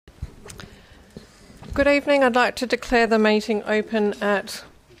Good evening. I'd like to declare the meeting open at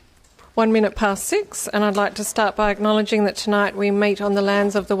 6:01, and I'd like to start by acknowledging that tonight we meet on the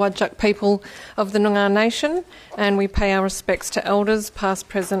lands of the Whadjuk people of the Noongar Nation, and we pay our respects to elders, past,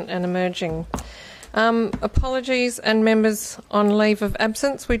 present and emerging. Apologies and members on leave of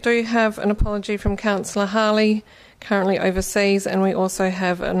absence. We do have an apology from Councillor Harley, currently overseas, and we also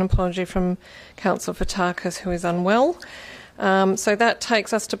have an apology from Councillor Fotakis, who is unwell. So that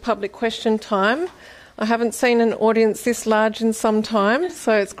takes us to public question time. I haven't seen an audience this large in some time,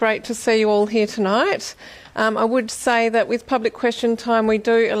 so it's great to see you all here tonight. I would say that with public question time we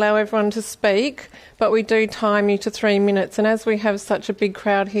do allow everyone to speak, but we do time you to 3 minutes, and as we have such a big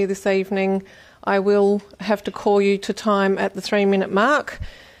crowd here this evening, I will have to call you to time at the 3-minute mark.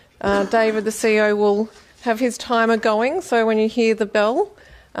 David, the CEO, will have his timer going, so when you hear the bell,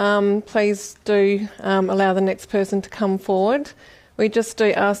 please do allow the next person to come forward. We just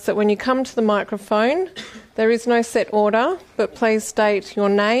do ask that when you come to the microphone, there is no set order, but please state your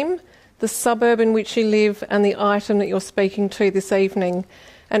name, the suburb in which you live and the item that you're speaking to this evening.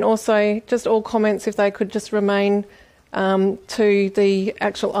 And also, just all comments, if they could just remain to the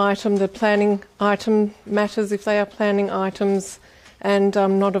actual item, the planning item matters if they are planning items, and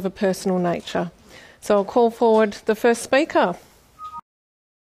not of a personal nature. So I'll call forward the first speaker.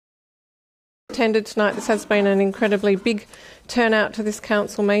 Attended tonight. This has been an incredibly big turnout to this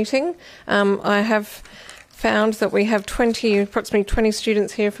council meeting. I have found that we have approximately 20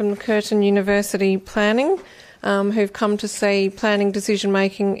 students here from the Curtin University Planning who've come to see planning decision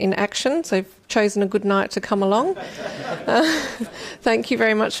making in action, so they've chosen a good night to come along. Thank you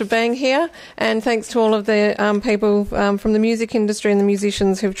very much for being here, and thanks to all of the people from the music industry and the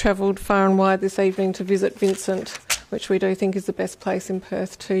musicians who've travelled far and wide this evening to visit Vincent, which we do think is the best place in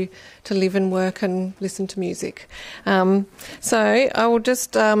Perth to live and work and listen to music. So I will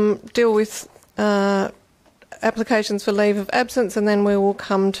just deal with applications for leave of absence, and then we will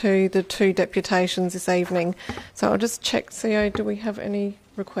come to the 2 deputations this evening. So I'll just check, CEO, do we have any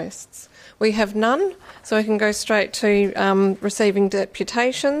requests? We have none, so I can go straight to receiving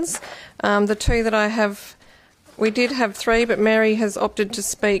deputations. The 2 that I have, we did have 3, but Mary has opted to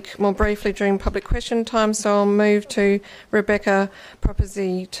speak more briefly during public question time, so I'll move to Rebecca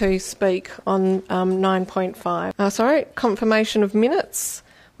Propazzi to speak on 9.5. Confirmation of minutes.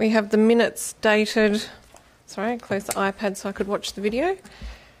 We have the minutes dated... Sorry, I closed the iPad so I could watch the video.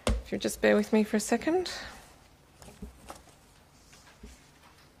 If you'll just bear with me for a second.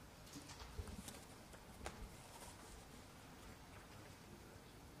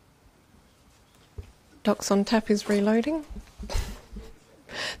 Docs on Tap is reloading.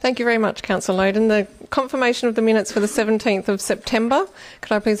 Thank you very much, Councillor Loden. The confirmation of the minutes for the 17th of September.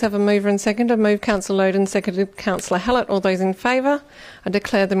 Could I please have a mover and seconder? Move Councillor Loden, seconded Councillor Hallett. All those in favour? I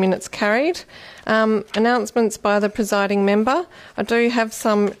declare the minutes carried. Announcements by the presiding member. I do have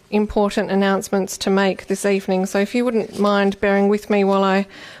some important announcements to make this evening, so if you wouldn't mind bearing with me while I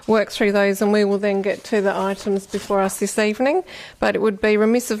work through those, and we will then get to the items before us this evening. But it would be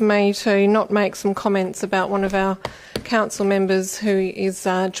remiss of me to not make some comments about one of our council members who is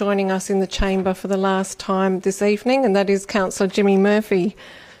joining us in the chamber for the last time this evening, and that is Councillor Jimmy Murphy.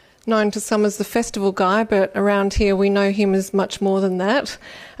 Known to some as the festival guy, but around here we know him as much more than that.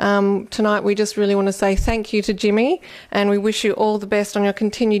 Tonight we just really want to say thank you to Jimmy, and we wish you all the best on your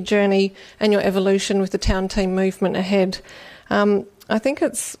continued journey and your evolution with the Town Team movement ahead. I think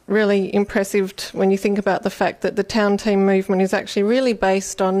it's really impressive when you think about the fact that the Town Team movement is actually really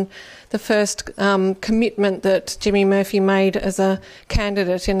based on the first commitment that Jimmy Murphy made as a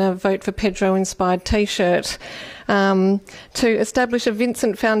candidate in a Vote for Pedro-inspired T-shirt, to establish a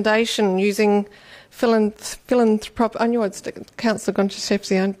Vincent Foundation using philanthropic... I knew Councillor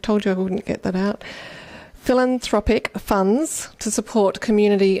Gontashevsky, I told you I wouldn't get that out. Philanthropic funds to support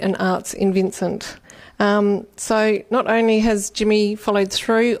community and arts in Vincent. So not only has Jimmy followed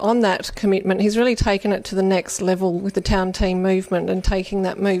through on that commitment, he's really taken it to the next level with the Town Team movement, and taking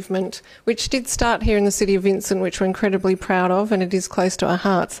that movement, which did start here in the city of Vincent, which we're incredibly proud of, and it is close to our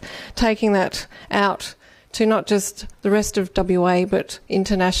hearts, taking that out to not just the rest of WA, but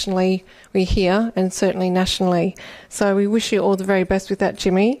internationally we're here, and certainly nationally. So we wish you all the very best with that,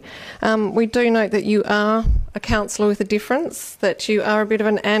 Jimmy. We do note that you are a councillor with a difference, that you are a bit of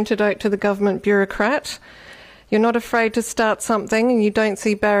an antidote to the government bureaucrat. You're not afraid to start something, and you don't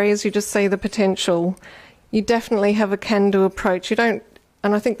see barriers, you just see the potential. You definitely have a can-do approach. You don't,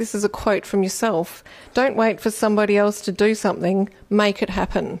 and I think this is a quote from yourself, don't wait for somebody else to do something, make it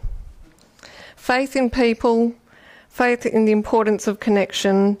happen. Faith in people, faith in the importance of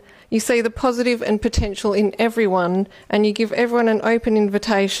connection. You see the positive and potential in everyone, and you give everyone an open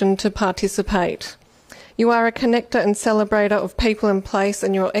invitation to participate. You are a connector and celebrator of people and place,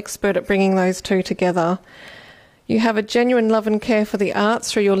 and you're expert at bringing those two together. You have a genuine love and care for the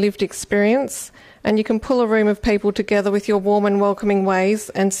arts through your lived experience, and you can pull a room of people together with your warm and welcoming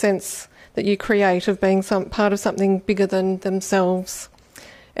ways and sense that you create of being part of something bigger than themselves.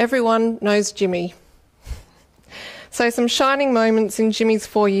 Everyone knows Jimmy. So some shining moments in Jimmy's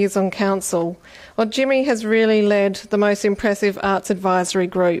 4 years on council. Well, Jimmy has really led the most impressive arts advisory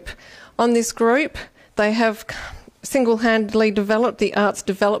group. On this group, they have single-handedly developed the Arts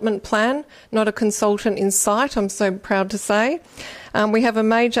Development Plan, not a consultant in sight, I'm so proud to say. We have a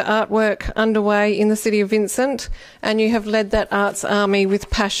major artwork underway in the City of Vincent, and you have led that arts army with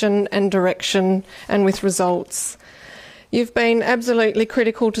passion and direction and with results. You've been absolutely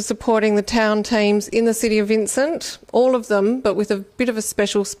critical to supporting the town teams in the City of Vincent, all of them, but with a bit of a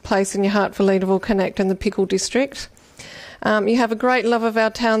special place in your heart for Leederville Connect and the Pickle District. You have a great love of our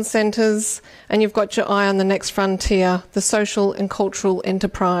town centres, and you've got your eye on the next frontier, the social and cultural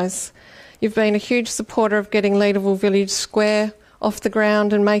enterprise. You've been a huge supporter of getting Leederville Village Square off the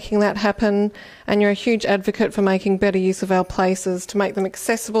ground and making that happen, and you're a huge advocate for making better use of our places to make them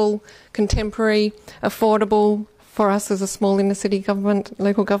accessible, contemporary, affordable for us as a small inner city government,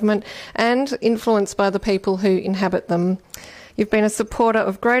 local government, and influenced by the people who inhabit them. You've been a supporter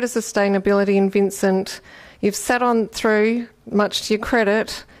of greater sustainability in Vincent. You've sat on through, much to your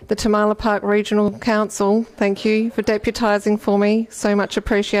credit, the Tamala Park Regional Council. Thank you for deputising for me. So much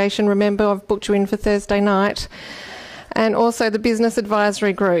appreciation. Remember, I've booked you in for Thursday night. And also the Business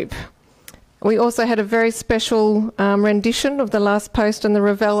Advisory Group. We also had a very special rendition of the last post and the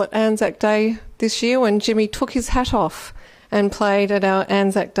Revel at Anzac Day this year when Jimmy took his hat off and played at our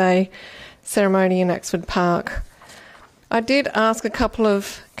Anzac Day ceremony in Axford Park. I did ask a couple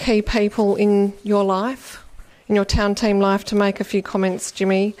of key people in your life, in your town team life, to make a few comments,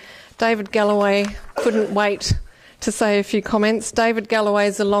 Jimmy. David Galloway couldn't wait to say a few comments. David Galloway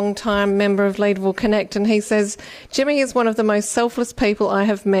is a long-time member of Leederville Connect, and he says, Jimmy is one of the most selfless people I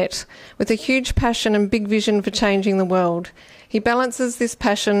have met, with a huge passion and big vision for changing the world. He balances this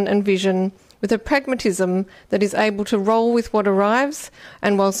passion and vision with a pragmatism that is able to roll with what arrives,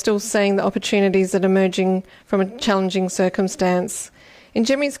 and while still seeing the opportunities that are emerging from a challenging circumstance. In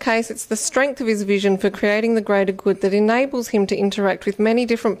Jimmy's case, it's the strength of his vision for creating the greater good that enables him to interact with many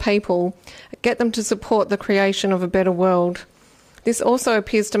different people, get them to support the creation of a better world. This also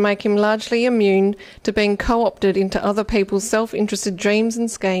appears to make him largely immune to being co-opted into other people's self-interested dreams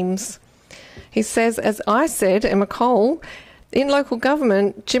and schemes. He says, as I said, Emma Cole, in local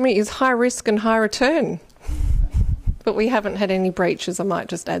government, Jimmy is high risk and high return. But we haven't had any breaches, I might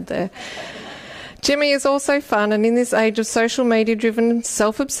just add there. Jimmy is also fun, and in this age of social media-driven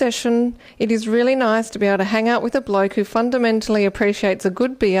self-obsession, it is really nice to be able to hang out with a bloke who fundamentally appreciates a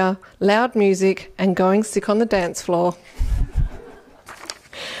good beer, loud music, and going sick on the dance floor.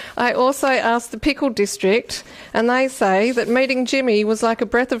 I also asked the Pickle District, and they say that meeting Jimmy was like a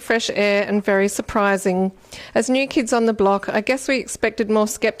breath of fresh air and very surprising. As new kids on the block, I guess we expected more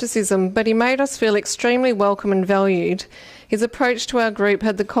scepticism, but he made us feel extremely welcome and valued. His approach to our group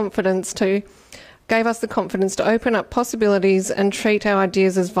gave us the confidence to open up possibilities and treat our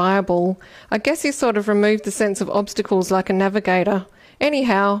ideas as viable. I guess he sort of removed the sense of obstacles like a navigator.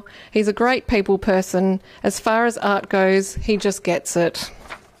 Anyhow, he's a great people person. As far as art goes, he just gets it.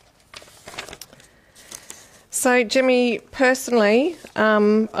 So, Jimmy, personally,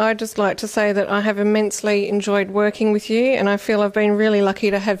 I'd just like to say that I have immensely enjoyed working with you, and I feel I've been really lucky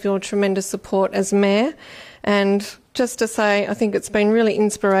to have your tremendous support as Mayor. And just to say, I think it's been really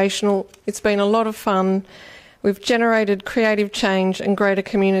inspirational. It's been a lot of fun. We've generated creative change and greater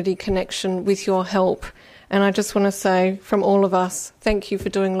community connection with your help. And I just want to say, from all of us, thank you for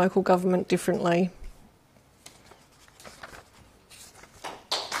doing local government differently.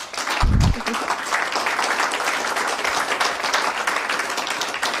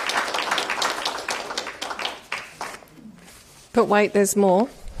 But wait, there's more.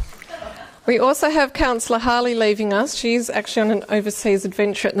 We also have Councillor Harley leaving us. She's actually on an overseas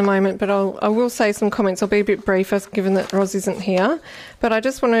adventure at the moment, but I will say some comments. I'll be a bit briefer given that Ros isn't here. But I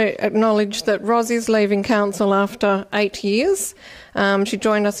just want to acknowledge that Ros is leaving council after 8 years. She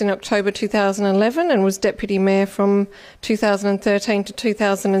joined us in October 2011 and was Deputy Mayor from 2013 to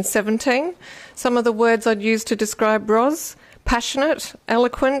 2017. Some of the words I'd use to describe Ros: passionate,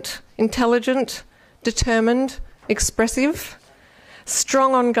 eloquent, intelligent, determined, expressive,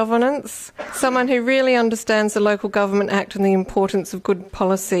 strong on governance, someone who really understands the Local Government Act and the importance of good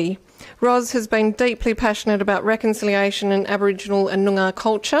policy. Ros has been deeply passionate about reconciliation in Aboriginal and Noongar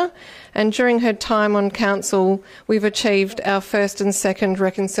culture, and during her time on council, we've achieved our first and second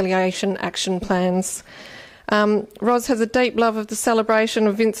reconciliation action plans. Ros has a deep love of the celebration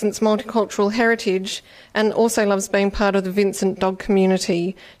of Vincent's multicultural heritage and also loves being part of the Vincent dog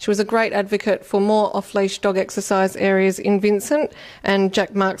community. She was a great advocate for more off-leash dog exercise areas in Vincent and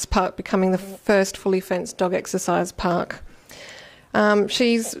Jack Marks Park becoming the first fully fenced dog exercise park.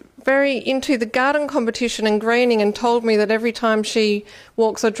 She's very into the garden competition and greening, and told me that every time she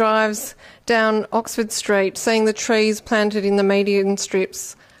walks or drives down Oxford Street, seeing the trees planted in the median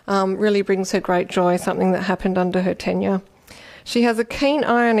strips really brings her great joy, something that happened under her tenure. She has a keen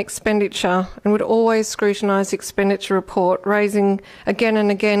eye on expenditure and would always scrutinise the expenditure report, raising again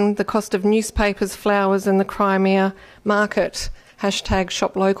and again the cost of newspapers, flowers and the Crimea market.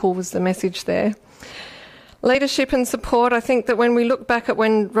 #ShopLocal was the message there. Leadership and support. I think that when we look back at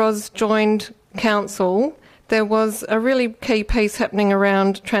when Ros joined council, there was a really key piece happening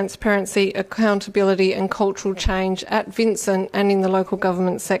around transparency, accountability and cultural change at Vincent and in the local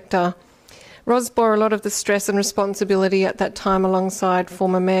government sector. Ros bore a lot of the stress and responsibility at that time alongside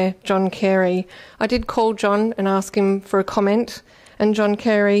former Mayor John Carey. I did call John and ask him for a comment, and John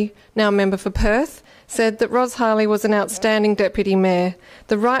Carey, now member for Perth, said that Ros Harley was an outstanding Deputy Mayor,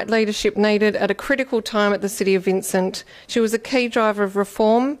 the right leadership needed at a critical time at the City of Vincent. She was a key driver of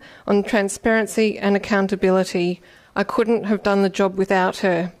reform on transparency and accountability. I couldn't have done the job without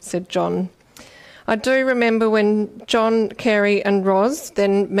her, said John. I do remember when John Carey and Ros,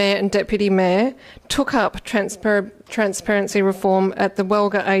 then Mayor and Deputy Mayor, took up transparency reform at the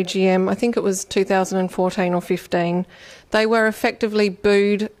Welga AGM. I think it was 2014 or 15. They were effectively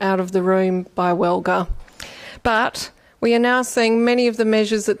booed out of the room by Welga. But we are now seeing many of the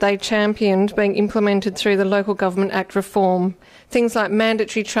measures that they championed being implemented through the Local Government Act reform. Things like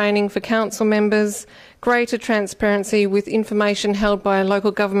mandatory training for council members, greater transparency with information held by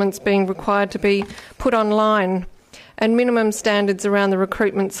local governments being required to be put online, and minimum standards around the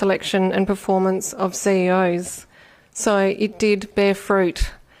recruitment, selection and performance of CEOs. So it did bear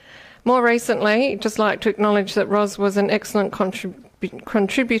fruit. More recently, I'd just like to acknowledge that Ros was an excellent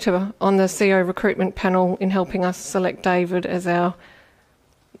contributor on the CEO recruitment panel in helping us select David as our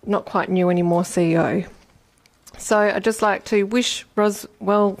not quite new anymore CEO. So I'd just like to wish Ros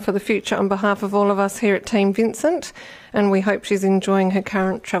well for the future on behalf of all of us here at Team Vincent, and we hope she's enjoying her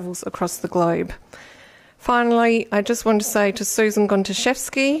current travels across the globe. Finally, I just want to say to Susan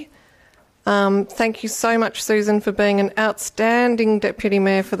Gontaszewski, thank you so much, Susan, for being an outstanding Deputy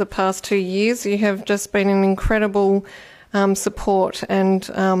Mayor for the past 2 years. You have just been an incredible support and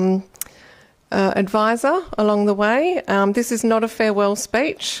advisor along the way. This is not a farewell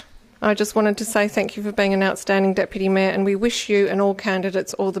speech. I just wanted to say thank you for being an outstanding Deputy Mayor, and we wish you and all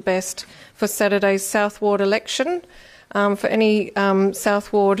candidates all the best for Saturday's South Ward election. For any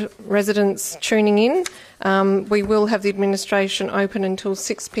South Ward residents tuning in, we will have the administration open until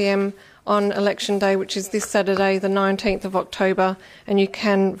 6 p.m. on election day, which is this Saturday, the 19th of October, and you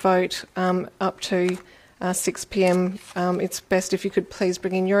can vote up to 6 p.m. It's best if you could please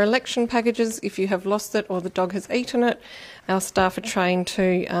bring in your election packages if you have lost it or the dog has eaten it. Our staff are trained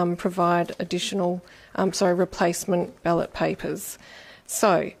to provide additional, replacement ballot papers.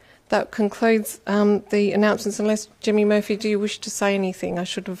 So that concludes the announcements. Unless, Jimmy Murphy, do you wish to say anything? I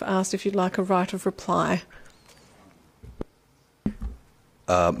should have asked if you'd like a right of reply.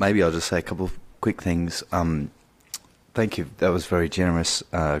 Maybe I'll just say a couple of quick things. Thank you. That was very generous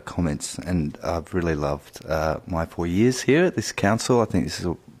comments, and I've really loved my 4 years here at this council. I think this is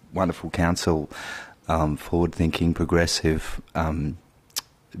a wonderful council, forward-thinking, progressive,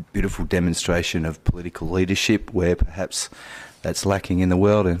 beautiful demonstration of political leadership where perhaps that's lacking in the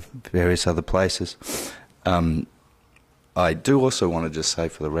world and various other places. I do also want to just say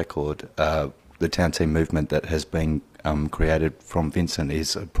for the record, the town team movement that has been created from Vincent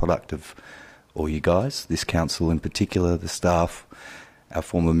is a product of all you guys, this council in particular, the staff. Our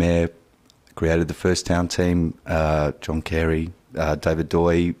former mayor created the first town team, John Carey, David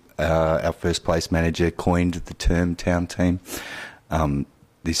Doy, our first place manager, coined the term town team. Our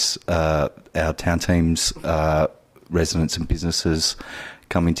town teams, residents and businesses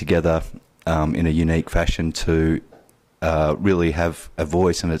coming together in a unique fashion to really have a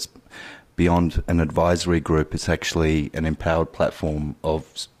voice, and it's beyond an advisory group. It's actually an empowered platform of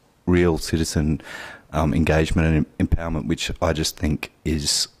real citizen engagement and empowerment, which I just think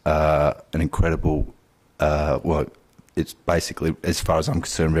is an incredible, it's basically, as far as I'm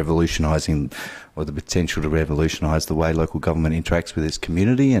concerned, revolutionising, or the potential to revolutionise the way local government interacts with its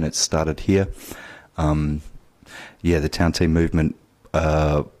community, and it's started here. The town team movement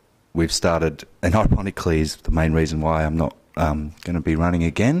we've started, and ironically is the main reason why I'm not going to be running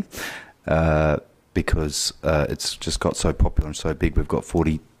again, because it's just got so popular and so big. We've got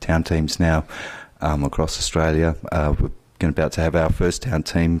 40 town teams now across Australia. We're about to have our first town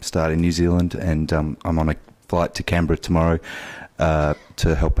team start in New Zealand, and I'm on a flight to Canberra tomorrow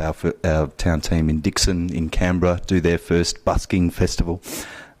to help our town team in Dixon in Canberra do their first busking festival.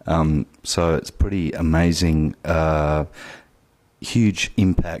 So it's pretty amazing, huge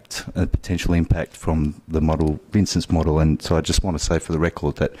impact, potential impact from the model, Vincent's model. And so I just want to say for the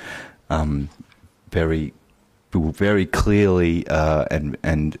record that very clearly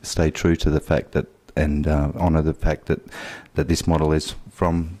and stay true to the fact that, and honour the fact that this model is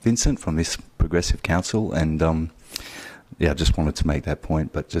from Vincent, from this Progressive Council. And I just wanted to make that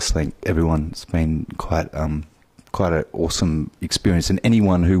point, but just thank everyone. It's been quite an awesome experience, and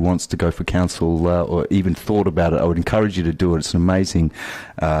anyone who wants to go for council or even thought about it, I would encourage you to do it. It's an amazing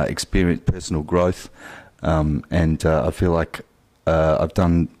experience, personal growth, and I feel like I've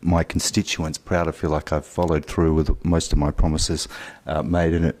done my constituents proud. I feel like I've followed through with most of my promises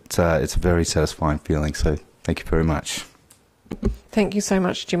made, and it's a very satisfying feeling. So thank you very much. Thank you so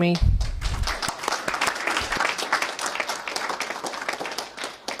much, Jimmy.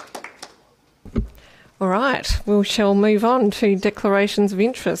 All right, we shall move on to declarations of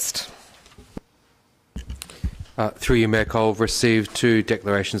interest. Through you, Mayor Cole, received 2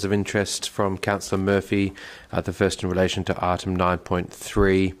 declarations of interest from Councillor Murphy. The first in relation to item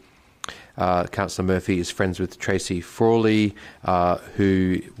 9.3. Councillor Murphy is friends with Tracy Frawley,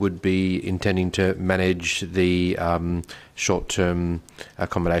 who would be intending to manage the short-term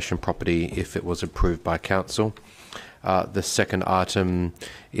accommodation property if it was approved by council. The second item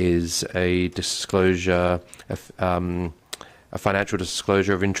is a disclosure, a financial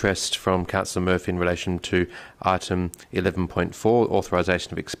disclosure of interest from Councillor Murphy in relation to item 11.4,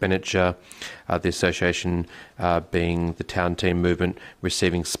 authorisation of expenditure. The association being the Town Team Movement,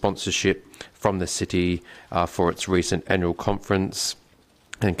 receiving sponsorship from the city for its recent annual conference.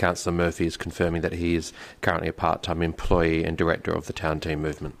 And Councillor Murphy is confirming that he is currently a part-time employee and director of the Town Team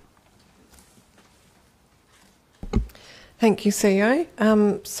Movement. Thank you, CEO.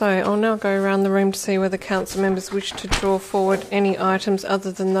 So I'll now go around the room to see whether council members wish to draw forward any items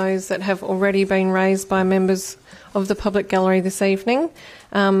other than those that have already been raised by members of the public gallery this evening.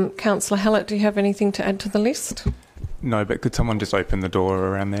 Councillor Hallett, do you have anything to add to the list? No, but could someone just open the door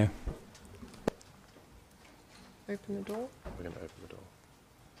around there? Open the door? We're going to open the door.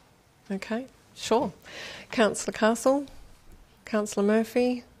 Okay, sure. Councillor Castle, Councillor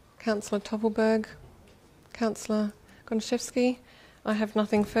Murphy, Councillor Toppelberg, Councillor Gonchevsky. I have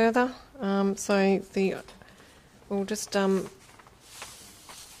nothing further. We'll just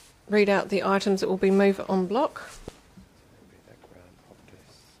read out the items that will be moved en bloc.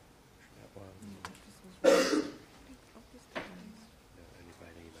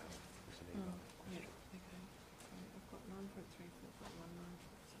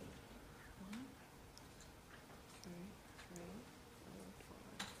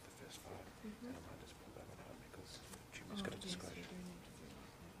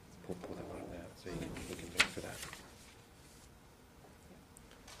 Pull that one up now so you can look in for that.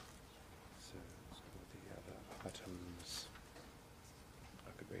 So some of the other items I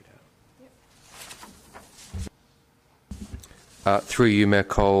could read out. Through you, Mayor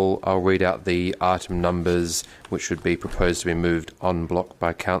Cole, I'll read out the item numbers which would be proposed to be moved en bloc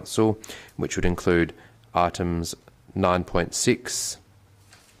by council, which would include items 9.6,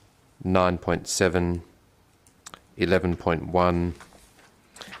 9.7, 11.1,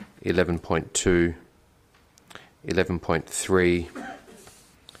 11.2, 11.3,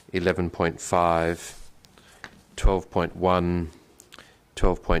 11.5, 12.1,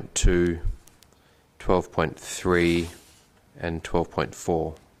 12.2, 12.3 and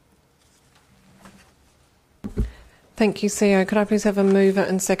 12.4. Thank you, CEO. Could I please have a mover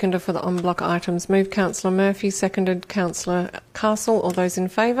and seconder for the en bloc items? Move Councillor Murphy, seconded Councillor Castle. All those in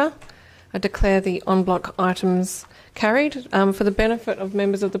favour? I declare the en bloc items carried. For the benefit of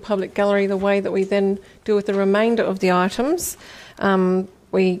members of the public gallery, the way that we then deal with the remainder of the items,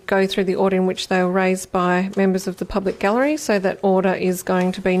 we go through the order in which they were raised by members of the public gallery. So that order is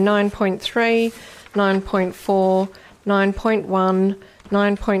going to be 9.3, 9.4, 9.1,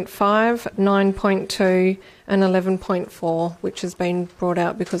 9.5, 9.2 and 11.4, which has been brought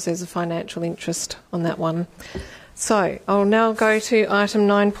out because there's a financial interest on that one. So I'll now go to item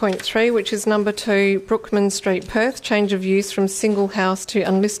 9.3, which is number 2, Brookman Street, Perth, change of use from single house to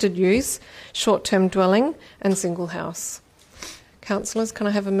unlisted use, short-term dwelling and single house. Councillors, can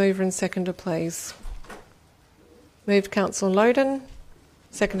I have a mover and seconder, please? Moved Councillor Loden,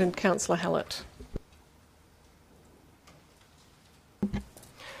 Seconded Councillor Hallett.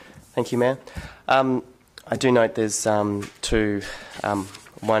 Thank you, Mayor. I do note there's two,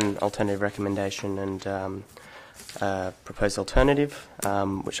 one alternative recommendation and proposed alternative,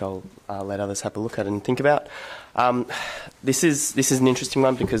 which I'll let others have a look at and think about. This is an interesting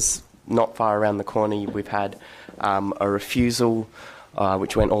one because not far around the corner we've had a refusal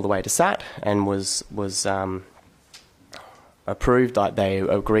which went all the way to SAT and was approved. Like, they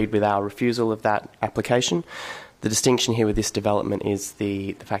agreed with our refusal of that application. The distinction here with this development is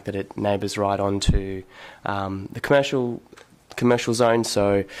the fact that it neighbours right onto the commercial zone.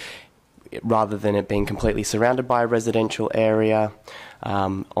 So rather than it being completely surrounded by a residential area,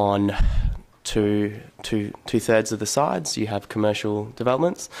 on two-thirds of the sides you have commercial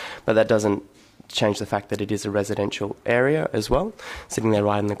developments, but that doesn't change the fact that it is a residential area as well, sitting there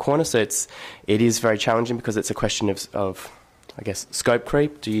right in the corner. So it is very challenging because it's a question of I guess, scope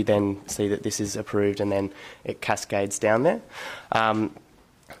creep. Do you then see that this is approved and then it cascades down there? I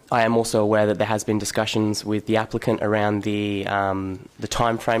am also aware that there has been discussions with the applicant around the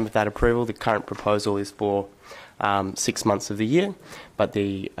time frame of that approval. The current proposal is for 6 months of the year, but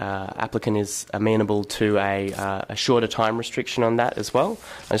the applicant is amenable to a shorter time restriction on that as well.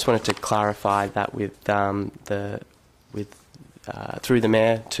 I just wanted to clarify that with through the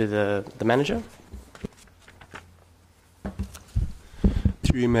Mayor to the Manager.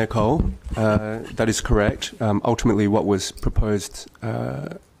 Through you, Mayor Cole, that is correct. Ultimately, what was proposed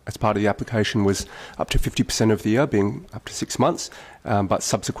as part of the application was up to 50% of the year, being up to 6 months, but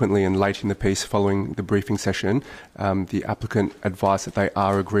subsequently and late in the piece, following the briefing session, the applicant advised that they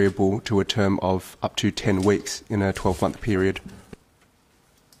are agreeable to a term of up to 10 weeks in a 12-month period.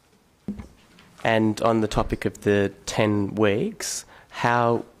 And on the topic of the 10 weeks,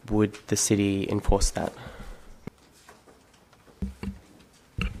 how would the city enforce that?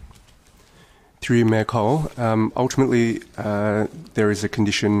 Through you, Mayor Cole, ultimately there is a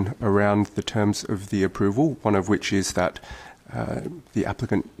condition around the terms of the approval, one of which is that the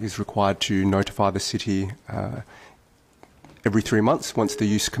applicant is required to notify the city every 3 months once the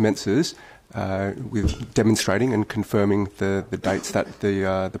use commences, with demonstrating and confirming the dates that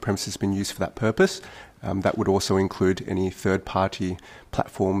the premise has been used for that purpose. That would also include any third-party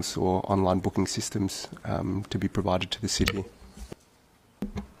platforms or online booking systems to be provided to the city.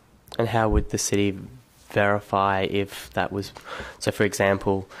 And how would the city verify if that was... So, for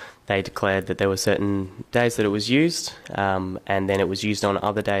example, they declared that there were certain days that it was used, and then it was used on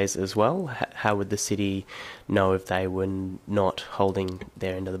other days as well. How would the city know if they were not holding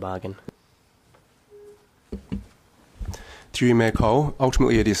their end of the bargain? Through you, Mayor Cole,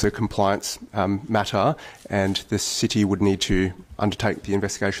 ultimately it is a compliance matter, and the city would need to undertake the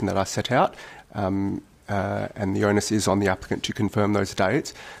investigation that I set out. And the onus is on the applicant to confirm those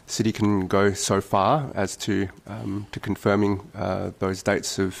dates. The city can go so far as to confirming those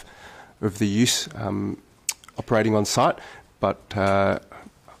dates of the use operating on site, but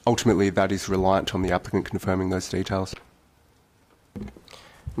ultimately that is reliant on the applicant confirming those details.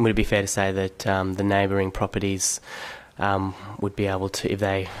 Would it be fair to say that the neighbouring properties would be able to, if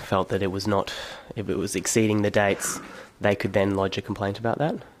they felt that it was not, if it was exceeding the dates, they could then lodge a complaint about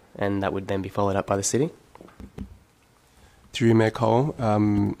that, and that would then be followed up by the city? Through you, Mayor Cole,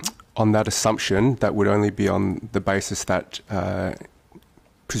 on that assumption, that would only be on the basis that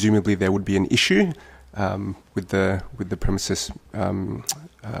presumably there would be an issue with the premises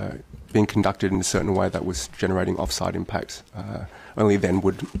being conducted in a certain way that was generating off-site impacts. Only then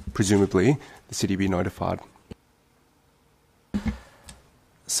would presumably the city be notified.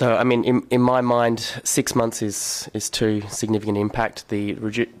 So, I mean, in my mind, 6 months is too significant impact. The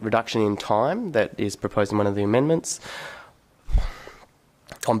reduction in time that is proposed in one of the amendments,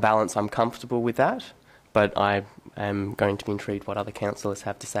 on balance, I'm comfortable with that, but I am going to be intrigued what other councillors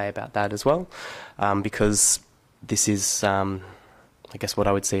have to say about that as well, because this is, I guess, what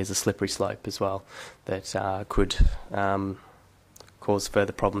I would see as a slippery slope as well, that could cause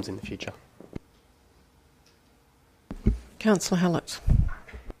further problems in the future. Councillor Hallett.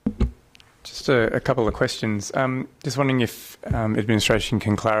 Just a couple of questions. Just wondering if administration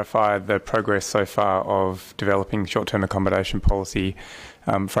can clarify the progress so far of developing short-term accommodation policy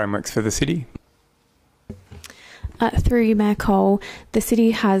frameworks for the city. Through you, Mayor Cole, the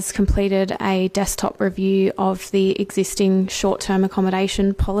city has completed a desktop review of the existing short-term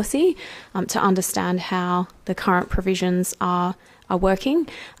accommodation policy to understand how the current provisions are working.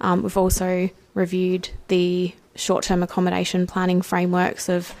 We've also reviewed the short-term accommodation planning frameworks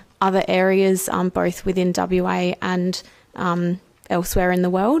of other areas, both within WA and elsewhere in the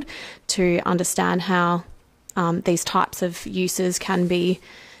world, to understand how these types of uses can be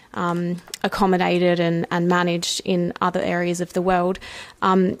accommodated and managed in other areas of the world.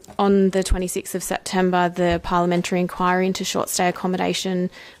 On the 26th of September, the parliamentary inquiry into short stay accommodation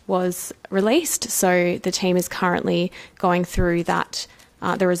was released. So the team is currently going through that,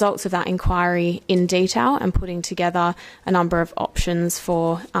 the results of that inquiry in detail and putting together a number of options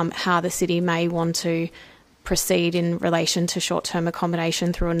for how the city may want to proceed in relation to short-term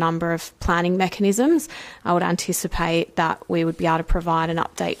accommodation through a number of planning mechanisms. I would anticipate that we would be able to provide an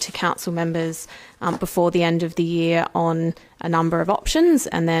update to council members before the end of the year on a number of options,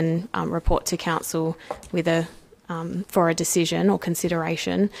 and then report to council with for a decision or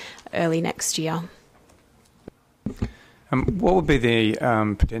consideration early next year. What would be the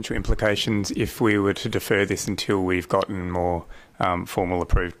potential implications if we were to defer this until we've gotten more formal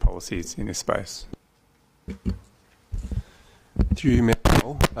approved policies in this space? Through you, Mayor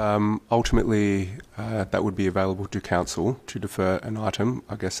Cole, ultimately that would be available to council to defer an item.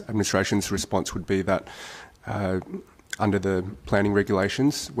 I guess administration's response would be that under the planning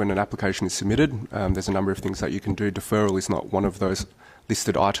regulations, when an application is submitted, there's a number of things that you can do. Deferral is not one of those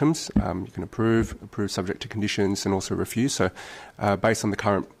listed items. You can approve subject to conditions, and also refuse. So based on the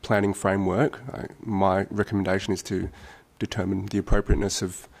current planning framework, my recommendation is to determine the appropriateness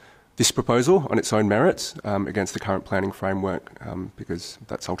of this proposal on its own merits against the current planning framework, because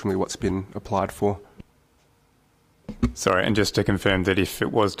that's ultimately what's been applied for. Sorry, and just to confirm that if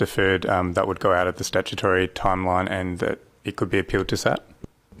it was deferred, that would go out of the statutory timeline and that it could be appealed to SAT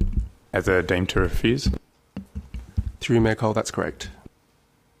as a deemed to refuse? Through Mayor Cole, that's correct.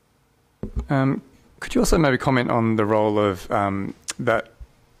 Could you also maybe comment on the role of that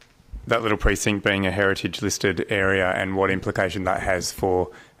little precinct being a heritage listed area and what implication that has for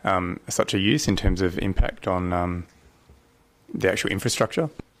such a use in terms of impact on the actual infrastructure?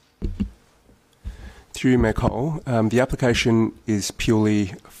 Through Mayor Cole, the application is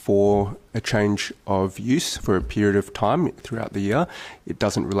purely for a change of use for a period of time throughout the year. It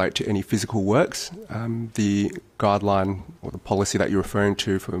doesn't relate to any physical works. The guideline or the policy that you're referring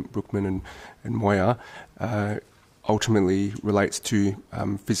to for Brookman and Moir ultimately relates to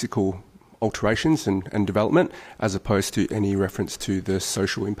physical alterations and development, as opposed to any reference to the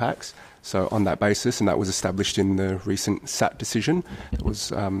social impacts. So on that basis, and that was established in the recent SAT decision that was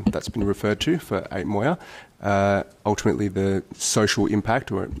that's been referred to for 8 Moir, ultimately the social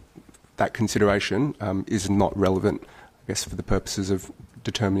impact or that consideration is not relevant, I guess, for the purposes of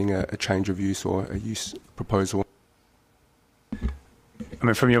determining a change of use or a use proposal. I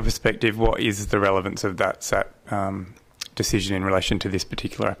mean, from your perspective, what is the relevance of that SAT decision in relation to this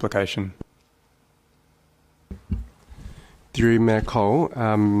particular application? Through Mayor Cole,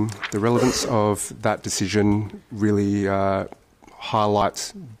 the relevance of that decision really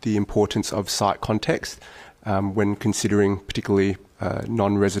highlights the importance of site context when considering particularly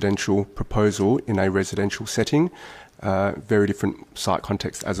non-residential proposal in a residential setting. Very different site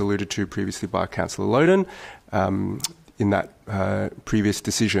context, as alluded to previously by Councillor Loden. In that previous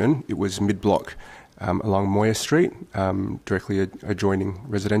decision, it was mid-block along Moir Street, directly adjoining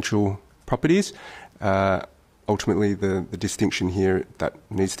residential properties. Ultimately, the distinction here that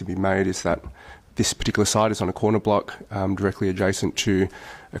needs to be made is that this particular site is on a corner block directly adjacent to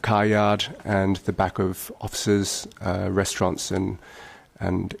a car yard and the back of offices, restaurants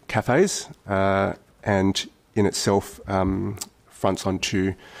and cafes, and in itself fronts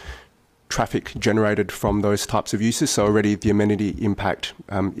onto traffic generated from those types of uses. So already the amenity impact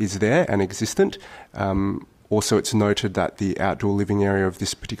is there and existent. Also, it's noted that the outdoor living area of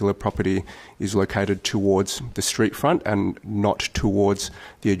this particular property is located towards the street front and not towards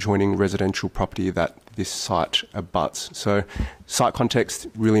the adjoining residential property that this site abuts. So site context,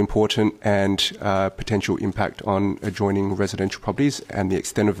 really important, and potential impact on adjoining residential properties, and the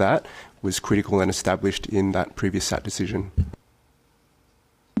extent of that was critical and established in that previous SAT decision.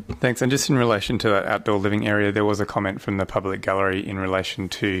 Thanks. And just in relation to that outdoor living area, there was a comment from the public gallery in relation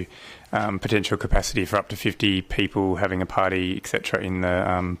to potential capacity for up to 50 people having a party, etc., in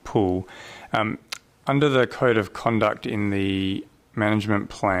the pool. Under the Code of Conduct in the management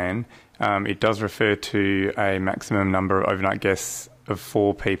plan, it does refer to a maximum number of overnight guests of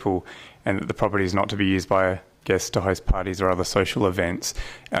 4 people, and that the property is not to be used by guests to host parties or other social events.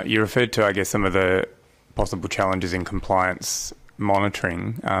 You referred to, I guess, some of the possible challenges in compliance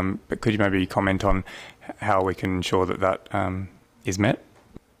monitoring, but could you maybe comment on how we can ensure that that is met?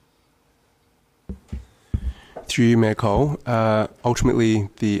 Through you, Mayor Cole, ultimately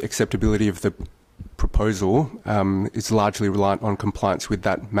the acceptability of the proposal is largely reliant on compliance with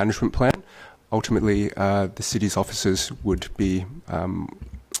that management plan. Ultimately, the city's officers would be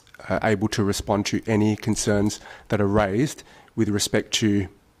able to respond to any concerns that are raised with respect to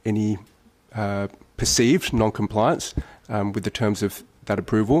any perceived non-compliance with the terms of that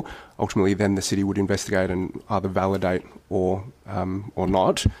approval. Ultimately, then the city would investigate and either validate or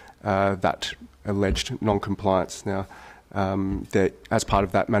not that alleged non-compliance. Now, as part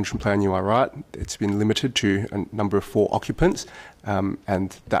of that management plan, you are right, it's been limited to a number of 4 occupants,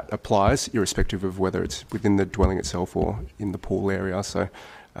 and that applies irrespective of whether it's within the dwelling itself or in the pool area. So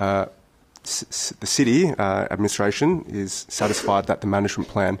the city administration is satisfied that the management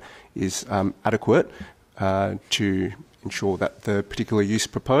plan is adequate to ensure that the particular use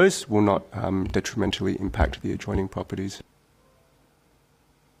proposed will not detrimentally impact the adjoining properties.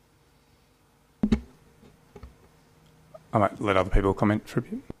 I might let other people comment for a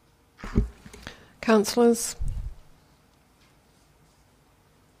bit. Councillors?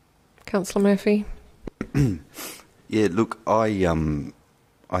 Councillor Murphy? Yeah, look, I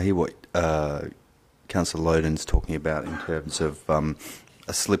hear what Councillor Loden's talking about in terms of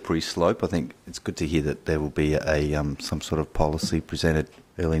a slippery slope. I think it's good to hear that there will be some sort of policy presented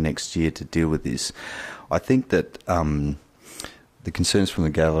early next year to deal with this. I think that the concerns from the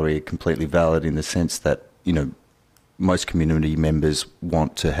gallery are completely valid in the sense that, most community members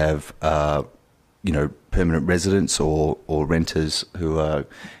want to have, permanent residents or renters who are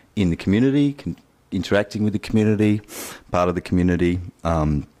in the community, interacting with the community, part of the community,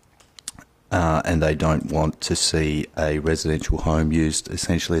 and they don't want to see a residential home used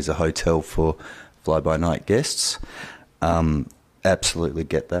essentially as a hotel for fly-by-night guests. Absolutely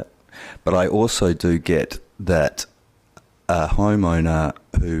get that. But I also do get that a homeowner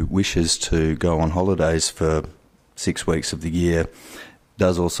who wishes to go on holidays for 6 weeks of the year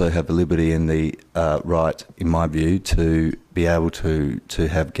does also have the liberty and the right, in my view, to be able to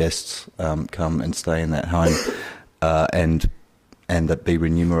have guests come and stay in that home and that be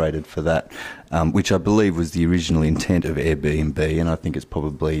remunerated for that, which I believe was the original intent of Airbnb, and I think it's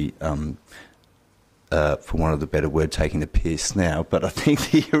probably, for want of the better word, taking the piss now, but I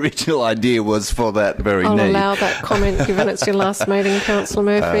think the original idea was for that very I'll need. allow that comment given it's your last meeting, Councillor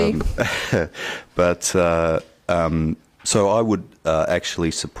Murphy. So I would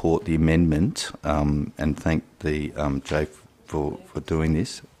actually support the amendment and thank the Jay for doing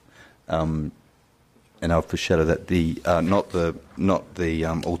this. And I'll foreshadow that not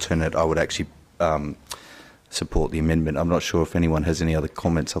the alternate. I would actually support the amendment. I'm not sure if anyone has any other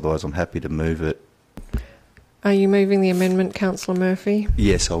comments. Otherwise, I'm happy to move it. Are you moving the amendment, Councillor Murphy?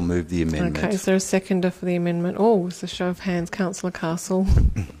 Yes, I'll move the amendment. Okay, is there a seconder for the amendment? Oh, it's a show of hands. Councillor Castle.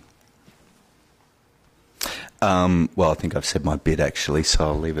 Well, I think I've said my bit actually, so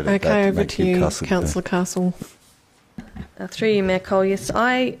I'll leave it at that. Okay, over to you, Councillor Castle. Through you, Mayor Cole, yes,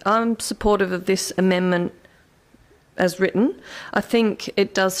 I'm supportive of this amendment as written. I think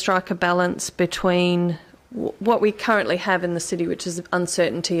it does strike a balance between what we currently have in the city, which is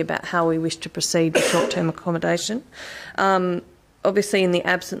uncertainty about how we wish to proceed with short-term accommodation. Obviously, in the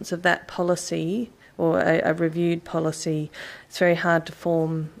absence of that policy or a reviewed policy, it's very hard to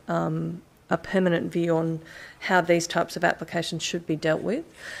form a permanent view on how these types of applications should be dealt with.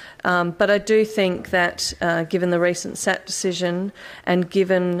 But I do think that given the recent SAT decision and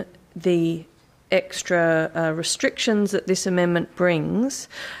given the extra restrictions that this amendment brings,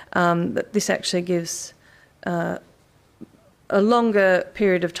 that this actually gives a longer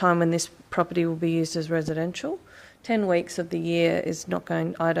period of time when this property will be used as residential. 10 weeks of the year is not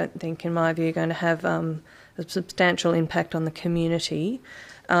going, I don't think, in my view, going to have a substantial impact on the community.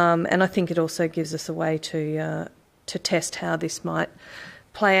 And I think it also gives us a way to test how this might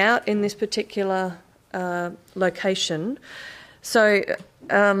play out in this particular location. So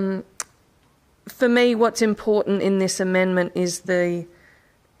for me, what's important in this amendment is the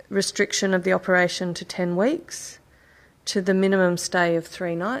restriction of the operation to 10 weeks, to the minimum stay of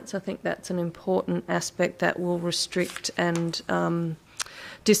 3 nights. I think that's an important aspect that will restrict and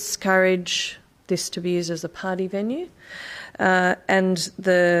discourage this to be used as a party venue. And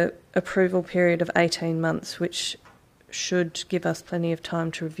the approval period of 18 months, which should give us plenty of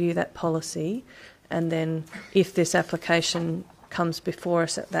time to review that policy. And then if this application comes before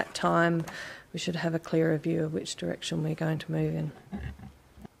us at that time, we should have a clearer view of which direction we're going to move in.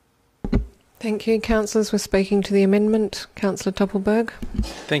 Thank you. Councillors, we're speaking to the amendment. Councillor Toppelberg.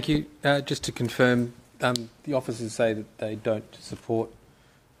 Thank you. Just to confirm, the officers say that they don't support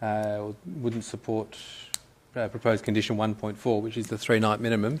or wouldn't support proposed condition 1.4, which is the 3-night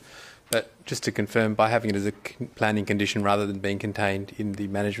minimum. But just to confirm, by having it as a planning condition rather than being contained in the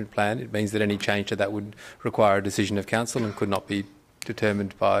management plan, it means that any change to that would require a decision of council and could not be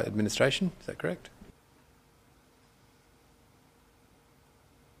determined by administration. Is that correct?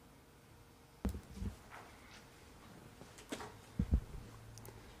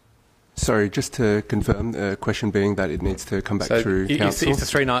 Sorry, just to confirm, the question being that it needs to come back through council. It's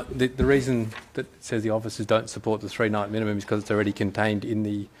a 3-night. The reason that it says the officers don't support the 3-night minimum is because it's already contained in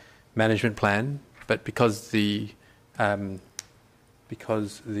the management plan, but because the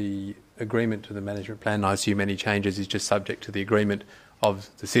agreement to the management plan, I assume any changes is just subject to the agreement of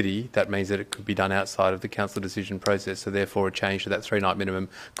the city. That means that it could be done outside of the council decision process, so therefore a change to that 3-night minimum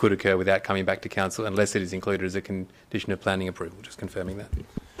could occur without coming back to council unless it is included as a condition of planning approval. Just confirming that.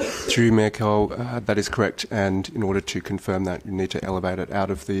 Through Mayor Cole, that is correct, and in order to confirm that, you need to elevate it out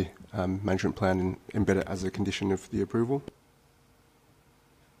of the management plan and embed it as a condition of the approval.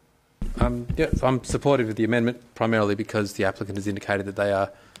 So I'm supportive of the amendment primarily because the applicant has indicated that they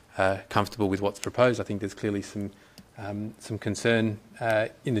are comfortable with what's proposed. I think there's clearly some concern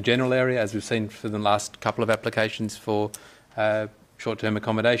in the general area, as we've seen for the last couple of applications for short-term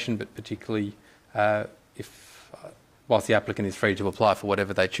accommodation, but particularly whilst the applicant is free to apply for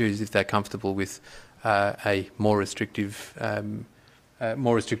whatever they choose, if they're comfortable with more restrictive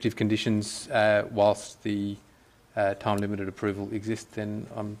conditions whilst the time-limited approval exists, then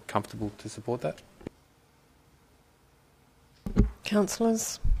I'm comfortable to support that.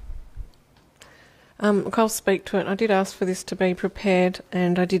 Councillors? I'll speak to it. I did ask for this to be prepared,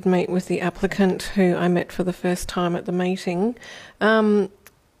 and I did meet with the applicant, who I met for the first time at the meeting.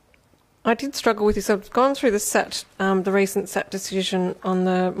 I did struggle with this. I've gone through the recent SAT decision on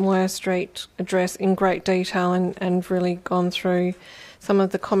the Moir Street address in great detail and really gone through some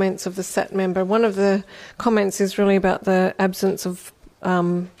of the comments of the SAT member. One of the comments is really about the absence of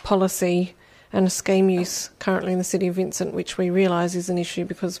policy and a scheme use currently in the City of Vincent, which we realise is an issue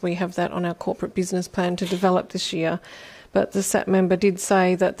because we have that on our corporate business plan to develop this year. But the SAT member did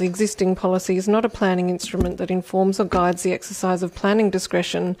say that the existing policy is not a planning instrument that informs or guides the exercise of planning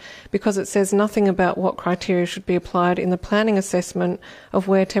discretion because it says nothing about what criteria should be applied in the planning assessment of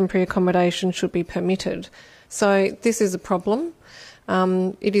where temporary accommodation should be permitted. So this is a problem.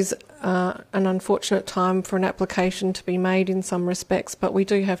 It is an unfortunate time for an application to be made in some respects, but we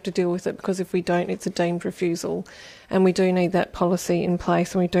do have to deal with it because if we don't, it's a deemed refusal. And we do need that policy in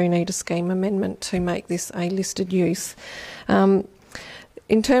place, and we do need a scheme amendment to make this a listed use.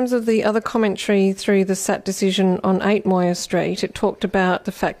 In terms of the other commentary through the SAT decision on 8 Moir Street, it talked about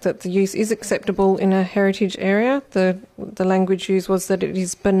the fact that the use is acceptable in a heritage area. The language used was that it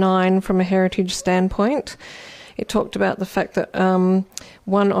is benign from a heritage standpoint. It talked about the fact that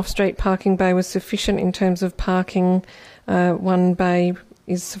one off-street parking bay was sufficient in terms of parking. One bay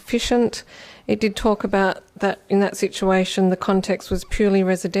is sufficient. It did talk about that in that situation the context was purely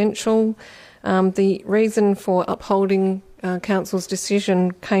residential. The reason for upholding council's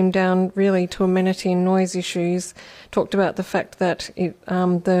decision came down really to amenity and noise issues. Talked about the fact that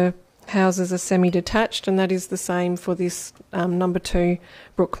the houses are semi-detached, and that is the same for this number 2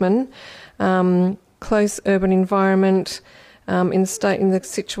 Brookman. Close urban environment, in the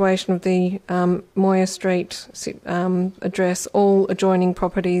situation of the Moir Street address, all adjoining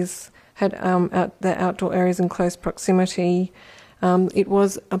properties had their outdoor areas in close proximity. It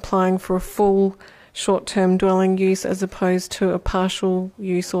was applying for a full short-term dwelling use as opposed to a partial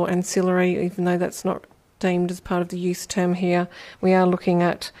use or ancillary, even though that's not deemed as part of the use term here. We are looking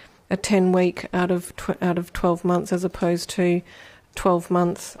at a 10-week out of 12 months as opposed to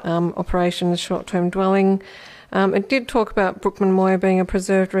 12-month operation as short-term dwelling. It did talk about Brookman Moir being a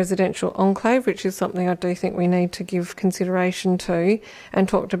preserved residential enclave, which is something I do think we need to give consideration to, and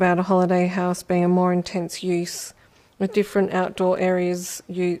talked about a holiday house being a more intense use with different outdoor areas,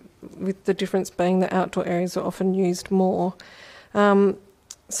 with the difference being that outdoor areas are often used more.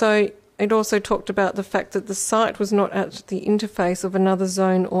 So it also talked about the fact that the site was not at the interface of another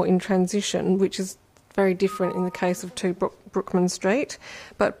zone or in transition, which is very different in the case of 2 Brookman Street,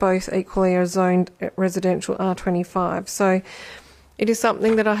 but both equally are zoned residential R25. So it is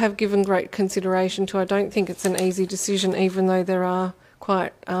something that I have given great consideration to. I don't think it's an easy decision, even though there are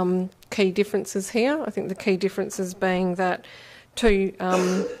quite key differences here. I think the key differences being that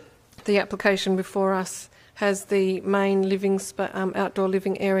the application before us has the main outdoor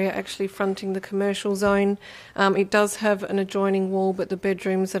living area actually fronting the commercial zone. It does have an adjoining wall, but the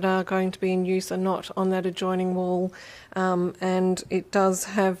bedrooms that are going to be in use are not on that adjoining wall. And it does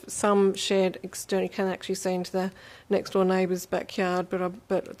have some shared external. You can actually see into the next door neighbour's backyard,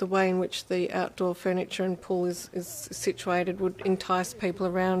 but the way in which the outdoor furniture and pool is situated would entice people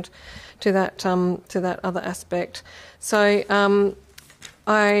around to that other aspect. So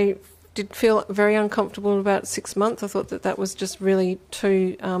I did feel very uncomfortable about 6 months. I thought that was just really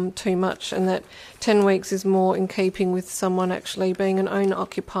too much, and that 10 weeks is more in keeping with someone actually being an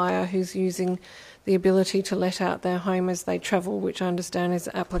owner-occupier who's using the ability to let out their home as they travel, which I understand is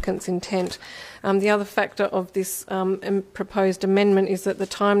the applicant's intent. The other factor of this proposed amendment is that the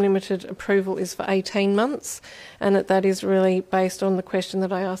time-limited approval is for 18 months, and that is really based on the question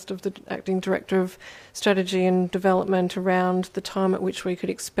that I asked of the Acting Director of Strategy and Development around the time at which we could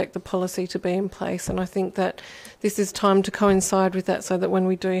expect the policy to be in place. And I think that this is time to coincide with that, so that when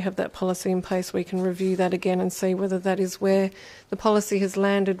we do have that policy in place, we can review that again and see whether that is where the policy has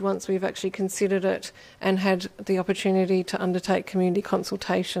landed once we've actually considered it and had the opportunity to undertake community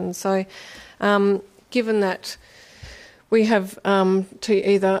consultation. So given that we have to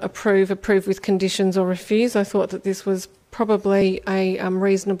either approve with conditions or refuse, I thought that this was probably a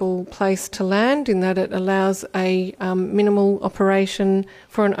reasonable place to land, in that it allows a minimal operation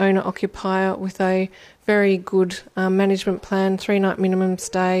for an owner-occupier with a very good management plan, 3-night minimum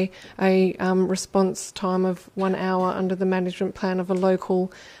stay, a response time of 1 hour under the management plan of a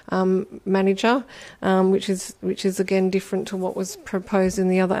local manager, which is again different to what was proposed in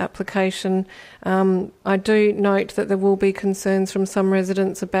the other application. I do note that there will be concerns from some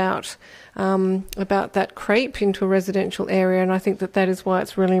residents about that creep into a residential area, and I think that is why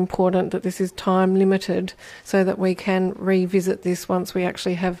it's really important that this is time limited, so that we can revisit this once we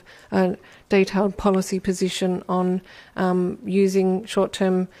actually have a detailed policy position on using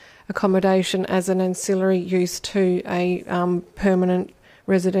short-term accommodation as an ancillary use to a permanent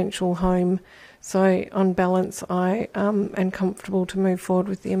residential home. So on balance, I am comfortable to move forward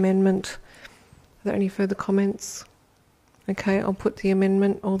with the amendment. Are there any further comments? Okay, I'll put the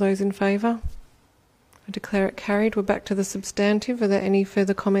amendment. All those in favour? I declare it carried. We're back to the substantive. Are there any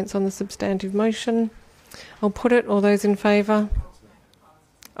further comments on the substantive motion? I'll put it. All those in favour?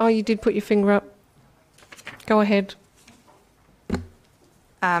 Oh, you did put your finger up. Go ahead.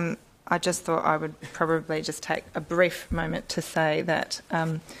 I just thought I would probably just take a brief moment to say that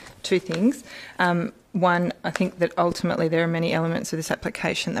two things. One, I think that ultimately there are many elements of this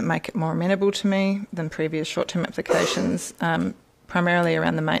application that make it more amenable to me than previous short-term applications, primarily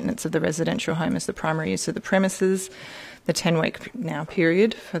around the maintenance of the residential home as the primary use of the premises, the 10-week now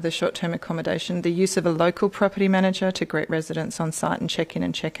period for the short-term accommodation, the use of a local property manager to greet residents on site and check in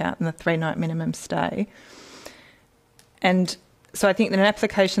and check out, and the 3-night minimum stay. And so I think that an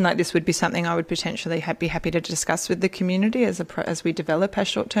application like this would be something I would potentially be happy to discuss with the community as we develop our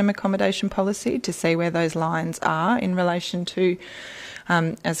short-term accommodation policy, to see where those lines are in relation to,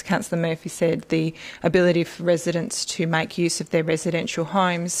 as Councillor Murphy said, the ability for residents to make use of their residential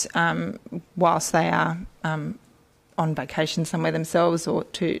homes whilst they are on vacation somewhere themselves, or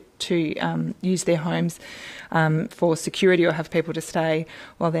to use their homes for security or have people to stay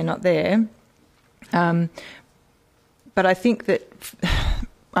while they're not there. But I think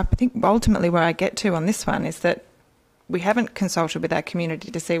ultimately where I get to on this one is that we haven't consulted with our community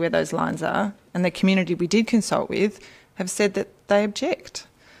to see where those lines are, and the community we did consult with have said that they object.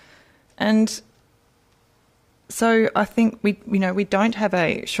 And so I think we don't have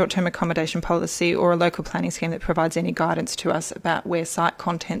a short-term accommodation policy or a local planning scheme that provides any guidance to us about where site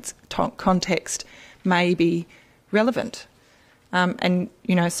context may be relevant.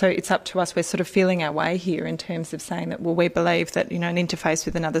 So it's up to us. We're sort of feeling our way here in terms of saying that, well, we believe that, an interface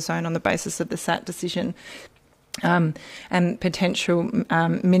with another zone on the basis of the SAT decision and potential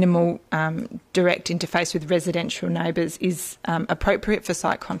minimal direct interface with residential neighbours is appropriate for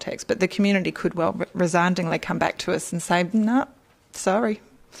site context. But the community could well resoundingly come back to us and say, no, sorry.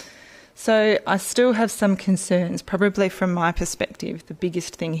 So I still have some concerns. Probably from my perspective, the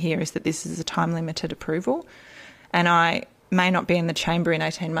biggest thing here is that this is a time-limited approval, and I may not be in the chamber in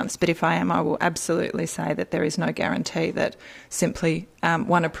 18 months, but if I am, I will absolutely say that there is no guarantee that simply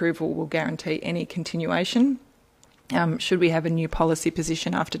one approval will guarantee any continuation. Should we have a new policy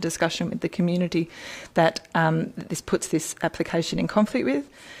position after discussion with the community that this puts this application in conflict with?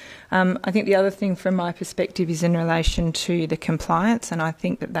 I think the other thing from my perspective is in relation to the compliance, and I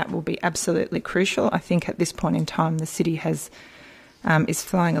think that will be absolutely crucial. I think at this point in time the city is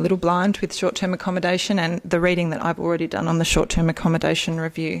flying a little blind with short-term accommodation, and the reading that I've already done on the short-term accommodation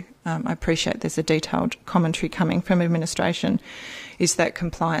review, I appreciate there's a detailed commentary coming from administration, is that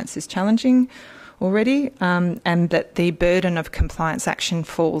compliance is challenging already, and that the burden of compliance action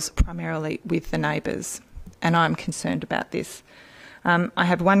falls primarily with the neighbours, and I'm concerned about this. I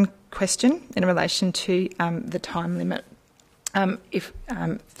have one question in relation to the time limit,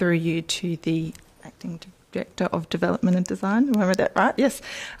 through you to the Acting Director of Development and Design. Remember that, right? Yes.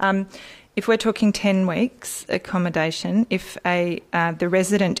 If we're talking 10 weeks accommodation, if the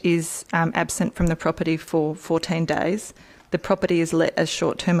resident is absent from the property for 14 days, the property is let as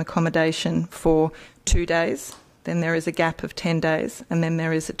short-term accommodation for 2 days, then there is a gap of 10 days, and then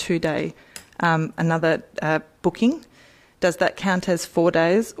there is a 2-day another booking, does that count as 4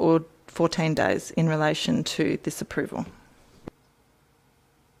 days or 14 days in relation to this approval?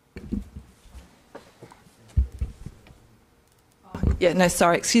 Yeah, no,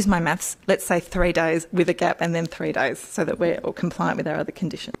 sorry, excuse my maths. Let's say 3 days with a gap and then 3 days so that we're all compliant with our other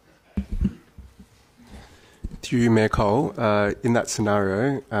conditions. To you, Mayor Cole, in that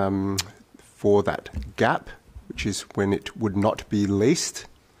scenario, for that gap, which is when it would not be leased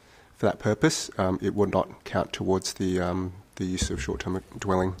for that purpose, it would not count towards the use of short-term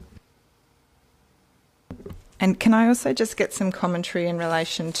dwelling. And can I also just get some commentary in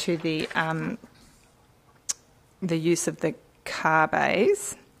relation to the use of the car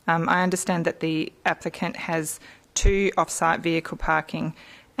bays? I understand that the applicant has 2 off-site vehicle parking,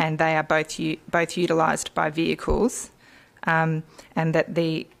 and they are both utilised by vehicles, and that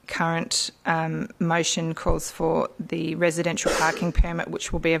the current motion calls for the residential parking permit,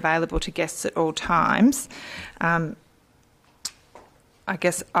 which will be available to guests at all times. I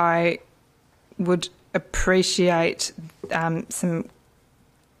guess I would appreciate some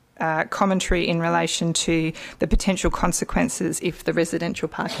commentary in relation to the potential consequences if the residential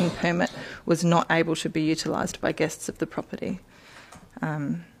parking permit was not able to be utilised by guests of the property.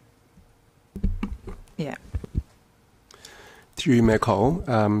 Yeah. Through you, Mayor Cole.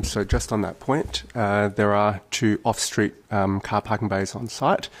 So just on that point, there are 2 off-street car parking bays on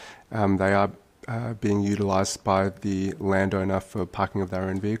site. They are being utilised by the landowner for parking of their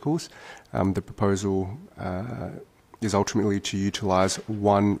own vehicles. The proposal is ultimately to utilise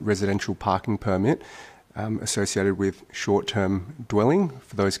 1 residential parking permit associated with short-term dwelling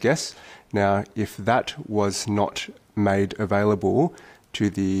for those guests. Now, if that was not made available to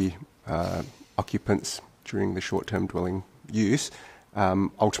the occupants during the short-term dwelling use,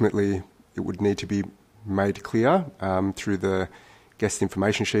 ultimately it would need to be made clear through the guest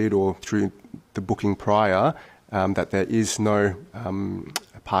information sheet or through the booking prior that there is no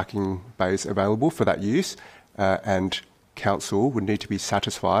parking bays available for that use, and council would need to be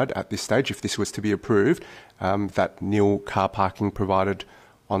satisfied at this stage, if this was to be approved, that nil car parking provided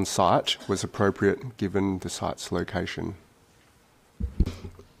on site was appropriate given the site's location.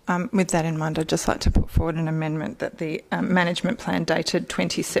 With that in mind, I'd just like to put forward an amendment that the management plan dated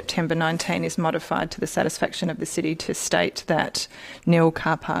 20 September 19 is modified to the satisfaction of the city to state that nil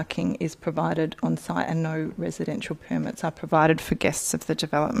car parking is provided on site and no residential permits are provided for guests of the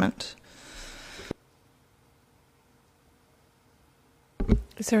development.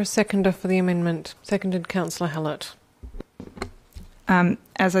 Is there a seconder for the amendment? Seconded, Councillor Hallett.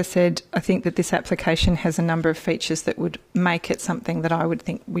 As I said, I think that this application has a number of features that would make it something that I would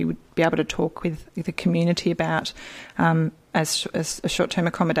think we would be able to talk with the community about. As a short-term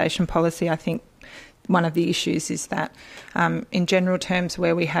accommodation policy, I think one of the issues is that in general terms,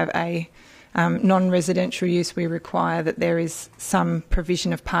 where we have a non-residential use, we require that there is some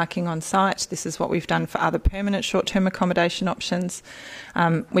provision of parking on site. This is what we've done for other permanent short-term accommodation options.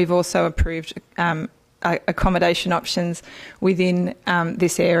 We've also approved accommodation options within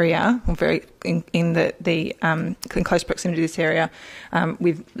this area, or very in close proximity to this area,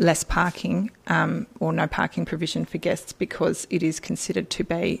 with less parking or no parking provision for guests, because it is considered to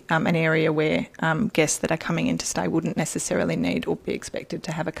be an area where guests that are coming in to stay wouldn't necessarily need or be expected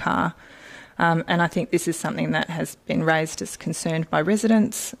to have a car. And I think this is something that has been raised as concern by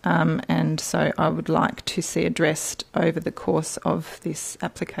residents, and so I would like to see addressed over the course of this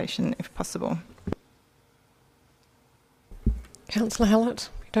application, if possible. Councillor Hallett,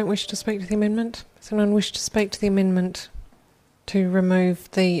 you don't wish to speak to the amendment? Does anyone wish to speak to the amendment to remove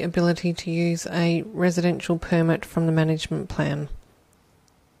the ability to use a residential permit from the management plan?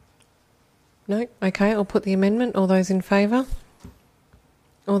 No? Okay, I'll put the amendment. All those in favour?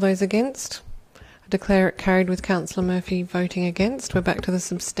 All those against? I declare it carried with Councillor Murphy voting against. We're back to the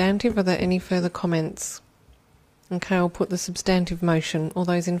substantive. Are there any further comments? Okay, I'll put the substantive motion. All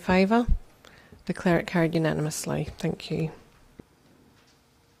those in favour? Declare it carried unanimously. Thank you.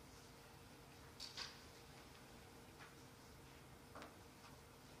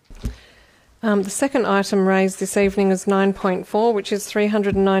 The second item raised this evening is 9.4, which is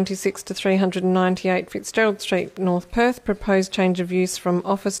 396 to 398 Fitzgerald Street, North Perth. Proposed change of use from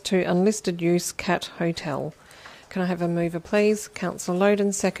office to unlisted use, Cat Hotel. Can I have a mover, please? Councillor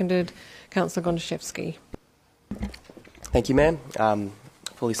Loden, seconded. Councillor Gondaszewski. Thank you, ma'am.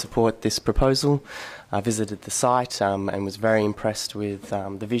 Fully support this proposal. I visited the site and was very impressed with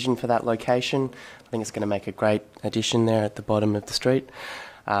the vision for that location. I think it's going to make a great addition there at the bottom of the street.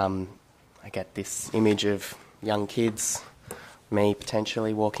 I get this image of young kids, me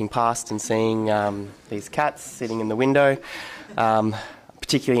potentially walking past and seeing these cats sitting in the window.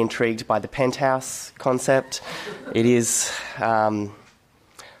 particularly intrigued by the penthouse concept. It is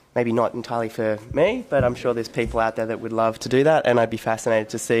maybe not entirely for me, but I'm sure there's people out there that would love to do that, and I'd be fascinated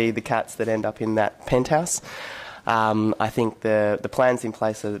to see the cats that end up in that penthouse. I think the plans in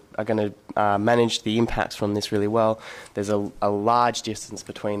place are going to manage the impacts from this really well. There's a large distance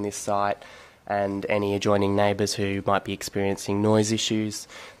between this site and any adjoining neighbours who might be experiencing noise issues.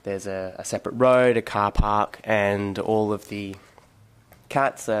 There's a separate road, a car park, and all of the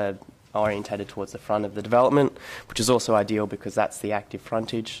cats are orientated towards the front of the development, which is also ideal because that's the active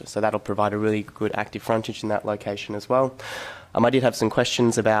frontage, so that'll provide a really good active frontage in that location as well. I did have some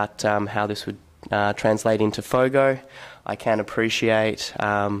questions about how this would translate into FOGO. I can appreciate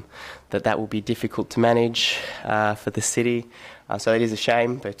that will be difficult to manage for the city, so it is a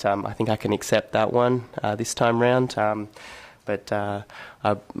shame, but I think I can accept that one this time round, but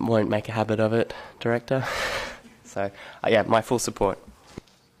I won't make a habit of it, Director. So yeah, my full support.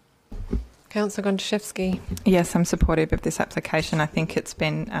 Councillor Gontaszewski. Yes, I'm supportive of this application. I think it's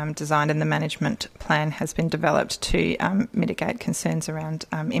been designed and the management plan has been developed to mitigate concerns around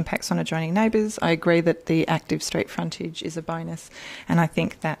impacts on adjoining neighbours. I agree that the active street frontage is a bonus, and I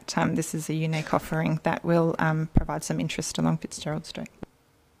think that this is a unique offering that will provide some interest along Fitzgerald Street.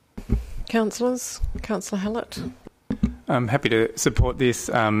 Councillors. Councillor Hallett. I'm happy to support this.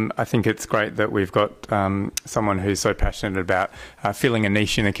 I think it's great that we've got someone who's so passionate about filling a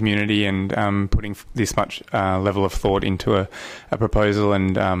niche in the community and putting this much level of thought into a proposal,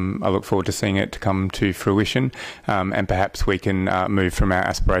 and I look forward to seeing it to come to fruition, and perhaps we can move from our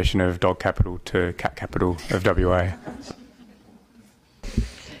aspiration of dog capital to cat capital of WA.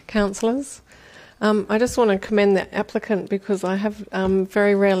 Councillors. I just want to commend the applicant because I have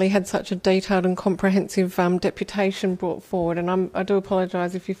very rarely had such a detailed and comprehensive deputation brought forward, and I do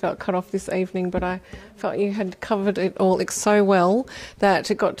apologise if you felt cut off this evening, but I felt you had covered it all so well that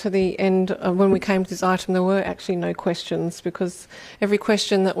it got to the end. When we came to this item, there were actually no questions, because every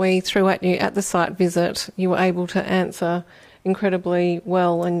question that we threw at you at the site visit, you were able to answer incredibly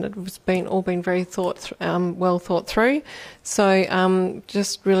well, and it's all been very well thought through. So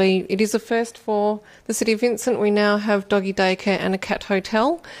just really, it is a first for the City of Vincent. We now have doggy daycare and a cat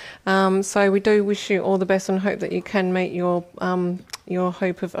hotel. So we do wish you all the best and hope that you can meet your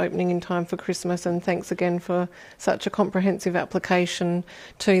hope of opening in time for Christmas. And thanks again for such a comprehensive application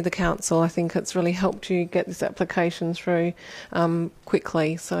to the council. I think it's really helped you get this application through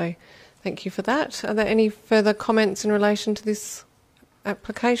quickly. So thank you for that. Are there any further comments in relation to this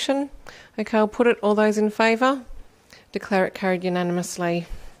application? Okay, I'll put it. All those in favour? Declare it carried unanimously.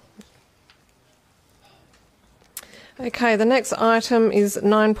 Okay, the next item is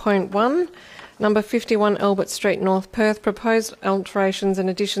 9.1, number 51 Albert Street, North Perth. Proposed alterations and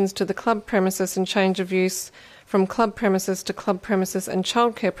additions to the club premises and change of use from club premises to club premises and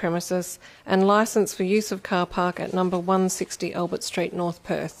childcare premises, and licence for use of car park at number 160 Albert Street, North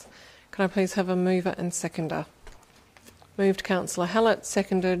Perth. Can I please have a mover and seconder? Moved Councillor Hallett,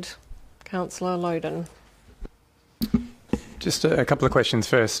 seconded Councillor Loden. Just a couple of questions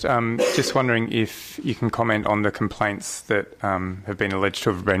first. Just wondering if you can comment on the complaints that have been alleged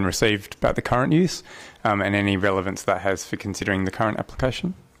to have been received about the current use, and any relevance that has for considering the current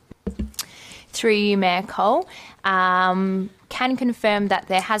application. Through you, Mayor Cole, can confirm that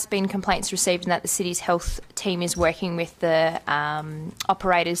there has been complaints received and that the city's health team is working with the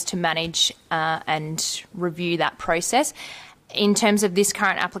operators to manage and review that process. In terms of this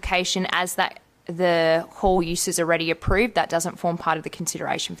current application, as that the hall use is already approved, that doesn't form part of the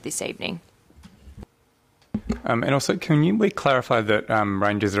consideration for this evening. And also, can we clarify that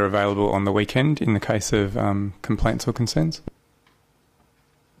rangers are available on the weekend in the case of complaints or concerns?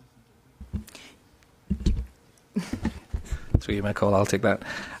 Through you, Mayor Cole, I'll take that.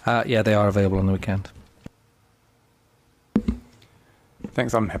 Yeah, they are available on the weekend.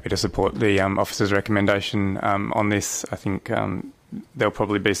 Thanks. I'm happy to support the officer's recommendation on this. I think there'll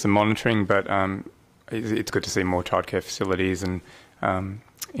probably be some monitoring, but it's good to see more childcare facilities and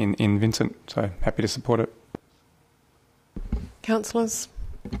in Vincent, so happy to support it. Councillors?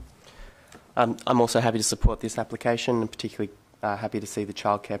 I'm also happy to support this application, and particularly happy to see the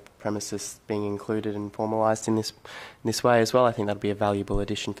childcare premises being included and formalised in this way as well. I think that'll be a valuable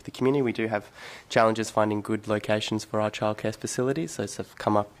addition for the community. We do have challenges finding good locations for our childcare facilities, so have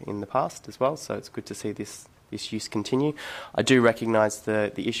come up in the past as well, so it's good to see this use continue. I do recognise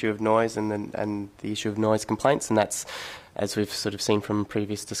the issue of noise and the issue of noise complaints, and that's, as we've sort of seen from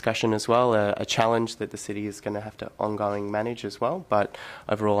previous discussion as well, a challenge that the city is going to have to ongoing manage as well. But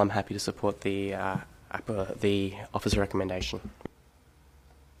overall, I'm happy to support the officer recommendation.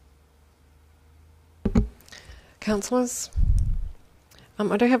 Councillors?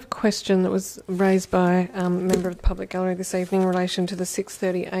 I do have a question that was raised by a member of the public gallery this evening in relation to the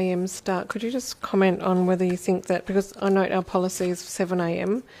 6:30am start. Could you just comment on whether you think that, because I note our policy is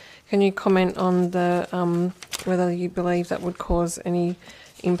 7am, can you comment on the whether you believe that would cause any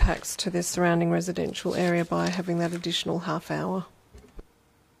impacts to the surrounding residential area by having that additional half hour?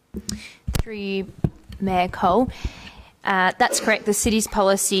 Through you, Mayor Cole. That's correct. The city's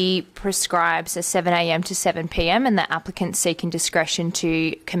policy prescribes a 7am to 7pm, and the applicant's seeking discretion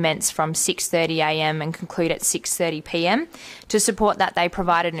to commence from 6:30am and conclude at 6:30pm. To support that, they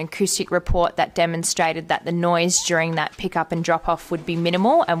provided an acoustic report that demonstrated that the noise during that pick-up and drop-off would be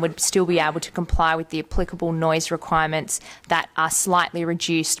minimal and would still be able to comply with the applicable noise requirements that are slightly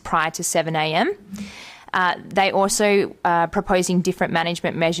reduced prior to 7am. They also are proposing different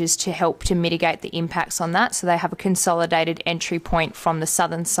management measures to help to mitigate the impacts on that. So they have a consolidated entry point from the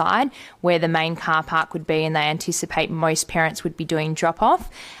southern side where the main car park would be, and they anticipate most parents would be doing drop-off,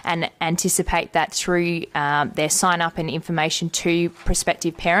 and anticipate that through their sign-up and information to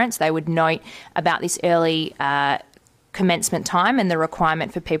prospective parents, they would note about this early commencement time and the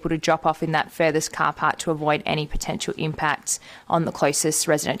requirement for people to drop off in that furthest car park to avoid any potential impacts on the closest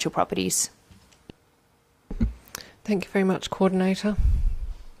residential properties. Thank you very much, Coordinator.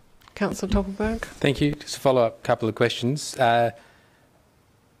 Councillor Doppelberg. Thank you. Just a follow-up couple of questions. The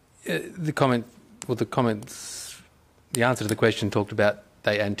answer to the question talked about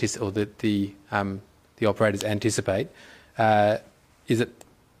they anticipate, or that the operators anticipate. Is it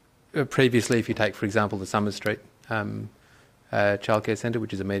previously, if you take, for example, the Summer Street childcare centre,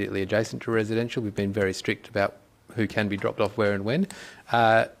 which is immediately adjacent to residential, we've been very strict about who can be dropped off where and when.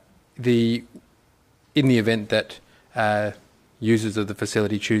 In the event that users of the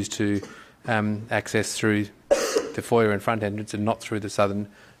facility choose to access through the foyer and front entrance and not through the southern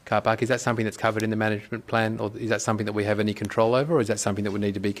car park, is that something that's covered in the management plan, or is that something that we have any control over, or is that something that would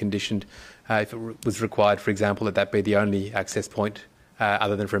need to be conditioned if it was required, for example, that be the only access point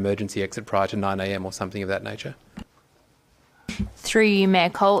other than for emergency exit prior to 9am or something of that nature? Through you, Mayor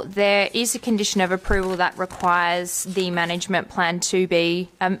Cole, there is a condition of approval that requires the management plan to be,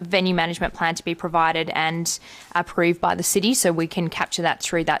 venue management plan to be provided and approved by the city, so we can capture that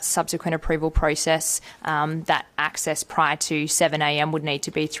through that subsequent approval process. That access prior to 7am would need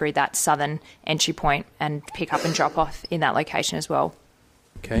to be through that southern entry point and pick up and drop off in that location as well.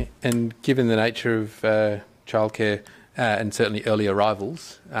 Okay, and given the nature of childcare and certainly early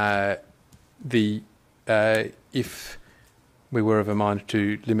arrivals, if we were of a mind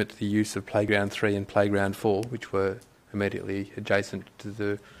to limit the use of Playground 3 and Playground 4, which were immediately adjacent to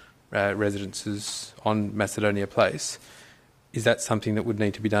the residences on Macedonia Place, is that something that would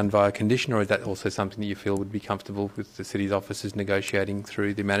need to be done via condition, or is that also something that you feel would be comfortable with the city's officers negotiating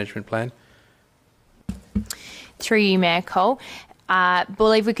through the management plan? Through you, Mayor Cole.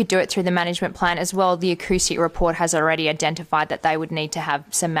 Believe we could do it through the management plan as well. The acoustic report has already identified that they would need to have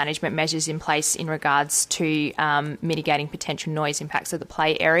some management measures in place in regards to mitigating potential noise impacts of the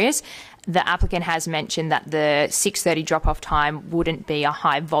play areas. The applicant has mentioned that the 6:30 drop-off time wouldn't be a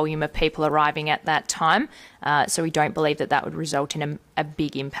high volume of people arriving at that time, so we don't believe that that would result in a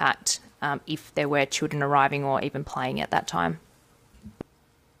big impact if there were children arriving or even playing at that time.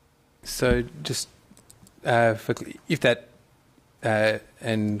 So just if that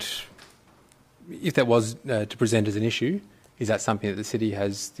and if that was to present as an issue, is that something that the city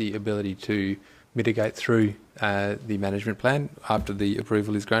has the ability to mitigate through the management plan after the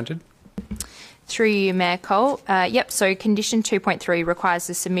approval is granted? Through you, Mayor Cole. Yep, so condition 2.3 requires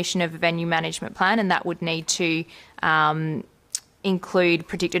the submission of a venue management plan, and that would need to include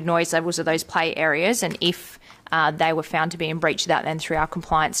predicted noise levels of those play areas, and if they were found to be in breach of that, then through our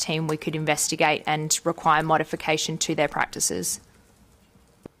compliance team we could investigate and require modification to their practices.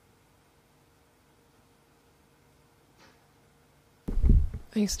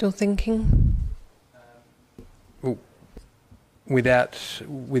 Are you still thinking? Without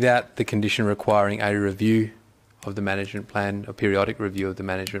the condition requiring a review of the management plan, a periodic review of the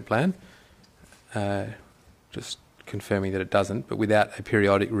management plan, just confirming that it doesn't, but without a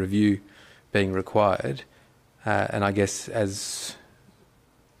periodic review being required, and I guess as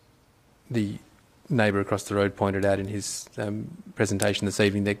the neighbour across the road pointed out in his presentation this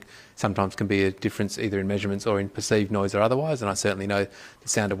evening, there sometimes can be a difference either in measurements or in perceived noise or otherwise, and I certainly know the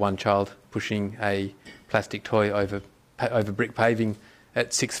sound of one child pushing a plastic toy over brick paving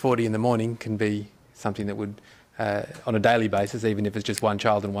at 6:40 in the morning can be something that would, on a daily basis, even if it's just one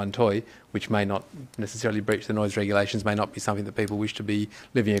child and one toy, which may not necessarily breach the noise regulations, may not be something that people wish to be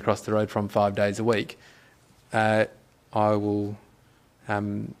living across the road from 5 days a week. I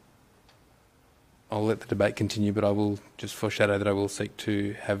I'll let the debate continue, but I will just foreshadow that I will seek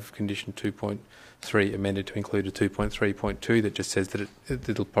to have condition 2.3 amended to include a 2.3.2 that just says that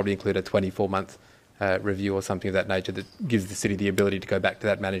it'll probably include a 24-month review or something of that nature that gives the city the ability to go back to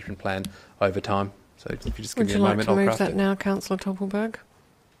that management plan over time. So if you just give me a moment, I'll craft it. Would you like to move that now, Councillor Toppelberg?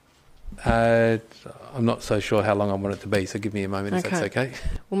 I'm not so sure how long I want it to be, so give me a moment if that's okay.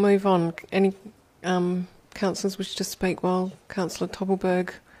 We'll move on. Any councillors wish to speak while Councillor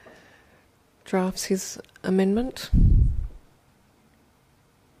Toppelberg drafts his amendment?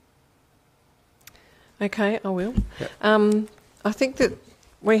 Okay, I will. Yep. I think that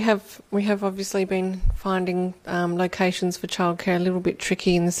we have obviously been finding locations for childcare a little bit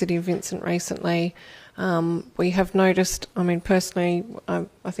tricky in the City of Vincent recently. We have noticed, I mean, personally,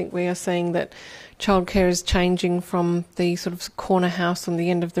 I think we are seeing that childcare is changing from the sort of corner house on the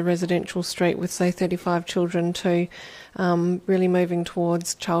end of the residential street with, say, 35 children to really moving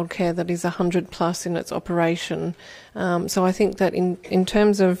towards childcare that is 100 plus in its operation. So I think that in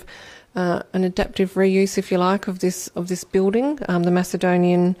terms of an adaptive reuse, if you like, of this building, the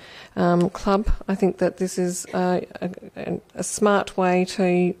Macedonian Club. I think that this is a smart way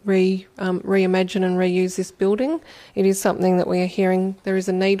to reimagine and reuse this building. It is something that we are hearing there is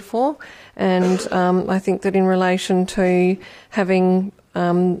a need for, and I think that in relation to having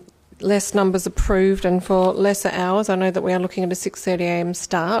less numbers approved and for lesser hours, I know that we are looking at a 6:30 a.m.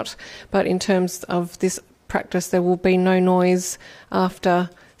 start, but in terms of this practice, there will be no noise after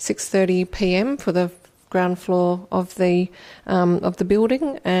 6:30 p.m. for the ground floor of the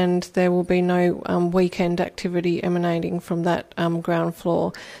building, and there will be no weekend activity emanating from that ground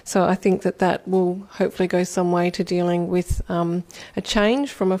floor. So I think that will hopefully go some way to dealing with a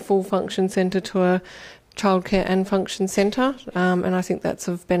change from a full function centre to a childcare and function centre, and I think that's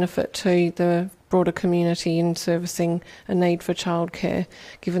of benefit to the broader community in servicing a need for childcare,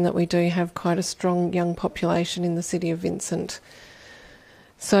 given that we do have quite a strong young population in the City of Vincent.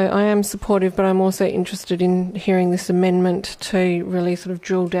 So I am supportive, but I'm also interested in hearing this amendment to really sort of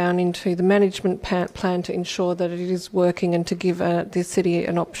drill down into the management plan to ensure that it is working and to give the city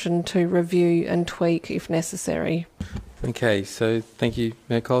an option to review and tweak if necessary. Okay, so thank you,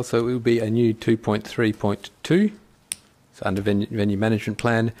 Mayor Cole. So it will be a new 2.3.2, so under venue management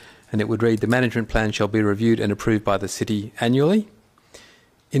plan, and it would read, the management plan shall be reviewed and approved by the city annually.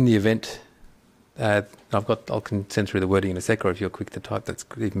 In the event... I can send through the wording in a sec, or if you're quick to type, that's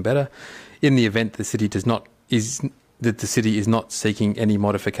even better. In the event the city is not seeking any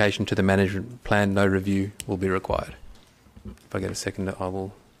modification to the management plan, no review will be required. If I get a second, I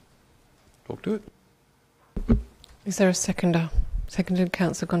will talk to it. Is there a seconder? Seconded,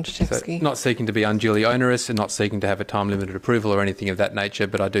 Councillor Gonczewski. So not seeking to be unduly onerous and not seeking to have a time-limited approval or anything of that nature,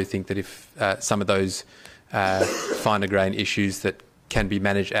 but I do think that if some of those finer-grain issues that can be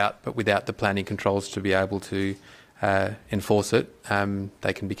managed out, but without the planning controls to be able to enforce it,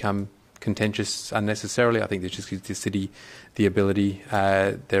 they can become contentious unnecessarily. I think this just gives the city the ability.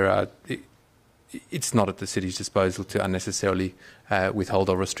 It's not at the city's disposal to unnecessarily withhold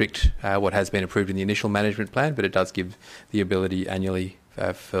or restrict what has been approved in the initial management plan, but it does give the ability annually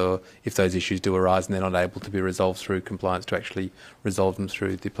for, if those issues do arise and they're not able to be resolved through compliance, to actually resolve them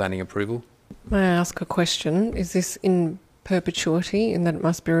through the planning approval. May I ask a question? Is this in perpetuity, in that it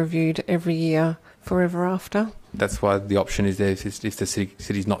must be reviewed every year forever after? That's why the option is there. If the city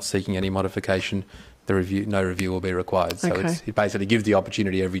is not seeking any modification, no review will be required. So it basically gives the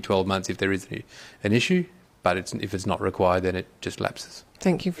opportunity every 12 months if there is an issue, but if it's not required, then it just lapses.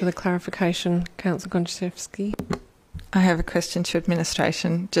 Thank you for the clarification, Councillor Gonczewski. I have a question to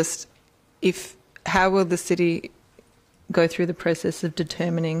administration. Just how will the city go through the process of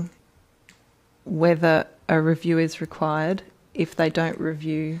determining whether a review is required if they don't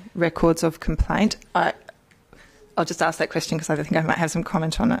review records of complaint? I'll just ask that question because I think I might have some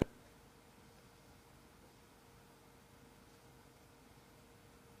comment on it.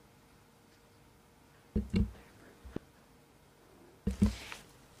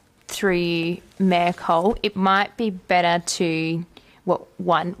 Through Mayor Cole, it might be better to,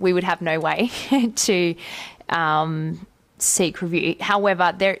 we would have no way to seek review.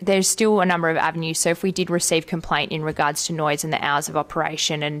 However, there's still a number of avenues. So if we did receive complaint in regards to noise and the hours of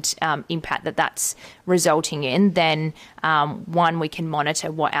operation and impact that's resulting in, then one, we can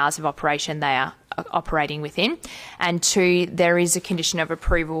monitor what hours of operation they are operating within, and two, there is a condition of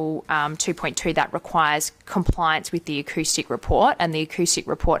approval 2.2 that requires compliance with the acoustic report, and the acoustic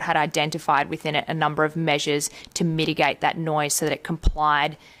report had identified within it a number of measures to mitigate that noise so that it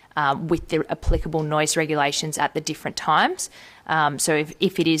complied with the applicable noise regulations at the different times. So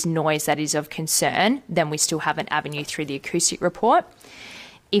if it is noise that is of concern, then we still have an avenue through the acoustic report.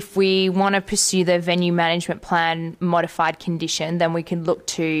 If we want to pursue the venue management plan modified condition, then we can look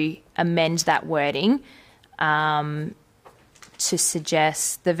to amend that wording to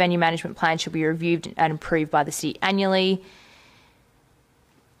suggest the venue management plan should be reviewed and approved by the city annually.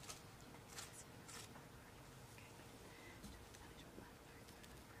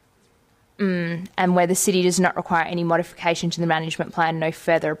 And where the city does not require any modification to the management plan, no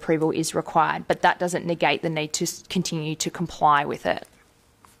further approval is required. But that doesn't negate the need to continue to comply with it.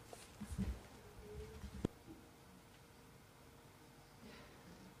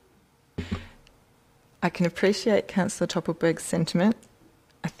 I can appreciate Councillor Toppelberg's sentiment.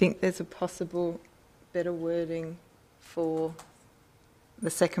 I think there's a possible better wording for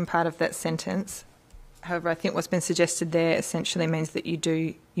the second part of that sentence. However, I think what's been suggested there essentially means that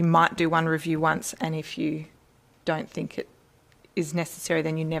you might do one review once, and if you don't think it is necessary,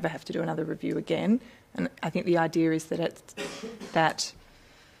 then you never have to do another review again. And I think the idea is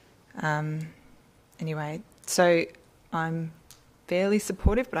anyway. So I'm fairly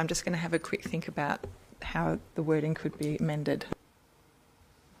supportive, but I'm just going to have a quick think about how the wording could be amended.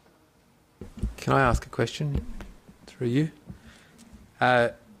 Can I ask a question through you?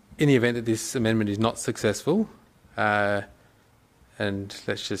 In the event that this amendment is not successful, and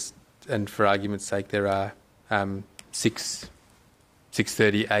for argument's sake, there are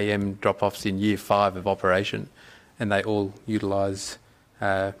 6:30 a.m. drop-offs in year 5 of operation, and they all utilise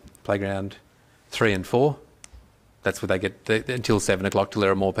playground 3 and 4. That's where they get until 7 o'clock till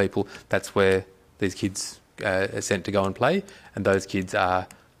there are more people. That's where these kids are sent to go and play, and those kids are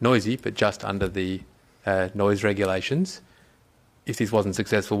noisy, but just under the noise regulations. If this wasn't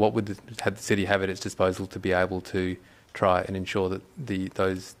successful, what would the city have at its disposal to be able to try and ensure that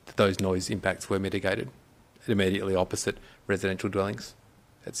those noise impacts were mitigated immediately opposite residential dwellings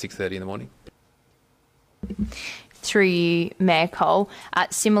at 6:30 in the morning? Through you, Mayor Cole,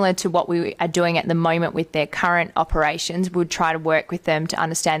 similar to what we are doing at the moment with their current operations, we'll try to work with them to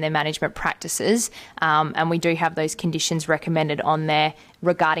understand their management practices, and we do have those conditions recommended on there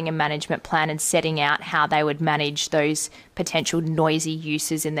regarding a management plan and setting out how they would manage those potential noisy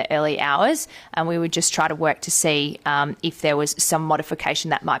uses in the early hours, and we would just try to work to see if there was some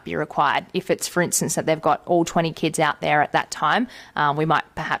modification that might be required. If it's, for instance, that they've got all 20 kids out there at that time, we might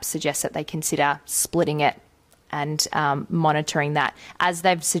perhaps suggest that they consider splitting it and monitoring that, as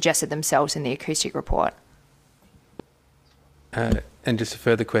they've suggested themselves in the acoustic report. And just a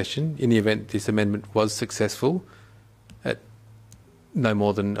further question, in the event this amendment was successful, at no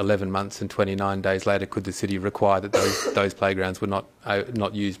more than 11 months and 29 days later, could the city require that those playgrounds were not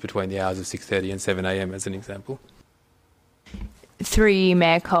used between the hours of 6:30 and 7 a.m, as an example? Through you,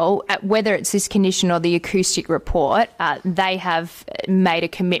 Mayor Cole, whether it's this condition or the acoustic report, they have made a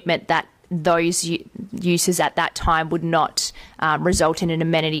commitment that those uses at that time would not result in an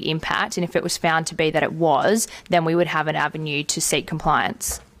amenity impact, and if it was found to be that it was, then we would have an avenue to seek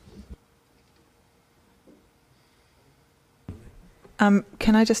compliance.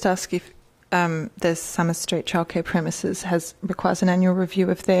 Can I just ask if the Summer Street childcare premises requires an annual review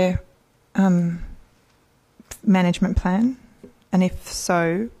of their management plan, and if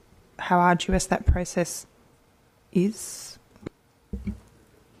so, how arduous that process is?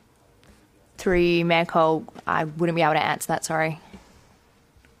 Through you, Mayor Cole, I wouldn't be able to answer that, sorry.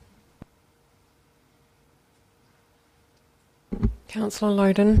 Councillor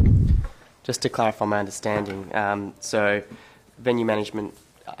Loden. Just to clarify my understanding, so venue management,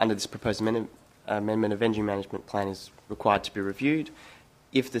 under this proposed amendment, a venue management plan is required to be reviewed.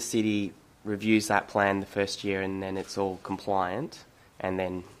 If the city reviews that plan the first year and then it's all compliant, and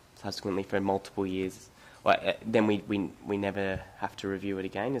then subsequently for multiple years, then we never have to review it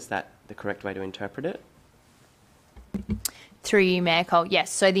again. Is that the correct way to interpret it? Through you, Mayor Cole, yes.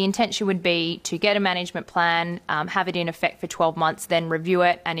 So the intention would be to get a management plan, have it in effect for 12 months, then review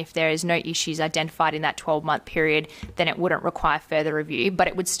it, and if there is no issues identified in that 12-month period, then it wouldn't require further review, but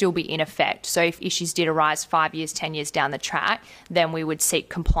it would still be in effect. So if issues did arise 5 years, 10 years down the track, then we would seek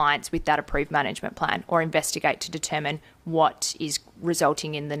compliance with that approved management plan or investigate to determine what is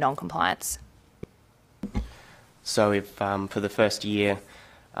resulting in the non-compliance. So if for the first year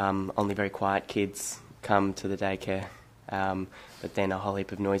only very quiet kids come to the daycare, but then a whole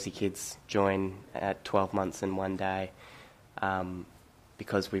heap of noisy kids join at 12 months and 1 day,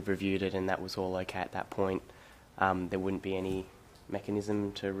 because we've reviewed it and that was all okay at that point, there wouldn't be any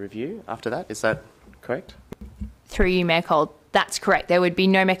mechanism to review after that. Is that correct? Through you, Mayor Cole, that's correct. There would be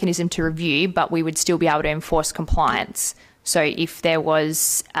no mechanism to review, but we would still be able to enforce compliance. So if there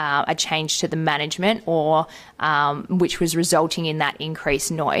was a change to the management or which was resulting in that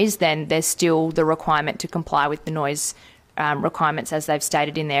increased noise, then there's still the requirement to comply with the noise requirements as they've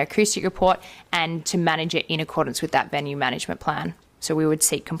stated in their acoustic report, and to manage it in accordance with that venue management plan. So we would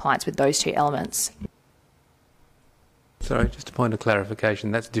seek compliance with those two elements. Sorry, just a point of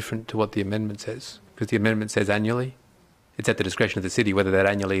clarification. That's different to what the amendment says, because the amendment says annually. It's at the discretion of the city whether that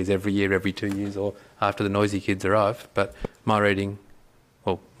annually is every year, every 2 years, or after the noisy kids arrive. But my reading,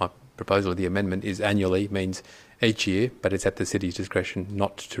 well, my proposal of the amendment is annually, means each year, but it's at the city's discretion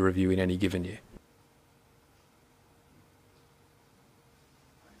not to review in any given year.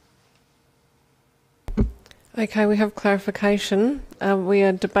 Okay, we have clarification. We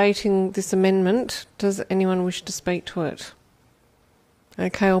are debating this amendment. Does anyone wish to speak to it?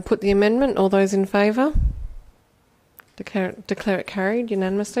 Okay, I'll put the amendment. All those in favour? Declare it carried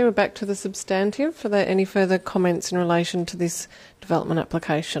unanimously. We're back to the substantive. Are there any further comments in relation to this development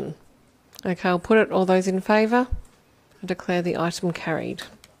application? Okay, I'll put it. All those in favour? I declare the item carried.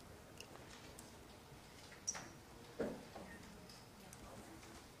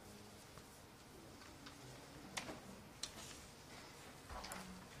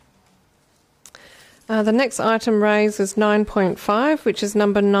 The next item raised is 9.5, which is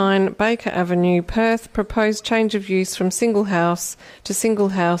number 9 Baker Avenue, Perth. Proposed change of use from single house to single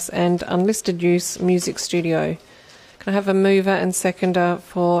house and unlisted use music studio. Can I have a mover and seconder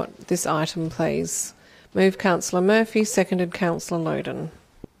for this item, please? Move Councillor Murphy, seconded Councillor Loden.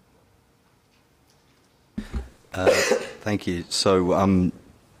 Thank you. So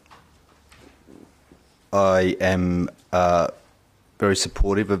I am very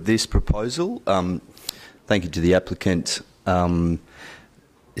supportive of this proposal. Thank you to the applicant.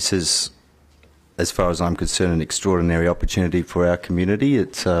 This is, as far as I'm concerned, an extraordinary opportunity for our community.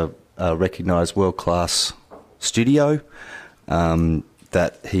 It's a recognised world-class studio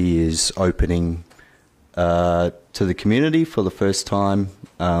that he is opening to the community for the first time,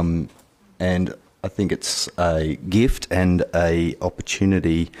 and I think it's a gift and a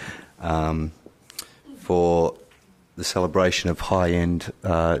opportunity for the celebration of high-end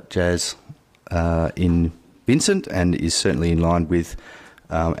jazz in Vincent, and is certainly in line with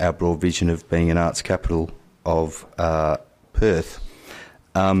our broad vision of being an arts capital of Perth.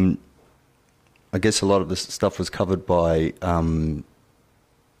 I guess a lot of this stuff was covered by the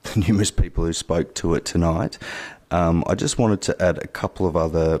numerous people who spoke to it tonight. I just wanted to add a couple of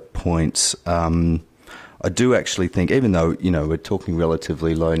other points. I do actually think, even though we're talking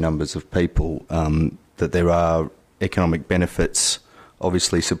relatively low numbers of people, that there are economic benefits,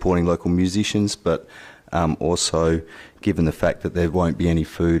 obviously supporting local musicians, but also given the fact that there won't be any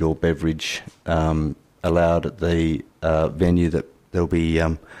food or beverage allowed at the venue, that there'll be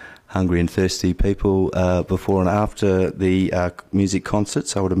hungry and thirsty people before and after the music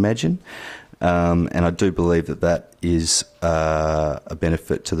concerts, I would imagine. And I do believe that that is a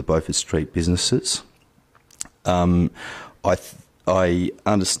benefit to the Beaufort Street businesses. I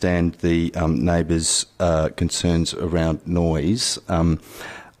understand the neighbours' concerns around noise.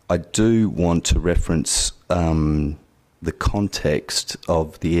 I do want to reference the context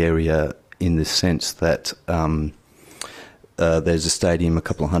of the area in the sense that there's a stadium a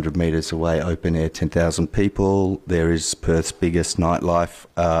couple of 100 metres away, open air, 10,000 people. There is Perth's biggest nightlife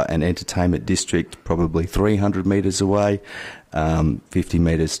and entertainment district, probably 300 metres away. 50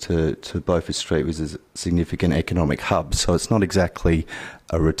 metres to Beaufort Street was a significant economic hub. So it's not exactly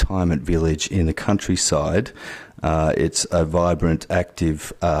a retirement village in the countryside. It's a vibrant,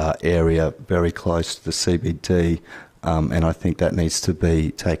 active area very close to the CBD, and I think that needs to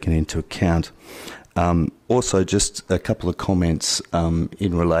be taken into account. Also, just a couple of comments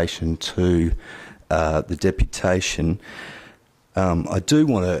in relation to the deputation. I do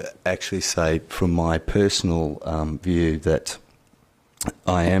want to actually say, from my personal view, that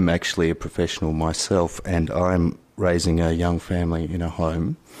I am actually a professional myself, and I'm raising a young family in a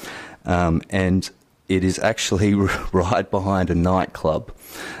home, and it is actually right behind a nightclub.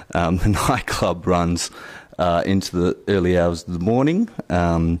 The nightclub runs into the early hours of the morning,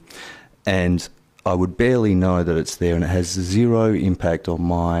 and I would barely know that it's there, and it has zero impact on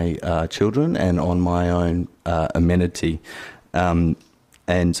my children and on my own amenity. And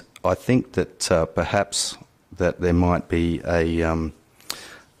I think that perhaps that there might be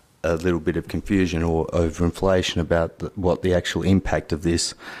a little bit of confusion or overinflation about what the actual impact of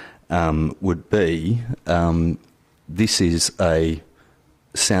this would be. This is a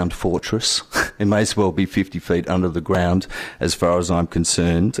sound fortress. It may as well be 50 feet under the ground as far as I'm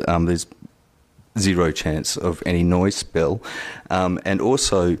concerned. There's zero chance of any noise spill. And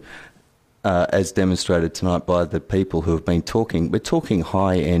also, as demonstrated tonight by the people who have been talking, we're talking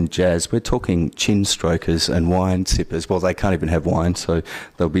high-end jazz. We're talking chin strokers and wine sippers. Well, they can't even have wine, so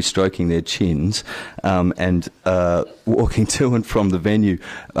they'll be stroking their chins and walking to and from the venue.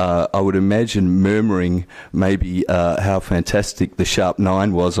 I would imagine murmuring maybe how fantastic the sharp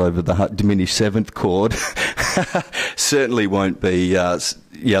 9 was over the diminished 7th chord. Certainly won't be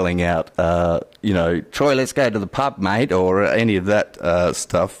yelling out, Troy, let's go to the pub, mate, or any of that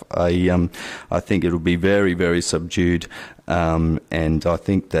stuff. I think it'll be very, very subdued, and I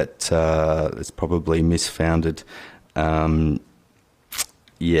think that it's probably misfounded.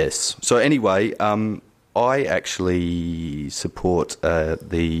 Yes. So anyway, I actually support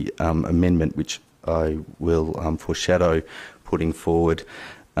the amendment, which I will foreshadow putting forward.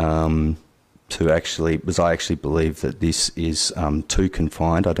 Because I actually believe that this is too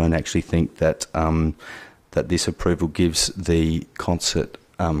confined. I don't actually think that that this approval gives the concert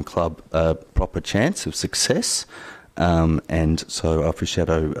club a proper chance of success, and so I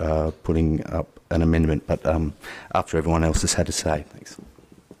foreshadow putting up an amendment. But after everyone else has had to say, thanks.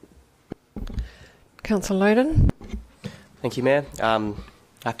 Councillor Loden. Thank you, Mayor. I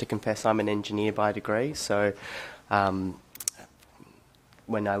have to confess I'm an engineer by degree, so.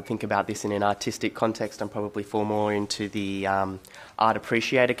 When I think about this in an artistic context, I'm probably fall more into the art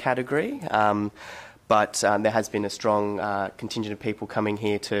appreciator category. But there has been a strong contingent of people coming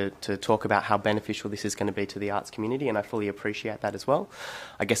here to talk about how beneficial this is going to be to the arts community, and I fully appreciate that as well.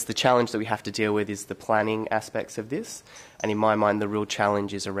 I guess the challenge that we have to deal with is the planning aspects of this, and in my mind, the real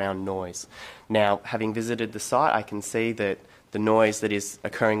challenge is around noise. Now, having visited the site, I can see that the noise that is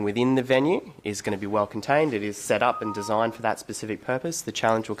occurring within the venue is going to be well contained. It is set up and designed for that specific purpose. The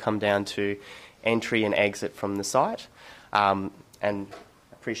challenge will come down to entry and exit from the site. And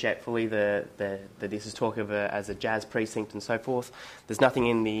appreciate fully that this is talk of as a jazz precinct and so forth. There's nothing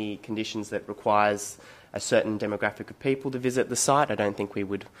in the conditions that requires a certain demographic of people to visit the site. I don't think we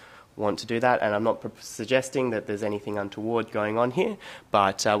would want to do that, and I'm not suggesting that there's anything untoward going on here,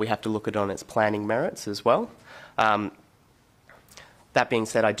 but we have to look at it on its planning merits as well. That being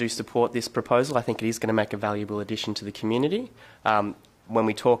said, I do support this proposal. I think it is going to make a valuable addition to the community. When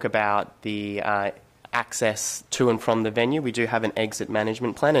we talk about the access to and from the venue, we do have an exit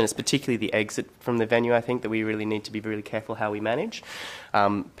management plan, and it's particularly the exit from the venue, I think, that we really need to be really careful how we manage.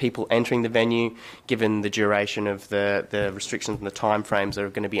 People entering the venue, given the duration of the restrictions and the time frames, are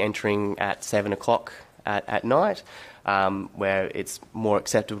going to be entering at 7 o'clock at night, where it's more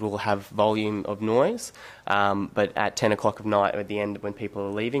acceptable to have volume of noise. But at 10 o'clock of night, at the end, when people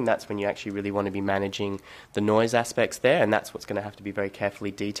are leaving, that's when you actually really want to be managing the noise aspects there, and that's what's going to have to be very carefully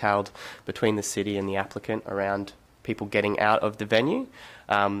detailed between the city and the applicant around people getting out of the venue.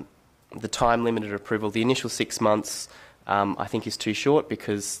 The time-limited approval, the initial 6 months, I think is too short,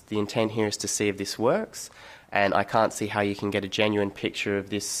 because the intent here is to see if this works, and I can't see how you can get a genuine picture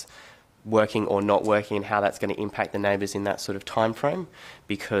of this working or not working and how that's going to impact the neighbours in that sort of time frame,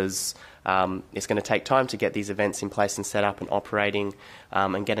 because it's going to take time to get these events in place and set up and operating,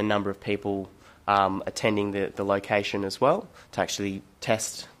 and get a number of people attending the location as well to actually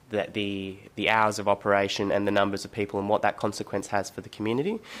test that the hours of operation and the numbers of people and what that consequence has for the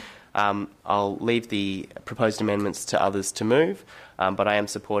community. I'll leave the proposed amendments to others to move, but I am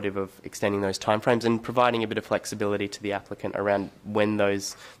supportive of extending those timeframes and providing a bit of flexibility to the applicant around when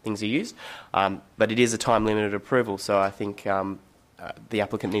those things are used. But it is a time-limited approval, so I think the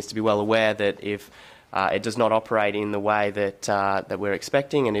applicant needs to be well aware that if it does not operate in the way that we're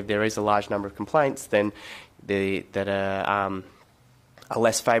expecting, and if there is a large number of complaints, then a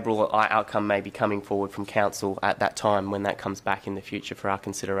less favourable outcome may be coming forward from council at that time when that comes back in the future for our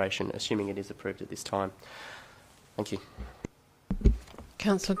consideration, assuming it is approved at this time. Thank you.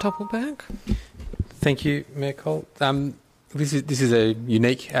 Councillor Toppelberg. Thank you, Mayor Cole. This is a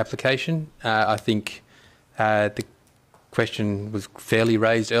unique application. I think the question was fairly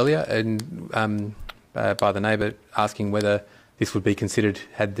raised earlier and by the neighbour asking whether this would be considered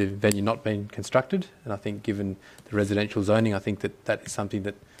had the venue not been constructed. And I think given the residential zoning, I think that is something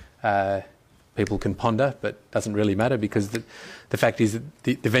that people can ponder, but doesn't really matter, because the fact is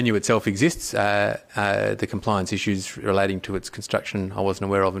that the venue itself exists. The compliance issues relating to its construction I wasn't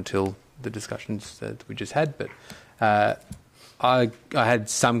aware of until the discussions that we just had. But I had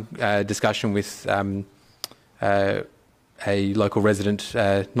some discussion with a local resident,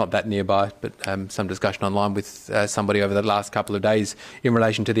 not that nearby, but some discussion online with somebody over the last couple of days in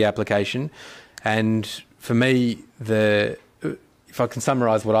relation to the application. And for me, if I can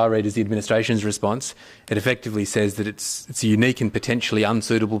summarise what I read as the administration's response, it effectively says that it's a unique and potentially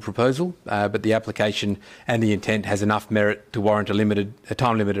unsuitable proposal, but the application and the intent has enough merit to warrant a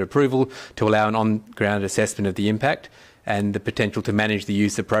time-limited approval to allow an on-ground assessment of the impact and the potential to manage the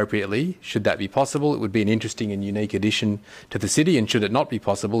use appropriately. Should that be possible, it would be an interesting and unique addition to the city, and should it not be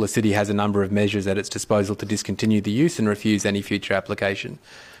possible, the city has a number of measures at its disposal to discontinue the use and refuse any future application.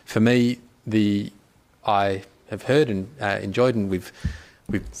 For me, I have heard and enjoyed, and we've.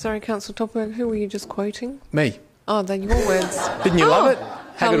 Sorry, Councillor Topper, who were you just quoting? Me. Oh, they're your words. Didn't you love it?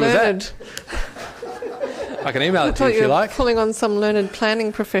 How good learned. was that? I can email it to you if you like. Pulling on some learned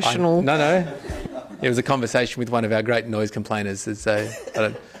planning professional. No. It was a conversation with one of our great noise complainers.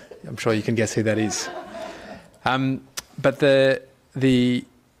 I'm sure you can guess who that is. But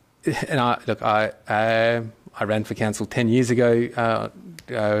I ran for council 10 years ago.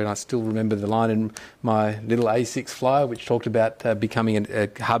 And I still remember the line in my little A6 flyer which talked about becoming a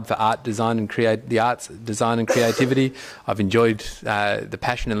hub for art design and the arts design and creativity. I've enjoyed the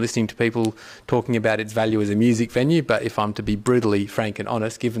passion and listening to people talking about its value as a music venue, but if I'm to be brutally frank and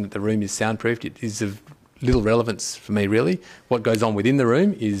honest, given that the room is soundproofed, it is of little relevance for me, really. What goes on within the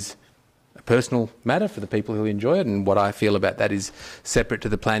room is a personal matter for the people who enjoy it, and what I feel about that is separate to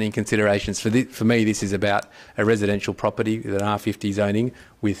the planning considerations. For me, this is about a residential property with an R50 zoning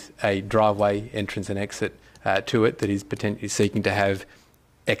with a driveway entrance and exit to it that is potentially seeking to have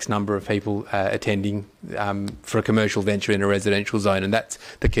X number of people attending for a commercial venture in a residential zone, and that's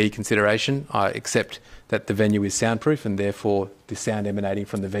the key consideration. I accept that the venue is soundproof and therefore the sound emanating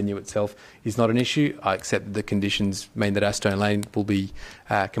from the venue itself is not an issue. I accept that the conditions mean that Astone Lane will be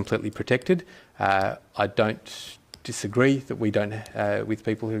completely protected. I don't disagree that we don't, with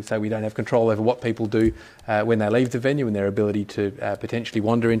people who say we don't have control over what people do when they leave the venue and their ability to potentially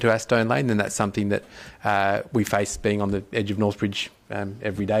wander into Astone Lane, then that's something that we face being on the edge of Northbridge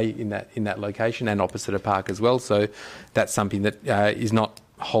every day in that location and opposite a park as well. So that's something that is not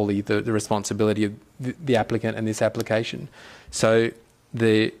wholly the responsibility of the applicant and this application. So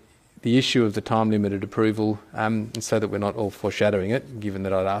the issue of the time-limited approval, and so that we're not all foreshadowing it, given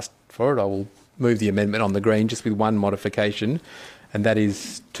that I'd asked for it, I will move the amendment on the green just with one modification, and that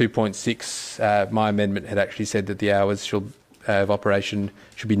is 2.6. My amendment had actually said that the hours of operation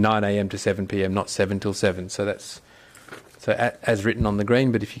should be 9 a.m. to 7 p.m, not 7 till 7. So that's as written on the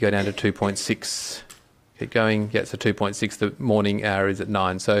green. But if you go down to 2.6, keep going. Yeah, so 2.6. The morning hour is at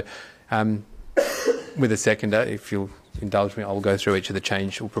 9. So with a seconder, if you'll indulge me, I'll go through each of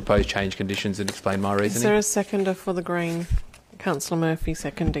the proposed change conditions and explain my reasoning. Is there a seconder for the green? Councillor Murphy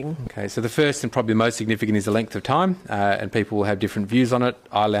seconding. Okay, so the first and probably most significant is the length of time, and people will have different views on it.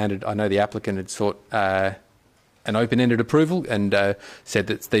 I know the applicant had sought an open-ended approval and said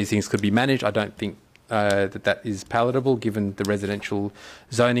that these things could be managed. I don't think that is palatable given the residential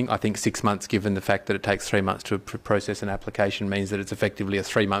zoning. I think 6 months, given the fact that it takes 3 months to process an application, means that it's effectively a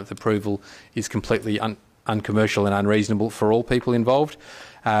 3-month approval, is completely uncommercial and unreasonable for all people involved.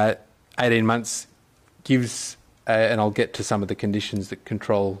 18 months gives... and I'll get to some of the conditions that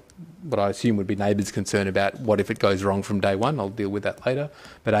control what I assume would be neighbours' concern about what if it goes wrong from day one. I'll deal with that later.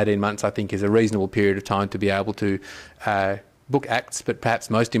 But 18 months, I think, is a reasonable period of time to be able to book acts, but perhaps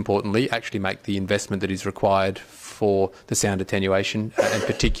most importantly, actually make the investment that is required for the sound attenuation, and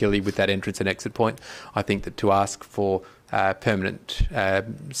particularly with that entrance and exit point. I think that to ask for permanent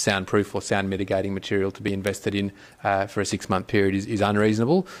soundproof or sound mitigating material to be invested in for a 6-month period is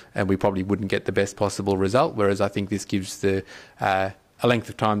unreasonable, and we probably wouldn't get the best possible result, whereas I think this gives a length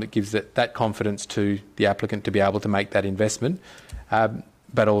of time that gives that confidence to the applicant to be able to make that investment,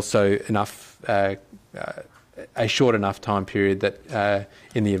 but also enough a short enough time period that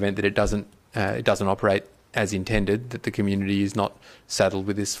in the event that it doesn't operate as intended, that the community is not saddled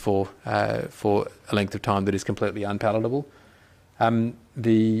with this for a length of time that is completely unpalatable. And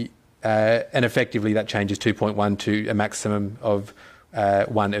effectively that changes 2.1 to a maximum of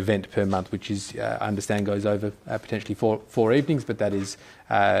one event per month, which is, I understand, goes over potentially four evenings, but that is,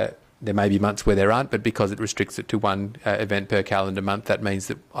 there may be months where there aren't, but because it restricts it to one event per calendar month, that means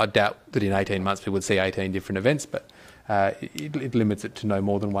that I doubt that in 18 months we would see 18 different events, but it limits it to no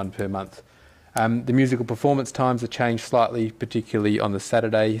more than one per month. The musical performance times are changed slightly, particularly on the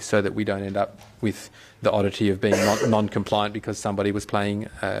Saturday, so that we don't end up with the oddity of being non-compliant because somebody was playing.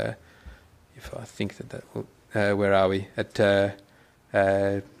 If I think that will, where are we at?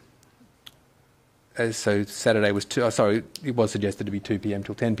 So Saturday was it was suggested to be 2 p.m.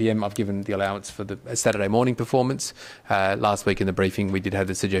 till 10 p.m. I've given the allowance for the Saturday morning performance. Last week in the briefing, we did have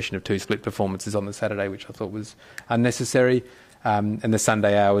the suggestion of 2 split performances on the Saturday, which I thought was unnecessary. And the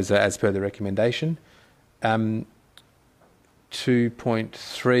Sunday hours are as per the recommendation.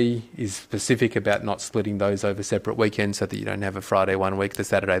 2.3 is specific about not splitting those over separate weekends so that you don't have a Friday one week, the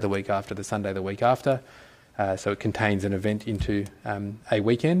Saturday the week after, the Sunday the week after. So it contains an event into a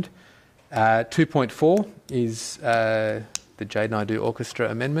weekend. 2.4 is the Jade and I Do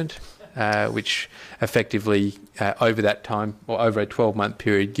Orchestra amendment, which effectively over that time, or over a 12-month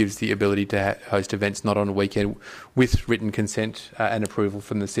period, gives the ability to host events not on a weekend with written consent and approval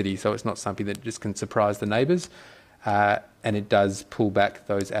from the city. So it's not something that just can surprise the neighbours. And it does pull back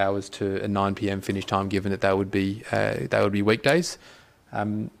those hours to a 9 p.m. finish time, given that they would be weekdays.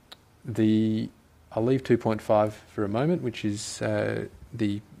 I'll leave 2.5 for a moment, which is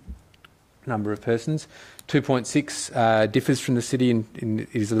the number of persons. 2.6 differs from the city and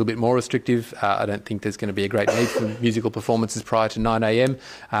is a little bit more restrictive. I don't think there's going to be a great need for musical performances prior to 9 a.m,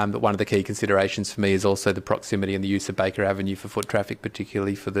 but one of the key considerations for me is also the proximity and the use of Baker Avenue for foot traffic,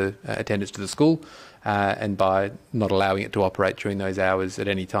 particularly for the attendance to the school. And by not allowing it to operate during those hours at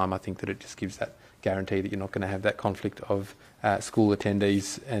any time, I think that it just gives that guarantee that you're not going to have that conflict of school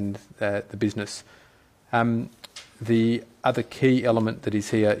attendees and the business. The other key element that is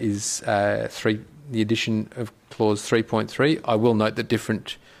here is the addition of clause 3.3. I will note that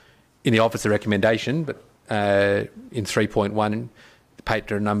different in the officer recommendation, but in 3.1, the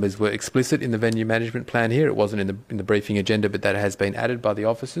patron numbers were explicit in the venue management plan here. It wasn't in the briefing agenda, but that has been added by the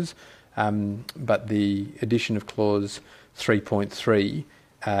officers. But the addition of clause 3.3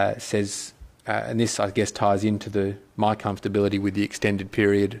 says, and this I guess ties into my comfortability with the extended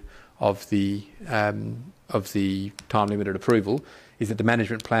period of the time limited approval, is that the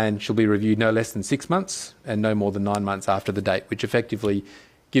management plan shall be reviewed no less than 6 months and no more than 9 months after the date, which effectively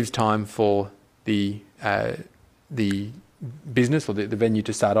gives time for the business or the venue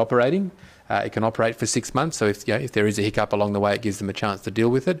to start operating. It can operate for 6 months, so if there is a hiccup along the way, it gives them a chance to deal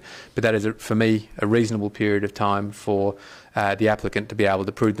with it. But that is, for me, a reasonable period of time for the applicant to be able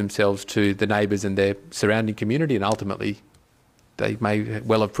to prove themselves to the neighbours and their surrounding community, and ultimately they may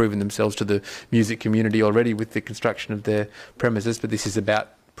well have proven themselves to the music community already with the construction of their premises, but this is about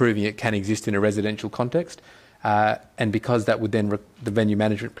proving it can exist in a residential context. And because that would then, the venue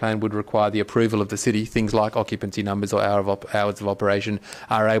management plan would require the approval of the city, things like occupancy numbers or hours of operation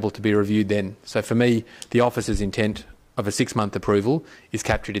are able to be reviewed then. So for me, the officer's intent of a 6-month approval is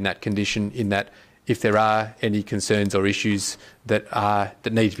captured in that condition, in that if there are any concerns or issues that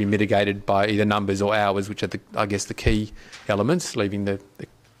need to be mitigated by either numbers or hours, which are the key elements, leaving the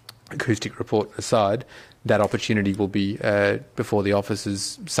acoustic report aside, that opportunity will be before the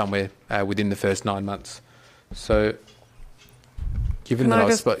officers somewhere within the first 9 months. So, given Can that I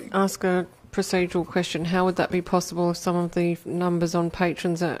just ask a procedural question? How would that be possible if some of the numbers on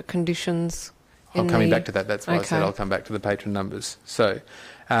patrons are conditions? I'm coming back to that. That's why I said I'll come back to the patron numbers. So,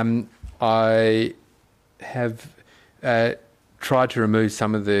 I have tried to remove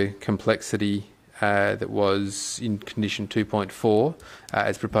some of the complexity that was in condition 2.4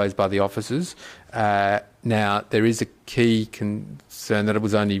 as proposed by the officers. Now, there is a key concern that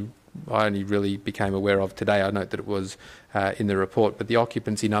I only really became aware of today. I note that it was in the report, but the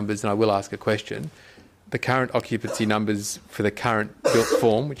occupancy numbers, and I will ask a question, the current occupancy numbers for the current built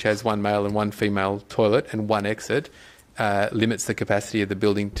form, which has one male and one female toilet and one exit, limits the capacity of the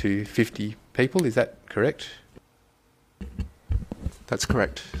building to 50 people. Is that correct? That's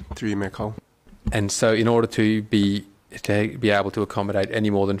correct, through you, Mayor Cole. And so in order to be able to accommodate any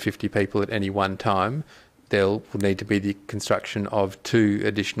more than 50 people at any one time, there will need to be the construction of 2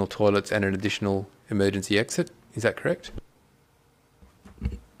 additional toilets and an additional emergency exit. Is that correct?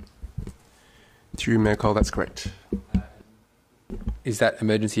 Through Mayor Cole, that's correct. Is that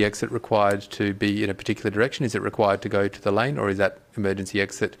emergency exit required to be in a particular direction? Is it required to go to the lane, or is that emergency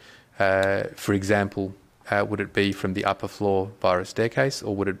exit, for example, would it be from the upper floor via a staircase,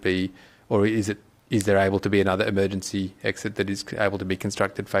 or would it be, or is there able to be another emergency exit that is able to be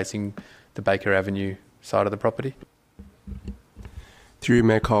constructed facing the Baker Avenue side of the property? Through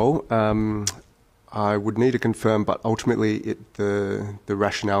Mayor Cole, I would need to confirm, but ultimately the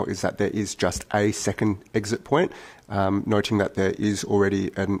rationale is that there is just a second exit point, noting that there is already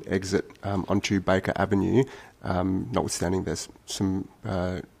an exit onto Baker Avenue, notwithstanding there's some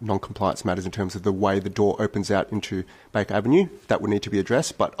non-compliance matters in terms of the way the door opens out into Baker Avenue. That would need to be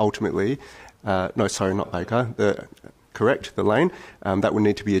addressed, but ultimately, no, sorry, not Baker, the lane, that would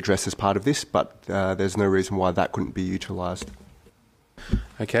need to be addressed as part of this, but there's no reason why that couldn't be utilised.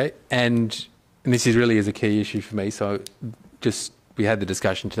 Okay, and this is really is a key issue for me, so we had the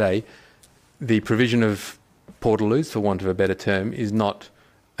discussion today. The provision of portaloos, for want of a better term, is not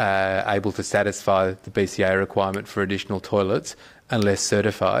able to satisfy the BCA requirement for additional toilets unless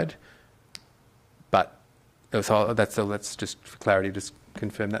certified. But So that's just for clarity, just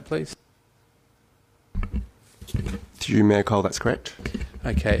confirm that, please. Through Mayor Cole, that's correct.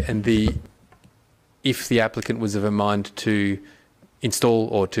 Okay, and if the applicant was of a mind to install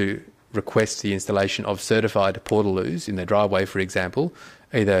or to request the installation of certified portaloos in their driveway, for example,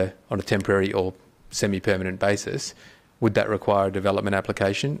 either on a temporary or semi-permanent basis, would that require a development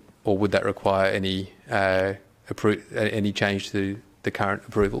application, or would that require any change to the current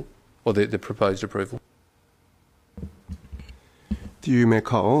approval or the proposed approval? To you, Mayor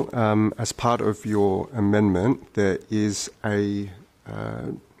Cole, as part of your amendment, there is a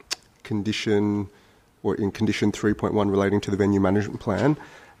condition, or in condition 3.1 relating to the venue management plan,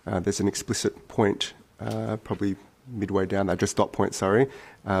 there's an explicit point, probably midway down there, just dot point, sorry,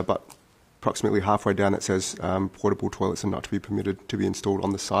 but approximately halfway down that says portable toilets are not to be permitted to be installed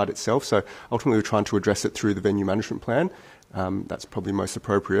on the site itself. So ultimately we're trying to address it through the venue management plan. That's probably most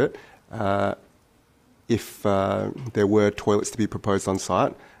appropriate. If there were toilets to be proposed on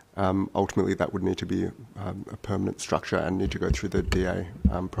site, ultimately that would need to be a permanent structure and need to go through the DA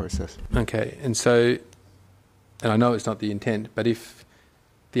process. Okay, and so, and I know it's not the intent, but if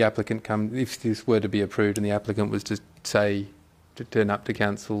the applicant if this were to be approved and the applicant was to say, to turn up to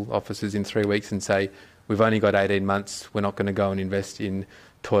council offices in 3 weeks and say, we've only got 18 months, we're not going to go and invest in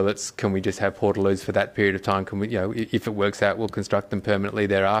toilets, can we just have portaloos for that period of time? Can we, if it works out, we'll construct them permanently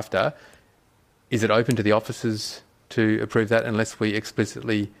thereafter. Is it open to the officers to approve that unless we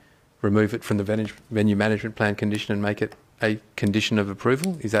explicitly remove it from the venue management plan condition and make it a condition of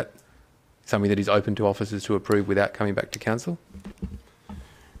approval? Is that something that is open to officers to approve without coming back to council?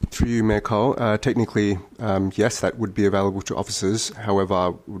 Through you, Mayor Cole, technically, yes, that would be available to officers. However,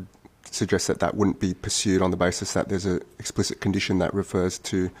 I would suggest that that wouldn't be pursued on the basis that there's an explicit condition that refers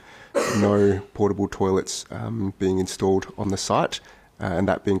to no portable toilets being installed on the site. And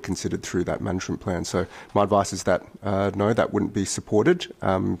that being considered through that management plan. So my advice is that no, that wouldn't be supported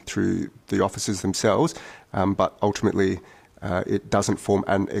through the officers themselves, but ultimately it doesn't form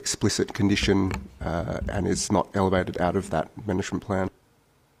an explicit condition and is not elevated out of that management plan.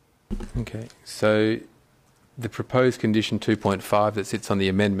 Okay, so the proposed condition 2.5 that sits on the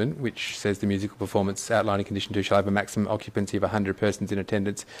amendment, which says the musical performance outlining condition 2 shall have a maximum occupancy of 100 persons in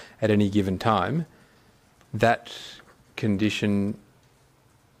attendance at any given time, that condition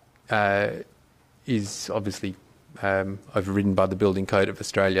is obviously overridden by the Building Code of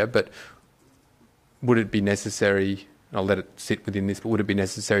Australia, but would it be necessary, I'll let it sit within this, but would it be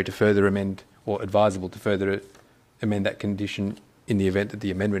necessary to further amend, or advisable to further amend that condition in the event that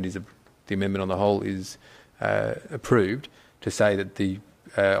the amendment on the whole is approved, to say that the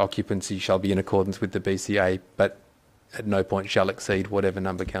occupancy shall be in accordance with the BCA, but at no point shall exceed whatever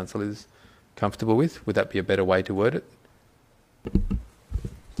number council is comfortable with? Would that be a better way to word it?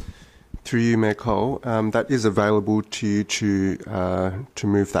 Through you, Mayor Cole, that is available to you to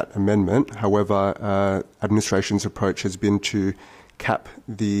move that amendment. However, administration's approach has been to cap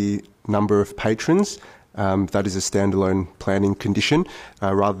the number of patrons. That is a standalone planning condition,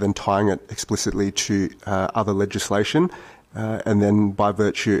 rather than tying it explicitly to other legislation. And then by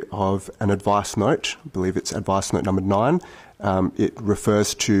virtue of an advice note, I believe it's advice note number 9, it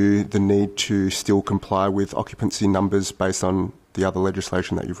refers to the need to still comply with occupancy numbers based on the other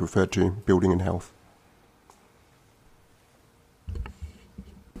legislation that you've referred to, building and health.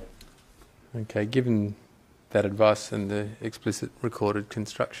 Okay, given that advice and the explicit recorded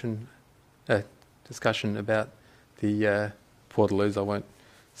discussion about the portaloos, I won't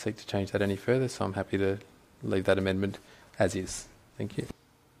seek to change that any further, so I'm happy to leave that amendment as is. Thank you.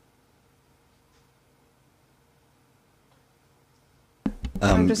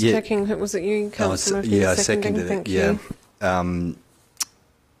 I'm just checking. Was it you, Councillor Murphy? Yeah, I seconded it. Thank yeah. you.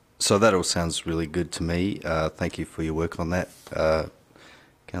 So that all sounds really good to me. Thank you for your work on that,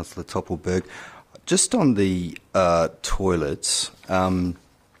 Councillor Toppelberg. Just on the toilets, I'm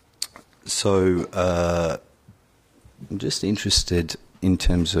just interested in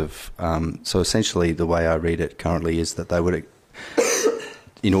terms of, so essentially the way I read it currently is that they would,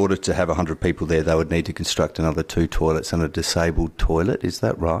 in order to have 100 people there, they would need to construct another 2 toilets and a disabled toilet. Is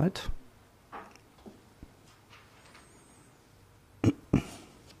that right?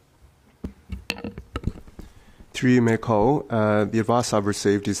 Through you, Mayor Cole, the advice I've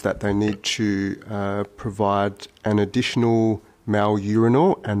received is that they need to provide an additional male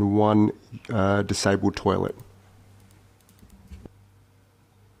urinal and 1 disabled toilet.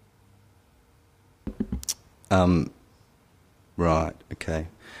 Right, okay.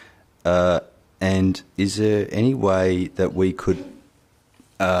 And is there any way that we could,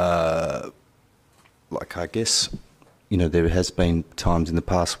 I guess, there has been times in the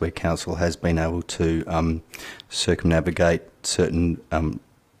past where council has been able to circumnavigate certain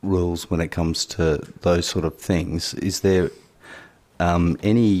rules when it comes to those sort of things. Is there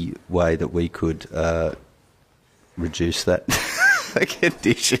any way that we could reduce that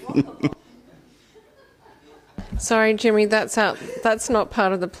condition? Sorry, Jimmy, that's not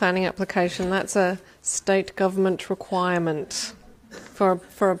part of the planning application. That's a state government requirement for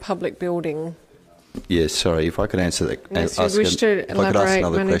a public building. Yes, sorry, if I could answer that. Yes, you wish to elaborate,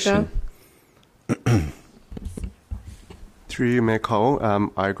 Manager? Question. Through you, Mayor Cole,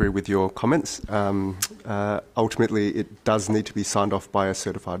 I agree with your comments. Ultimately, it does need to be signed off by a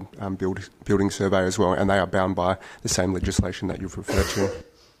certified building surveyor as well, and they are bound by the same legislation that you've referred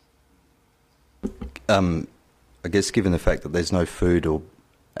to. I guess given the fact that there's no food or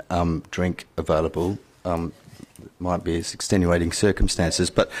drink available, it might be as extenuating circumstances.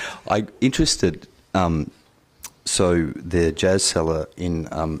 But I'm interested, so the Jazz Cellar in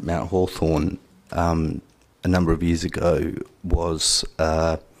Mount Hawthorn a number of years ago was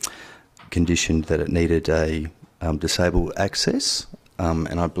conditioned that it needed a disabled access,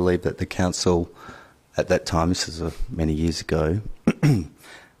 and I believe that the council at that time, this is many years ago,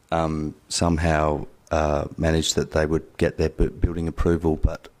 somehow managed that they would get their building approval,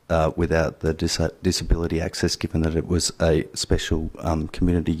 but without the disability access, given that it was a special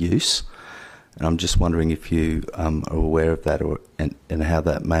community use. And I'm just wondering if you are aware of that, and how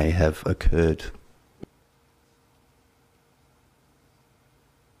that may have occurred.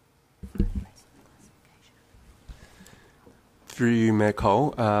 Through you, Mayor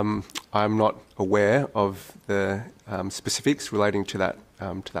Cole, I'm not aware of the specifics relating to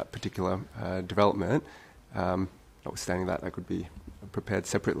that particular development. Notwithstanding that, they could be prepared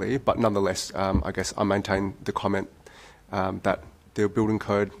separately, but nonetheless, I guess I maintain the comment that the building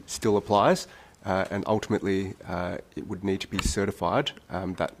code still applies, and ultimately it would need to be certified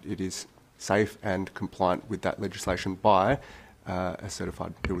that it is safe and compliant with that legislation by a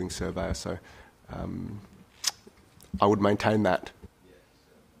certified building surveyor. So I would maintain that.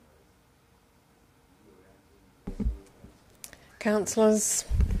 Councillors,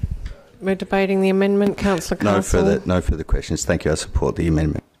 we're debating the amendment. Councillor Castle. No further questions. Thank you. I support the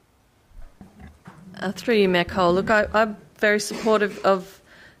amendment. Through you, Mayor Cole. Look, I'm very supportive of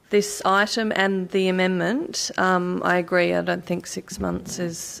this item and the amendment. I agree. I don't think 6 months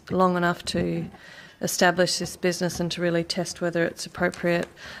is long enough to establish this business and to really test whether it's appropriate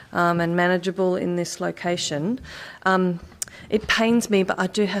and manageable in this location. It pains me, but I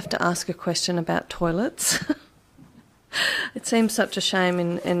do have to ask a question about toilets. It seems such a shame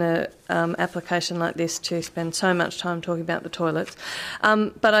in a application like this to spend so much time talking about the toilets.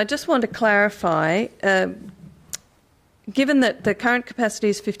 But I just want to clarify, given that the current capacity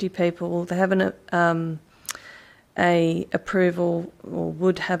is 50 people, they have a approval, or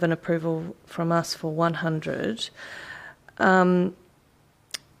would have an approval from us for 100. I'm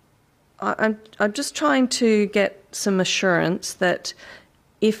just trying to get some assurance that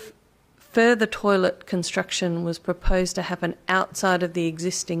if further toilet construction was proposed to happen outside of the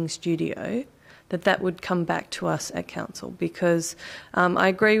existing studio, that would come back to us at council, because I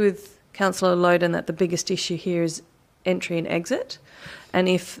agree with Councillor Loden that the biggest issue here is entry and exit, and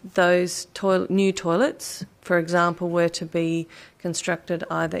if those new toilets, for example, were to be constructed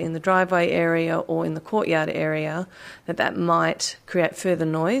either in the driveway area or in the courtyard area, that might create further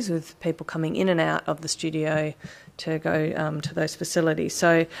noise with people coming in and out of the studio to go to those facilities.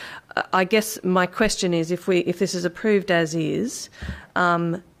 So I guess my question is, if this is approved as is,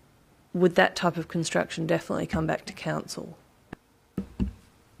 would that type of construction definitely come back to council?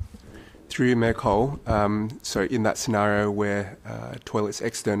 Through you, Mayor Cole, so in that scenario where toilets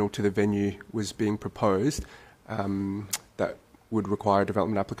external to the venue was being proposed, that would require a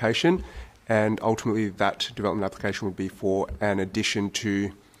development application, and ultimately that development application would be for an addition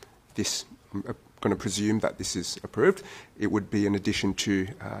to this. I'm going to presume that this is approved. It would be an addition to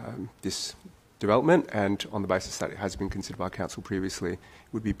this development, and on the basis that it has been considered by council previously, it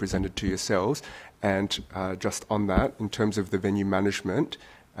would be presented to yourselves. And just on that, in terms of the venue management,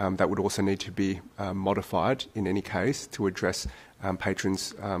 that would also need to be modified in any case to address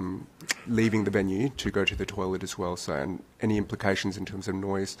patrons leaving the venue to go to the toilet as well. So, and any implications in terms of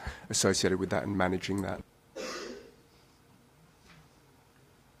noise associated with that and managing that.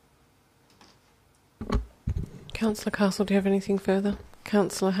 Councillor Castle, do you have anything further?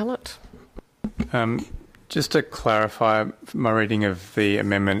 Councillor Hallett? Just to clarify my reading of the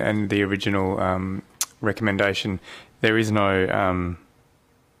amendment and the original recommendation, there is no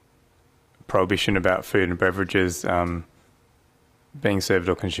prohibition about food and beverages being served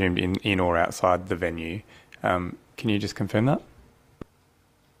or consumed in or outside the venue. Can you just confirm that?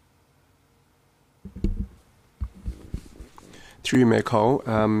 Through you, Mayor Cole,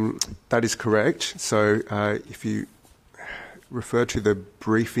 that is correct. So if you refer to the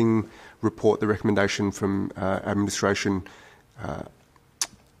briefing report, the recommendation from administration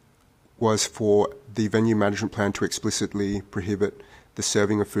was for the venue management plan to explicitly prohibit the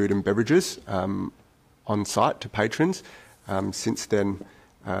serving of food and beverages on site to patrons. Since then,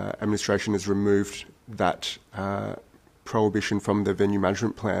 administration has removed that prohibition from the venue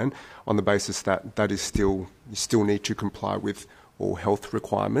management plan on the basis that that is still, you still need to comply with all health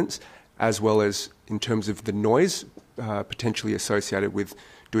requirements, as well as in terms of the noise potentially associated with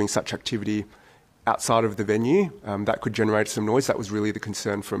doing such activity outside of the venue. That could generate some noise. That was really the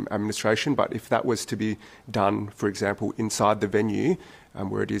concern from administration. But if that was to be done, for example, inside the venue,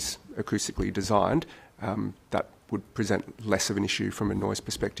 where it is acoustically designed, that would present less of an issue from a noise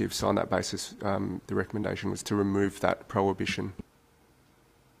perspective. So on that basis, the recommendation was to remove that prohibition.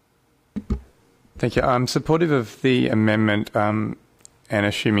 Thank you. I'm supportive of the amendment, and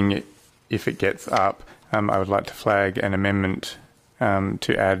assuming if it gets up, I would like to flag an amendment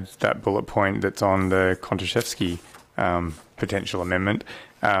to add that bullet point that's on the Kontiszewski potential amendment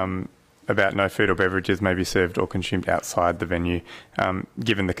about no food or beverages may be served or consumed outside the venue,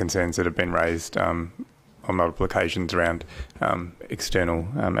 given the concerns that have been raised on multiple occasions around external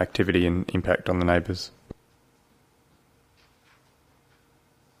activity and impact on the neighbours.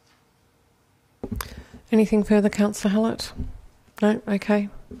 Anything further, Councillor Hallett? No? Okay.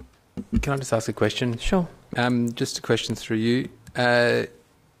 Can I just ask a question? Sure. Just a question through you. It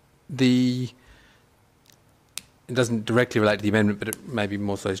doesn't directly relate to the amendment, but it may be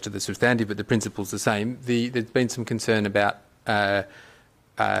more so to the substantive, but the principle's the same. There's been some concern about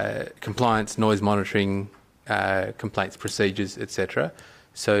compliance, noise monitoring, complaints procedures, etc.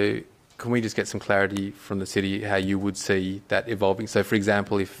 So can we just get some clarity from the city how you would see that evolving? So, for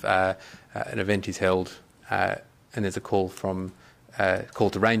example, if an event is held and there's a call from call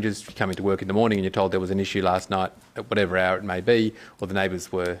to Rangers, you come into work in the morning and you're told there was an issue last night at whatever hour it may be, or the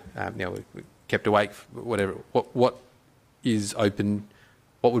neighbours were kept awake, whatever. What is open?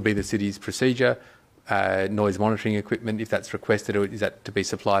 What would be the city's procedure? Noise monitoring equipment, if that's requested, or is that to be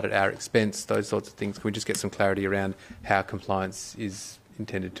supplied at our expense? Those sorts of things. Can we just get some clarity around how compliance is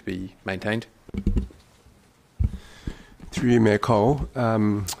intended to be maintained? Through you, Mayor Cole,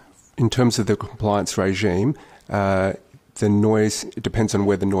 in terms of the compliance regime, the noise, it depends on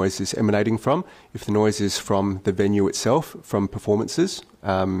where the noise is emanating from. If the noise is from the venue itself, from performances,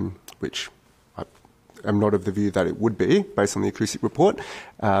 which I'm not of the view that it would be, based on the acoustic report,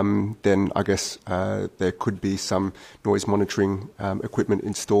 then I guess there could be some noise monitoring equipment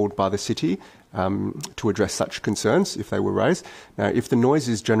installed by the city to address such concerns if they were raised. Now, if the noise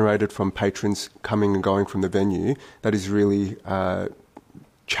is generated from patrons coming and going from the venue, that is really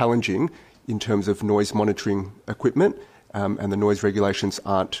challenging in terms of noise monitoring equipment, and the noise regulations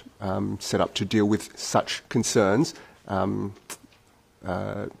aren't set up to deal with such concerns in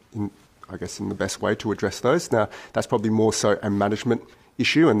the best way to address those. Now, that's probably more so a management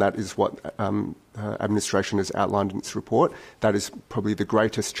issue, and that is what administration has outlined in its report. That is probably the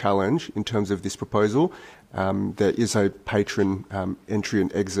greatest challenge in terms of this proposal. There is a patron entry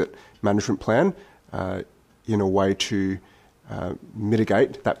and exit management plan in a way to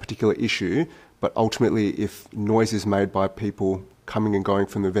mitigate that particular issue, but ultimately if noise is made by people coming and going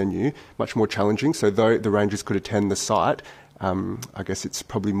from the venue, much more challenging. So though the Rangers could attend the site, I guess it's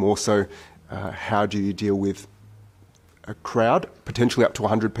probably more so how do you deal with a crowd, potentially up to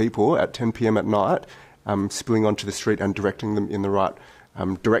 100 people at 10 p.m. at night, spilling onto the street and directing them in the right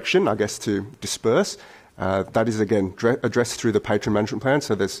direction, I guess, to disperse. That is, again, addressed through the patron management plan,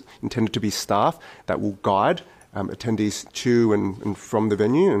 so there's intended to be staff that will guide attendees to and from the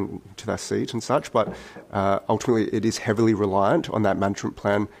venue and to their seat and such, but ultimately it is heavily reliant on that management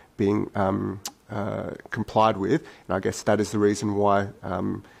plan being complied with, and I guess that is the reason why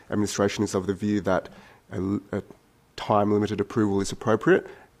administration is of the view that a time-limited approval is appropriate,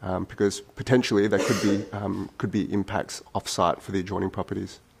 because potentially there could be impacts off-site for the adjoining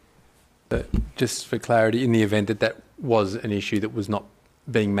properties. Just for clarity, in the event that that was an issue that was not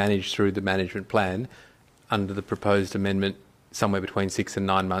being managed through the management plan, under the proposed amendment, somewhere between 6 and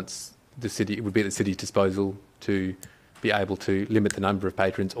 9 months, it would be at the city's disposal to be able to limit the number of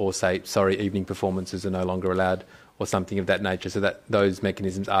patrons, or say, sorry, evening performances are no longer allowed, or something of that nature, so that those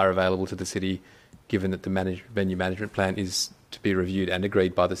mechanisms are available to the city, given that the venue management plan is to be reviewed and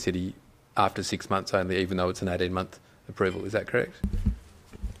agreed by the city after 6 months only, even though it's an 18-month approval. Is that correct?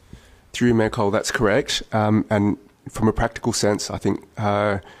 Through you, Mayor Cole, that's correct. And from a practical sense, I think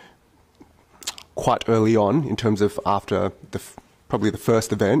quite early on, in terms of after probably the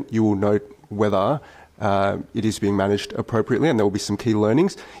first event, you will note whether it is being managed appropriately, and there will be some key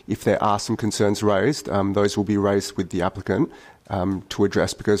learnings. If there are some concerns raised, those will be raised with the applicant to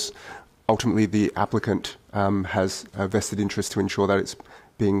address, because ultimately the applicant has a vested interest to ensure that it's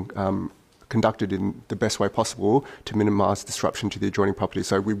being conducted in the best way possible to minimise disruption to the adjoining property.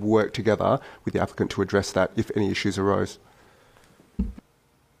 So we work together with the applicant to address that if any issues arose.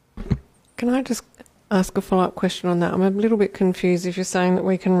 Can I just ask a follow-up question on that? I'm a little bit confused if you're saying that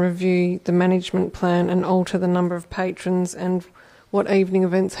we can review the management plan and alter the number of patrons and what evening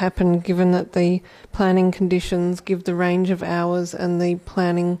events happen, given that the planning conditions give the range of hours and the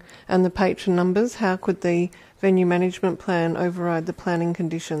planning and the patron numbers. How could the venue management plan override the planning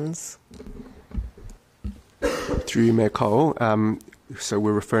conditions? Through you, Mayor Cole. So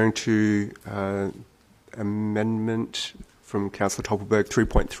we're referring to amendment from Councillor Topelberg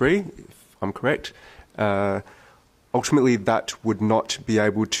 3.3, if I'm correct. Ultimately, that would not be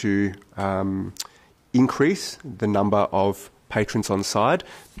able to increase the number of patrons on site,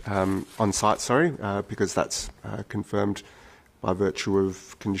 because that's confirmed by virtue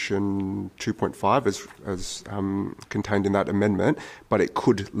of condition 2.5 as contained in that amendment, but it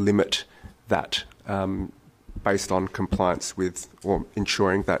could limit that based on compliance with, or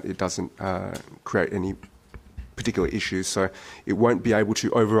ensuring that it doesn't create any particular issues. So it won't be able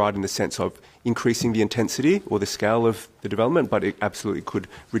to override in the sense of increasing the intensity or the scale of the development, but it absolutely could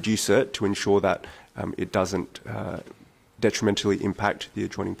reduce it to ensure that it doesn't detrimentally impact the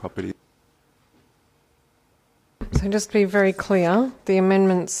adjoining property. So just to be very clear, the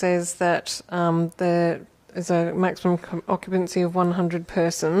amendment says that there is a maximum occupancy of 100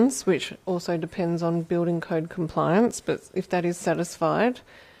 persons, which also depends on building code compliance, but if that is satisfied,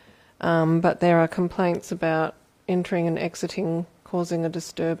 but there are complaints about entering and exiting causing a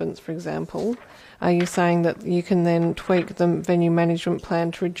disturbance, for example, are you saying that you can then tweak the venue management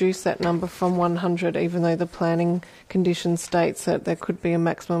plan to reduce that number from 100, even though the planning condition states that there could be a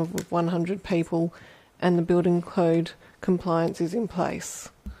maximum of 100 people and the building code compliance is in place?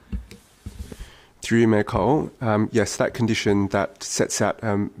 Through you, Mayor Cole, yes, that condition that sets out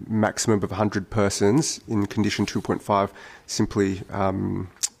a maximum of 100 persons in condition 2.5 simply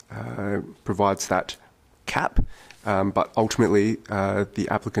provides that cap, but ultimately the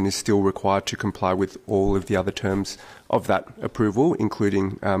applicant is still required to comply with all of the other terms of that approval,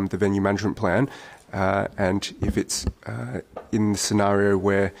 including the venue management plan, and if it's in the scenario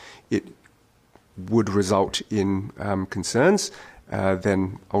where it would result in concerns,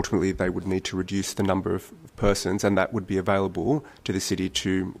 then ultimately they would need to reduce the number of persons, and that would be available to the city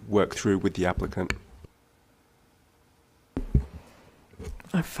to work through with the applicant.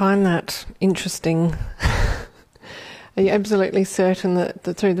 I find that interesting. Are you absolutely certain that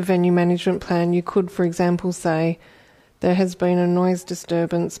through the venue management plan you could, for example, say there has been a noise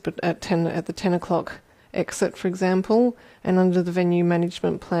disturbance but at the 10 o'clock exit, for example, and under the venue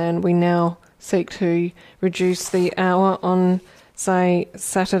management plan we now seek to reduce the hour on, say,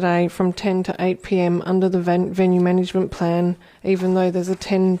 Saturday from 10 to 8 p.m. under the venue management plan, even though there's a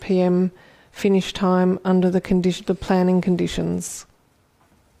 10 p.m. finish time under the planning conditions?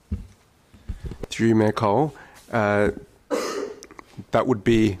 Through you, Mayor Cole, that would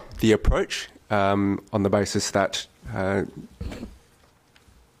be the approach on the basis that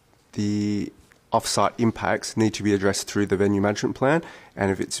the off-site impacts need to be addressed through the venue management plan, and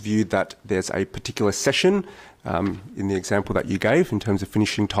if it's viewed that there's a particular session, in the example that you gave in terms of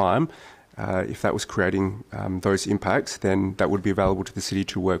finishing time, if that was creating those impacts, then that would be available to the city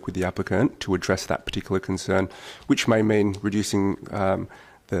to work with the applicant to address that particular concern, which may mean reducing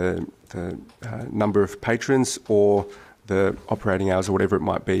the number of patrons or the operating hours or whatever it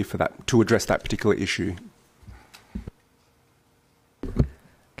might be for that, to address that particular issue.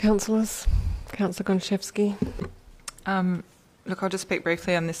 Councillors? Councillor Gonchevsky. Look, I'll just speak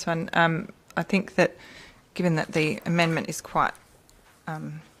briefly on this one. I think that given that the amendment is quite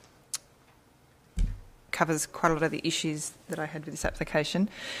covers quite a lot of the issues that I had with this application,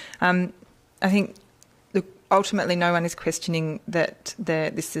 I think ultimately no one is questioning that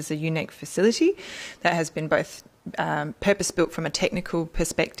this is a unique facility that has been both purpose-built from a technical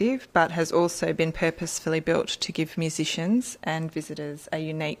perspective, but has also been purposefully built to give musicians and visitors a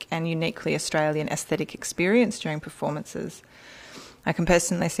unique and uniquely Australian aesthetic experience during performances. I can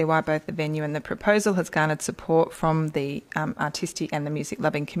personally see why both the venue and the proposal has garnered support from the artistic and the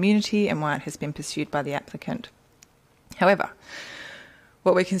music-loving community, and why it has been pursued by the applicant. However,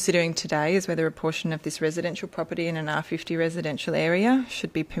 what we're considering today is whether a portion of this residential property in an R50 residential area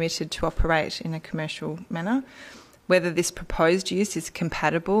should be permitted to operate in a commercial manner, whether this proposed use is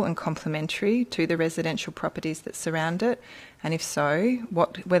compatible and complementary to the residential properties that surround it, and if so,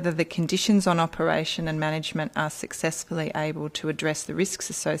 whether the conditions on operation and management are successfully able to address the risks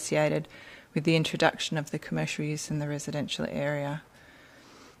associated with the introduction of the commercial use in the residential area.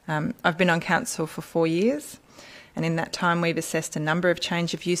 I've been on council for 4 years, and in that time we've assessed a number of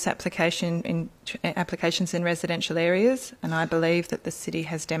change of use applications in residential areas, and I believe that the city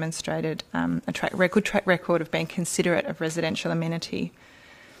has demonstrated a good track record of being considerate of residential amenity.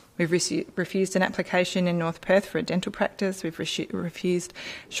 We've refused an application in North Perth for a dental practice, we've refused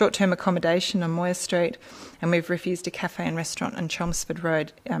short-term accommodation on Moyer Street, and we've refused a cafe and restaurant on Chelmsford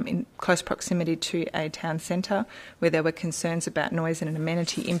Road in close proximity to a town centre where there were concerns about noise and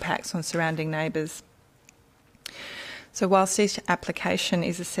amenity impacts on surrounding neighbours. So whilst each application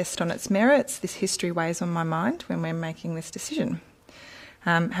is assessed on its merits, this history weighs on my mind when we're making this decision.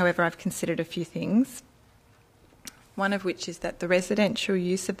 However, I've considered a few things, one of which is that the residential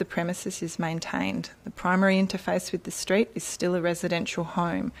use of the premises is maintained. The primary interface with the street is still a residential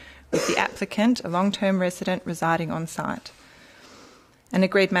home, with the applicant, a long-term resident, residing on site. An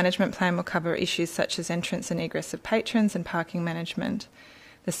agreed management plan will cover issues such as entrance and egress of patrons and parking management.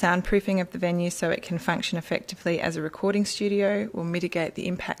 The soundproofing of the venue so it can function effectively as a recording studio will mitigate the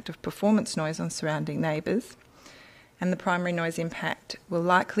impact of performance noise on surrounding neighbours, and the primary noise impact will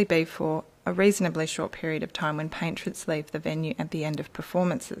likely be for a reasonably short period of time when patrons leave the venue at the end of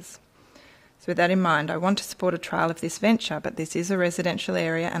performances. So with that in mind, I want to support a trial of this venture, but this is a residential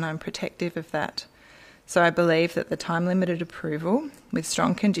area and I'm protective of that. So I believe that the time-limited approval with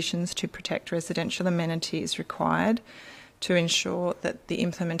strong conditions to protect residential amenity is required to ensure that the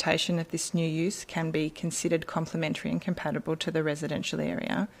implementation of this new use can be considered complementary and compatible to the residential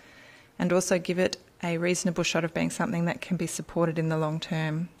area, and also give it a reasonable shot of being something that can be supported in the long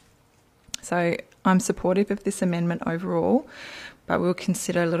term. So I'm supportive of this amendment overall, but we'll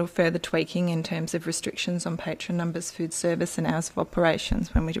consider a little further tweaking in terms of restrictions on patron numbers, food service and hours of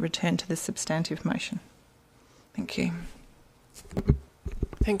operations when we return to the substantive motion. Thank you.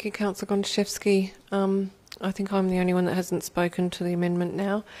 Thank you, Councillor Gontaszewski. I think I'm the only one that hasn't spoken to the amendment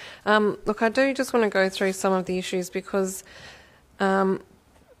now. Look, I do just want to go through some of the issues because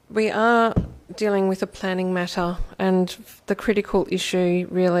we are dealing with a planning matter, and the critical issue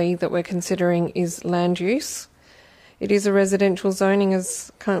really that we're considering is land use. It is a residential zoning,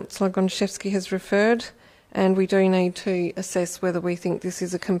 as Councillor Gontaszewski has referred, and we do need to assess whether we think this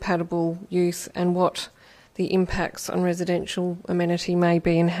is a compatible use and what the impacts on residential amenity may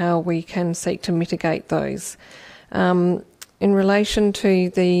be and how we can seek to mitigate those. In relation to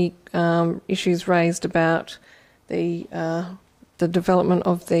the issues raised about the development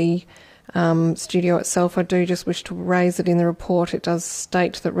of the studio itself, I do just wish to raise it in the report. It does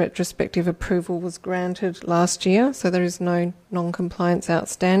state that retrospective approval was granted last year, so there is no non-compliance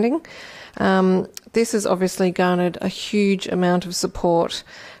outstanding. This has obviously garnered a huge amount of support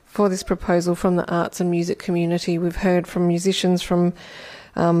for this proposal from the arts and music community. We've heard from musicians from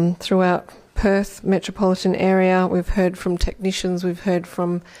throughout Perth metropolitan area. We've heard from technicians. We've heard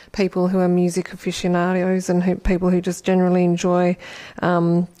from people who are music aficionados and people who just generally enjoy,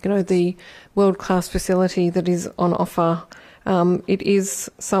 the world-class facility that is on offer. It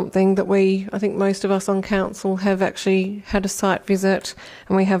is something that I think most of us on council have actually had a site visit,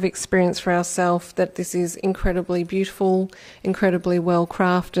 and we have experience for ourselves that this is incredibly beautiful, incredibly well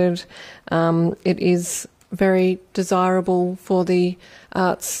crafted. It is very desirable for the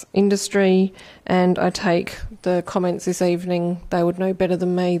arts industry, and I take the comments this evening, they would know better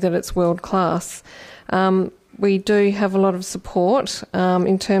than me that it's world class. We do have a lot of support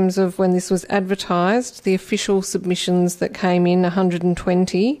in terms of when this was advertised. The official submissions that came in,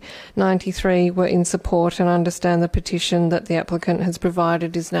 120, 93 were in support, and I understand the petition that the applicant has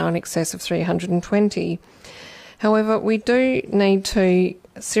provided is now in excess of 320. However, we do need to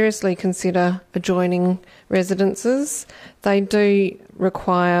seriously consider adjoining residences. They do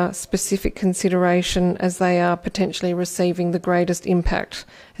require specific consideration as they are potentially receiving the greatest impact,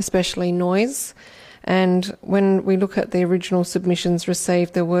 especially noise. And when we look at the original submissions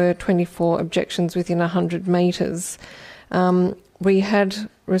received, there were 24 objections within 100 metres. We had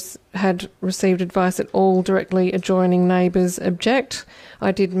received advice that all directly adjoining neighbours object.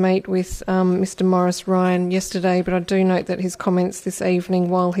 I did meet with Mr Morris Ryan yesterday, but I do note that his comments this evening,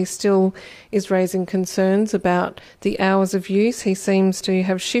 while he still is raising concerns about the hours of use, he seems to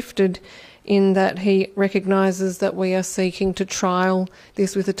have shifted in that he recognises that we are seeking to trial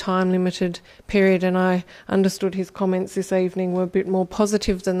this with a time-limited period, and I understood his comments this evening were a bit more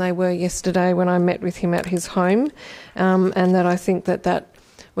positive than they were yesterday when I met with him at his home, and that I think that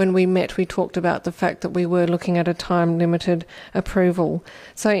when we met, we talked about the fact that we were looking at a time-limited approval.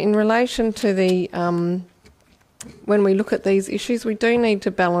 So in relation to the, when we look at these issues, we do need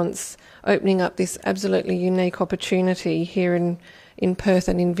to balance opening up this absolutely unique opportunity here in Perth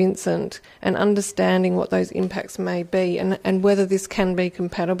and in Vincent, and understanding what those impacts may be, and whether this can be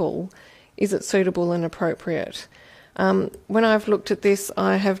compatible. Is it suitable and appropriate? When I've looked at this,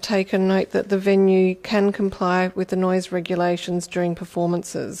 I have taken note that the venue can comply with the noise regulations during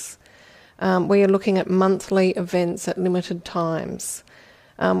performances. We are looking at monthly events at limited times.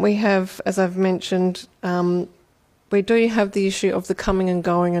 We have, as I've mentioned, we do have the issue of the coming and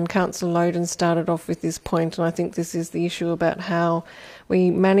going, and Councillor Loden started off with this point, and I think this is the issue about how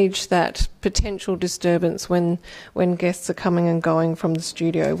we manage that potential disturbance when guests are coming and going from the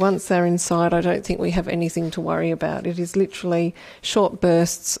studio. Once they're inside, I don't think we have anything to worry about. It is literally short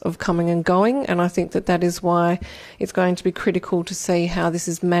bursts of coming and going, and I think that is why it's going to be critical to see how this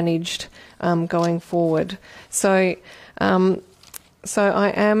is managed going forward. So I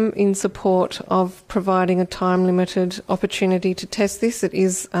am in support of providing a time-limited opportunity to test this. It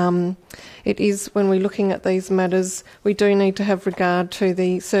is when we're looking at these matters, we do need to have regard to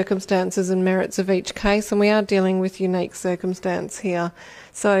the circumstances and merits of each case, and we are dealing with unique circumstance here.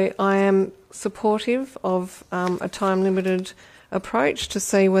 So I am supportive of a time-limited approach to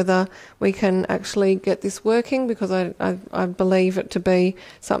see whether we can actually get this working, because I believe it to be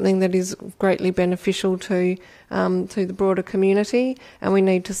something that is greatly beneficial to the broader community, and we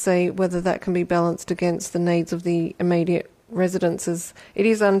need to see whether that can be balanced against the needs of the immediate residences. It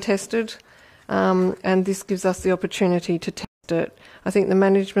is untested, and this gives us the opportunity to test it. I think the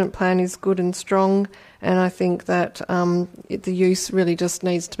management plan is good and strong, and I think that the use really just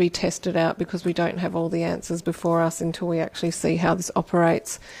needs to be tested out, because we don't have all the answers before us until we actually see how this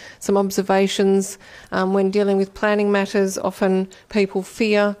operates. Some observations: when dealing with planning matters, often people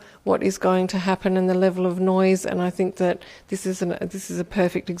fear what is going to happen and the level of noise, and I think that this is a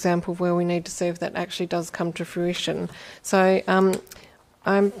perfect example of where we need to see if that actually does come to fruition. So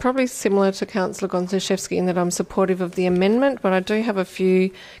I'm probably similar to Councillor Gonczewski in that I'm supportive of the amendment, but I do have a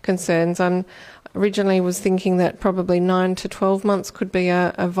few concerns. I originally was thinking that probably 9 to 12 months could be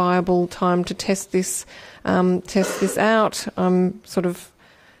a viable time to test this out. I'm sort of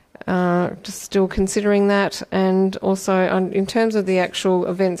just still considering that, and also in terms of the actual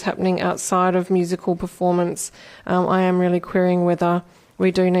events happening outside of musical performance, I am really querying whether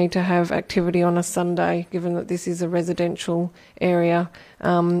we do need to have activity on a Sunday, given that this is a residential area.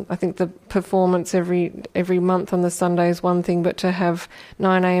 I think the performance every month on the Sunday is one thing, but to have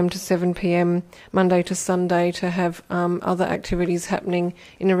 9 a.m. to 7 p.m. Monday to Sunday, to have other activities happening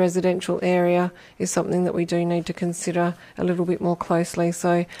in a residential area is something that we do need to consider a little bit more closely.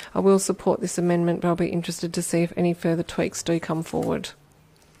 So I will support this amendment, but I'll be interested to see if any further tweaks do come forward.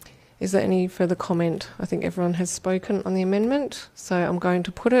 Is there any further comment? I think everyone has spoken on the amendment, so I'm going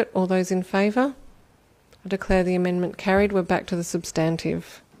to put it. All those in favour? I declare the amendment carried. We're back to the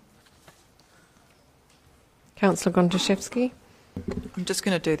substantive. Councillor Gonczewski. I'm just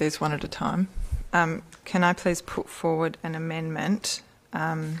going to do these one at a time. Can I please put forward an amendment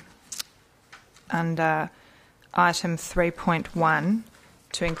under item 3.1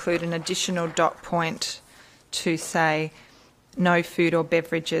 to include an additional dot point to say no food or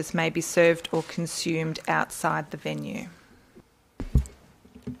beverages may be served or consumed outside the venue?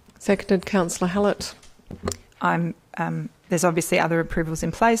 Seconded, Councillor Hallett. There's obviously other approvals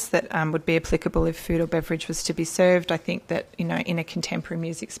in place that would be applicable if food or beverage was to be served. I think that, in a contemporary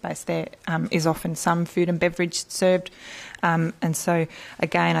music space there is often some food and beverage served. And so,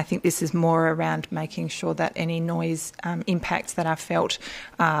 again, I think this is more around making sure that any noise impacts that are felt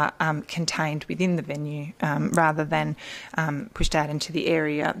are contained within the venue rather than pushed out into the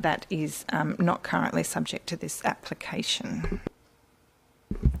area that is not currently subject to this application.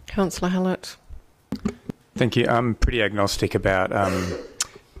 Councillor Hallett. Thank you. I'm pretty agnostic about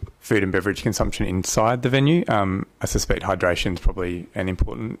food and beverage consumption inside the venue. I suspect hydration is probably an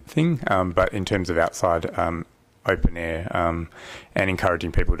important thing, but in terms of outside open air and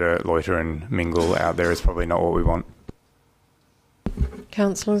encouraging people to loiter and mingle out there is probably not what we want.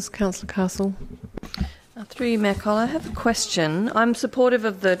 Councillors, Councillor Castle. Through you, Mayor Cole, I have a question. I'm supportive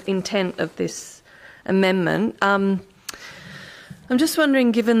of the intent of this amendment. I'm just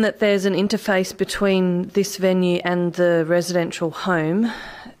wondering, given that there's an interface between this venue and the residential home,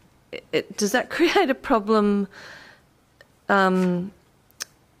 does that create a problem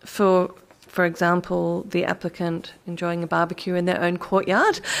for example, the applicant enjoying a barbecue in their own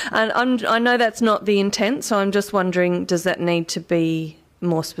courtyard? And I know that's not the intent, so I'm just wondering, does that need to be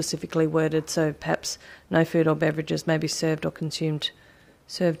more specifically worded, so perhaps no food or beverages may be served or consumed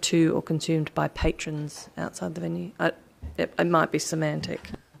served to or consumed by patrons outside the venue. It might be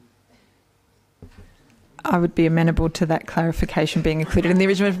semantic. I would be amenable to that clarification being included in the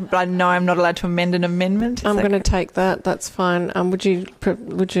original, but I know I'm not allowed to amend an amendment. I'm going to take that. That's fine. Would you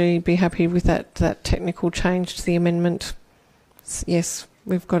be happy with that technical change to the amendment? Yes,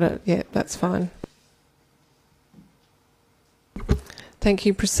 we've got it. Yeah, that's fine. Thank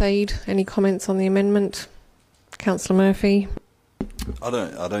you. Proceed. Any comments on the amendment? Councillor Murphy. I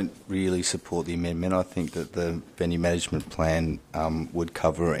don't really support the amendment. I think that the venue management plan would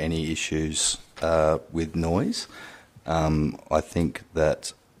cover any issues with noise. I think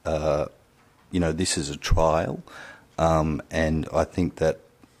that this is a trial, and I think that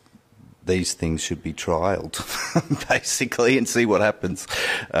these things should be trialled, basically, and see what happens.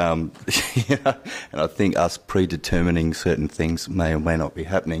 And I think us predetermining certain things may or may not be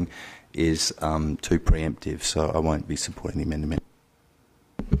happening is too preemptive, so I won't be supporting the amendment.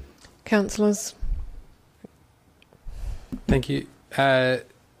 Councillors. Thank you.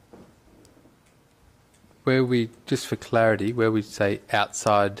 Just for clarity, where we say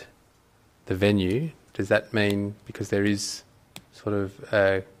outside the venue, does that mean, because there is sort of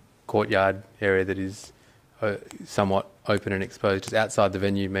a courtyard area that is somewhat open and exposed, does outside the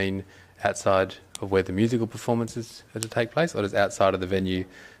venue mean outside of where the musical performances are to take place, or does outside of the venue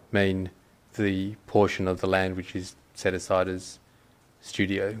mean the portion of the land which is set aside as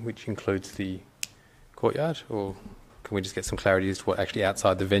studio, which includes the courtyard? Or can we just get some clarity as to what actually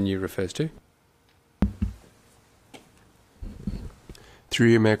outside the venue refers to? Through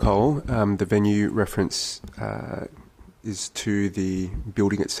you, Mayor Cole, the venue reference is to the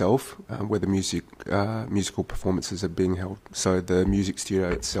building itself, where the musical performances are being held. So the music studio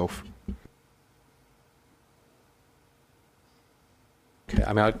itself. Okay,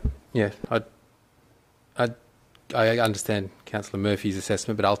 I mean, I understand Councillor Murphy's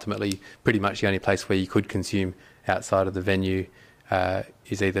assessment, but ultimately, pretty much the only place where you could consume outside of the venue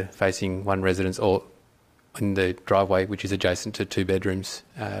is either facing one residence or in the driveway, which is adjacent to 2 bedrooms,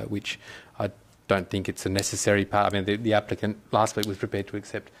 which I don't think it's a necessary part. I mean, the applicant last week was prepared to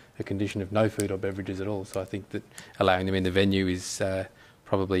accept a condition of no food or beverages at all, so I think that allowing them in the venue is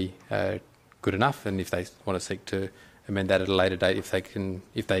probably good enough, and if they want to seek to amend that at a later date, if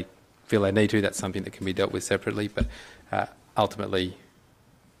they feel they need to, that's something that can be dealt with separately. But ultimately,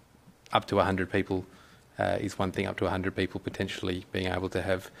 up to 100 people is one thing. Up to 100 people potentially being able to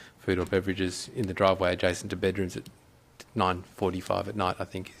have food or beverages in the driveway adjacent to bedrooms at 9:45 at night, I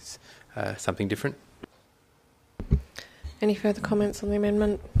think, is something different. Any further comments on the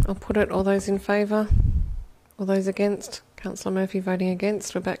amendment? I'll put it. All those in favour? All those against? Councillor Murphy voting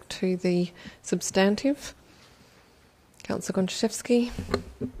against. We're back to the substantive. Councillor Gonczewski.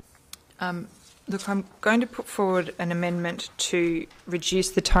 Look, I'm going to put forward an amendment to reduce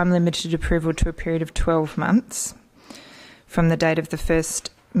the time-limited approval to a period of 12 months from the date of the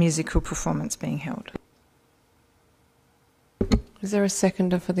first musical performance being held. Is there a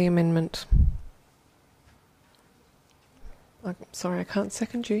seconder for the amendment? I'm sorry, I can't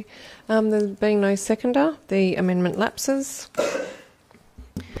second you. There being no seconder, the amendment lapses.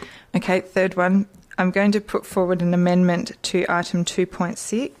 Okay, third one. I'm going to put forward an amendment to item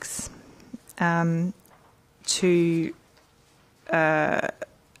 2.6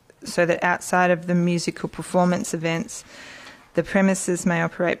 so that outside of the musical performance events, the premises may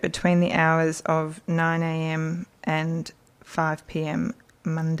operate between the hours of 9 a.m. and 5 p.m.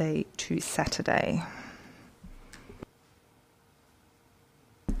 Monday to Saturday.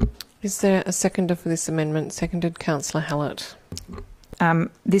 Is there a seconder for this amendment? Seconded, Councillor Hallett.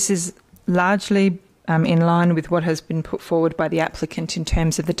 This is largely in line with what has been put forward by the applicant in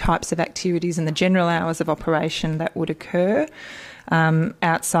terms of the types of activities and the general hours of operation that would occur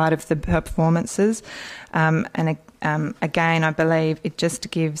outside of the performances. Again, I believe it just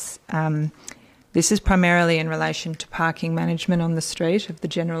gives... this is primarily in relation to parking management on the street of the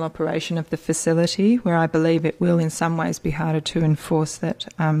general operation of the facility, where I believe it will in some ways be harder to enforce that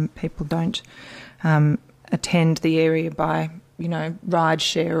people don't attend the area by, ride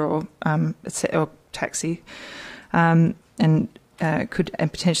share or taxi, and could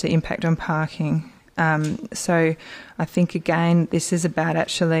potentially impact on parking. So I think, again, this is about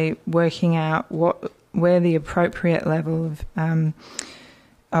actually working out where the appropriate level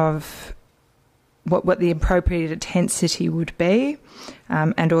of what the appropriate intensity would be,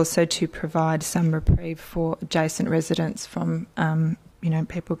 and also to provide some reprieve for adjacent residents from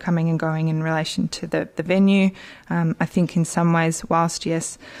people coming and going in relation to the venue. I think in some ways, whilst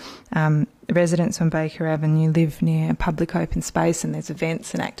yes, residents on Baker Avenue live near a public open space and there's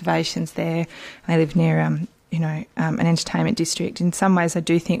events and activations there, they live near an entertainment district. In some ways, I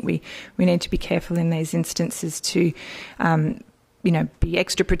do think we need to be careful in these instances to, be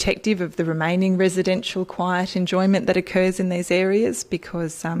extra protective of the remaining residential quiet enjoyment that occurs in these areas,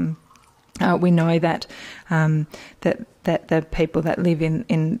 because we know that that the people that live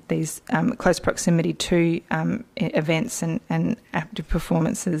in these close proximity to events and active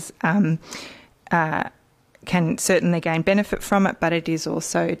performances can certainly gain benefit from it, but it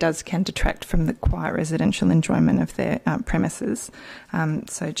can detract from the quiet residential enjoyment of their premises.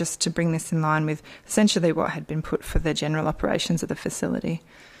 So just to bring this in line with essentially what had been put for the general operations of the facility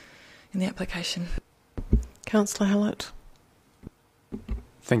in the application. Councillor Hallett.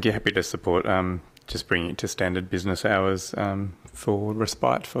 Thank you. Happy to support just bringing it to standard business hours for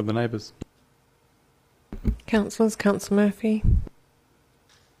respite for the neighbours. Councillors, Councillor Murphy.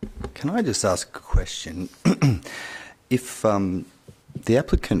 Can I just ask a question? If the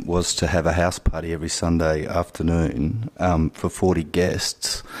applicant was to have a house party every Sunday afternoon for 40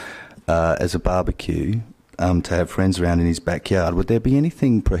 guests as a barbecue, to have friends around in his backyard, would there be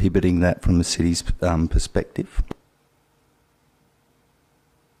anything prohibiting that from the city's perspective?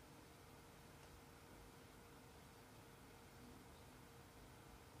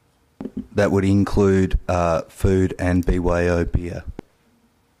 That would include food and BYO beer.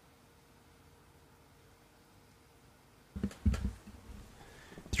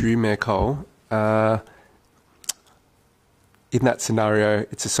 Through Mayor Cole, in that scenario,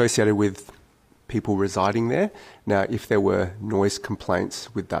 it's associated with people residing there. Now, if there were noise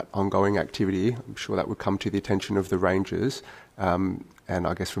complaints with that ongoing activity, I'm sure that would come to the attention of the rangers. And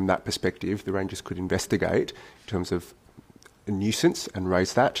I guess from that perspective, the rangers could investigate in terms of a nuisance and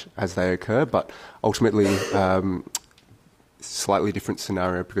raise that as they occur. But ultimately, slightly different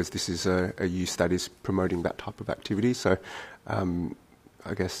scenario, because this is a use that is promoting that type of activity. So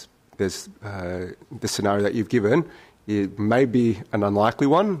I guess there's the scenario that you've given. It may be an unlikely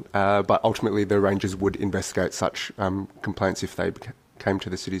one, but ultimately the rangers would investigate such complaints if they came to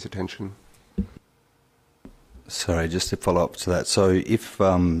the city's attention. Sorry, just to follow up to that. So if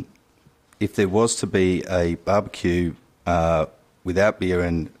there was to be a barbecue without beer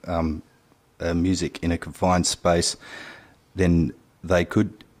and music in a confined space, then they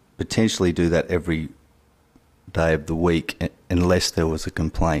could potentially do that every day of the week unless there was a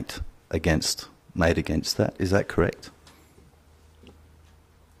complaint made against that. Is that correct?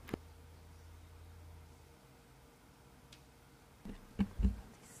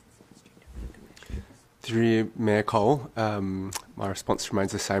 Through Mayor Cole, my response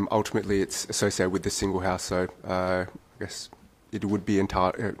remains the same. Ultimately, it's associated with the single house, so I guess it would be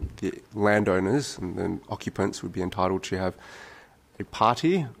the landowners and the occupants would be entitled to have a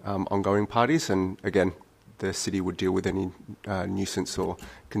party, ongoing parties, and again, the city would deal with any nuisance or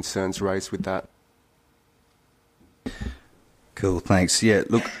concerns raised with that. Cool, thanks. Yeah,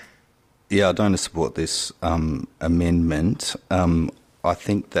 look, I don't support this amendment. I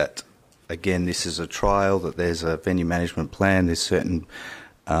think that, again, this is a trial, that there's a venue management plan, there's certain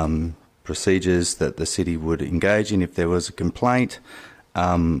procedures that the city would engage in if there was a complaint.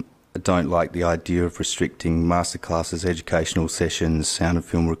 I don't like the idea of restricting masterclasses, educational sessions, sound and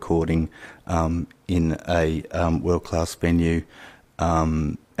film recording in a world-class venue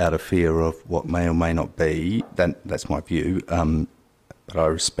out of fear of what may or may not be. That's my view, but I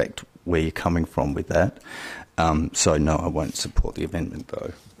respect where you're coming from with that. So no, I won't support the amendment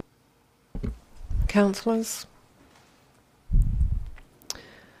though. Councillors?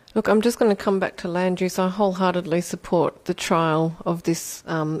 Look, I'm just going to come back to land use. I wholeheartedly support the trial of this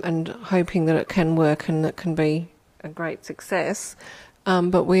and hoping that it can work and that can be a great success.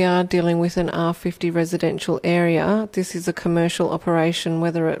 But we are dealing with an R50 residential area. This is a commercial operation,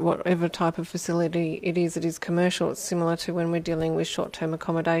 whatever type of facility it is commercial. It's similar to when we're dealing with short-term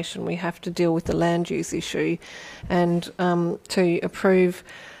accommodation. We have to deal with the land use issue, and to approve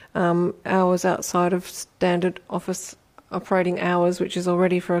hours outside of standard office operating hours, which is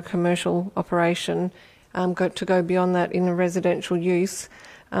already for a commercial operation, to go beyond that in a residential use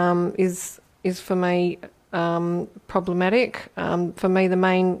is for me problematic. For me, the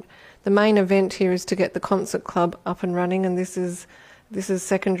main event here is to get the concert club up and running, and this is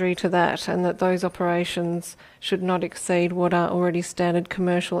secondary to that, and that those operations should not exceed what are already standard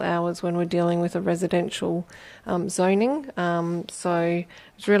commercial hours when we're dealing with a residential zoning. So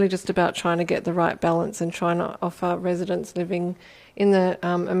it's really just about trying to get the right balance and trying to offer residents living in the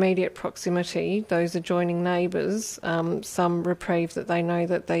immediate proximity, those adjoining neighbours, some reprieve that they know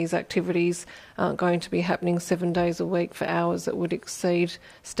that these activities aren't going to be happening 7 days a week for hours that would exceed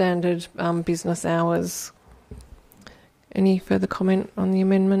standard business hours. Any further comment on the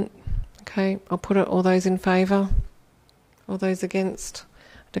amendment? Okay, I'll put it. All those in favour? All those against?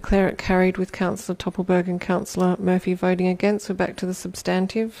 Declare it carried with Councillor Toppelberg and Councillor Murphy voting against. We're back to the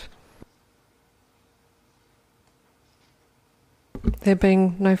substantive. There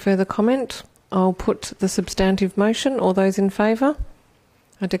being no further comment, I'll put the substantive motion. All those in favour?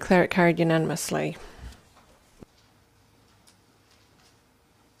 I declare it carried unanimously.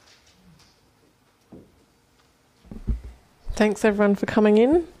 Thanks everyone for coming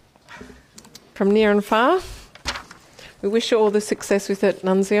in from near and far. We wish you all the success with it,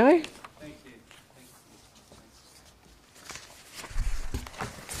 Nunzio. Thank you.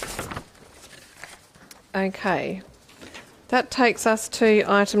 Okay. That takes us to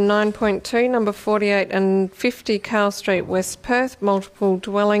item 9.2, number 48 and 50 Carl Street, West Perth, multiple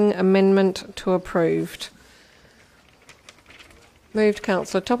dwelling amendment to approved. Moved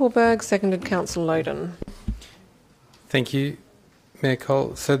Councillor Toppelberg, seconded Councillor Loden. Thank you, Mayor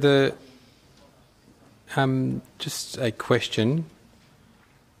Cole. So the just a question.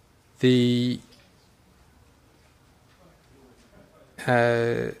 The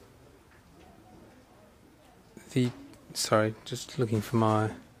sorry, just looking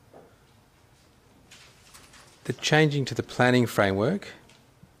for the changing to the planning framework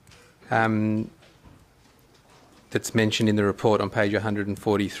that's mentioned in the report on page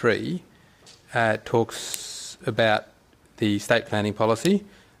 143 talks about the state planning policy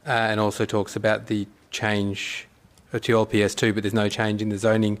and also talks about the change to LPS2, but there's no change in the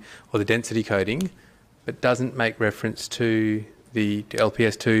zoning or the density coding, but doesn't make reference to the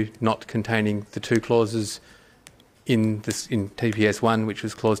LPS2 not containing the two clauses in TPS1, which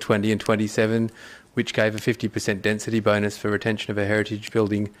was clause 20 and 27, which gave a 50% density bonus for retention of a heritage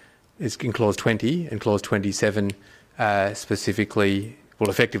building, is in clause 20, and clause 27 specifically, well,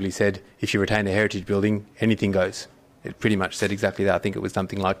 effectively said if you retain a heritage building, anything goes. It pretty much said exactly that. I think it was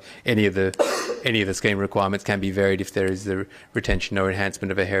something like any of the scheme requirements can be varied if there is the retention or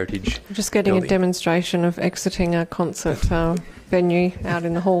enhancement of a heritage Just getting building. a demonstration of exiting a concert venue out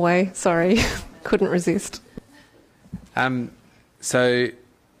in the hallway. Sorry, couldn't resist. So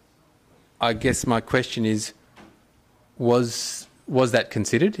I guess my question is, was that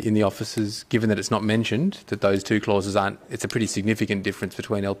considered in the officers, given that it's not mentioned, that those two clauses aren't, it's a pretty significant difference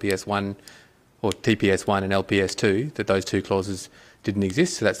between LPS1 or TPS1 and LPS2, that those two clauses didn't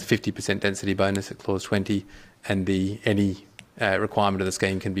exist. So that's the 50% density bonus at clause 20, and any requirement of the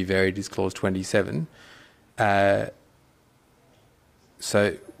scheme can be varied is clause 27. So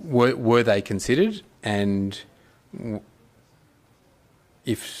were they considered? And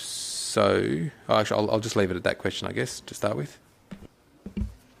if so, actually, I'll just leave it at that question, I guess, to start with.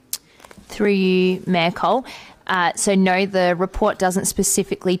 Through you, Mayor Cole. So no, the report doesn't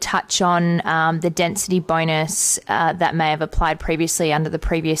specifically touch on the density bonus that may have applied previously under the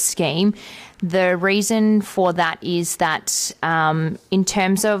previous scheme. The reason for that is that in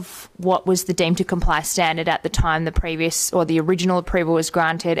terms of what was the deemed to comply standard at the time the previous or the original approval was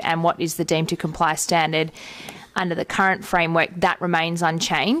granted, and what is the deemed to comply standard under the current framework, that remains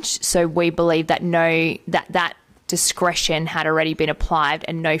unchanged. So we believe that that discretion had already been applied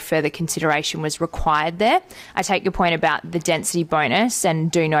and no further consideration was required there. I take your point about the density bonus, and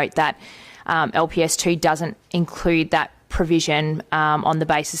do note that LPS2 doesn't include that provision on the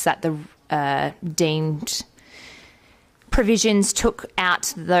basis that the deemed provisions took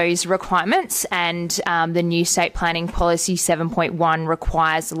out those requirements, and the new state planning policy 7.1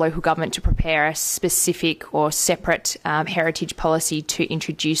 requires the local government to prepare a specific or separate heritage policy to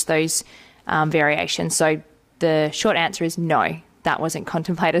introduce those variations. So the short answer is no, that wasn't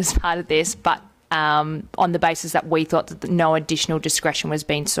contemplated as part of this, but on the basis that we thought that no additional discretion was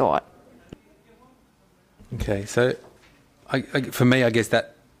being sought. Okay, so for me, I guess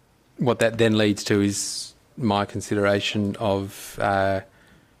that what that then leads to is my consideration of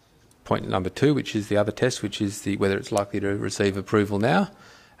point number 2, which is the other test, which is whether it's likely to receive approval now.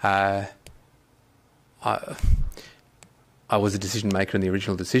 I was a decision maker in the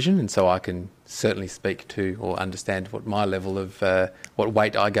original decision, and so I can certainly speak to or understand what my level of what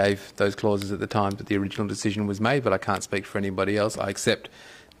weight I gave those clauses at the time that the original decision was made, but I can't speak for anybody else. I accept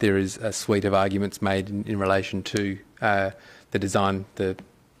there is a suite of arguments made in relation to the design, the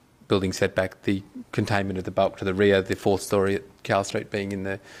building setback, the containment of the bulk to the rear, the fourth story at Carl Street being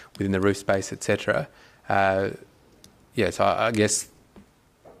within the roof space, etc. So I guess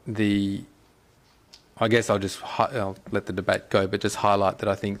I'll let the debate go, but just highlight that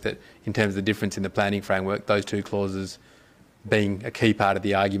I think that in terms of the difference in the planning framework, those two clauses being a key part of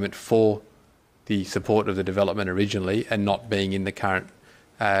the argument for the support of the development originally, and not being in the current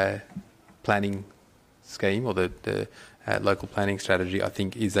planning scheme or the local planning strategy, I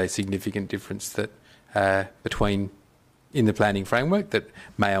think is a significant difference that in the planning framework that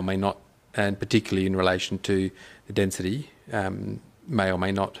may or may not, and particularly in relation to the density, may or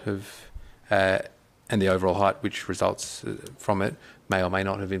may not have, and the overall height which results from it, may or may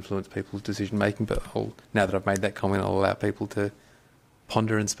not have influenced people's decision making. But now that I've made that comment, I'll allow people to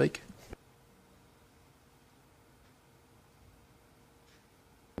ponder and speak.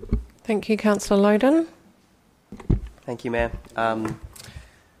 Thank you, Councillor Loden. Thank you, Mayor.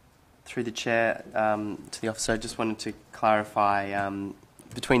 Through the Chair to the officer, I just wanted to clarify,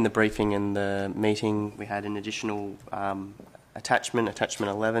 between the briefing and the meeting, we had an additional attachment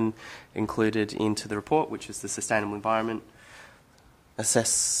 11, included into the report, which is the Sustainable Environment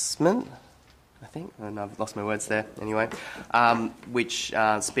Assessment, I think, and I've lost my words there anyway, which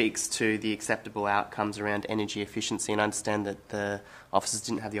speaks to the acceptable outcomes around energy efficiency. And I understand that the officers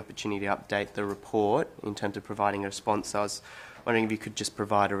didn't have the opportunity to update the report in terms of providing a response. So I was wondering if you could just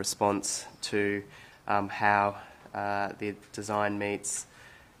provide a response to how the design meets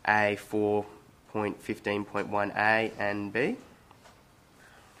A 4.15.1A and B.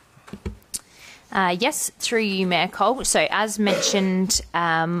 Yes, through you, Mayor Cole. So as mentioned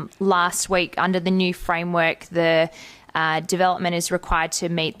last week, under the new framework, the development is required to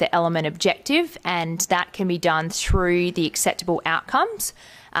meet the element objective, and that can be done through the acceptable outcomes,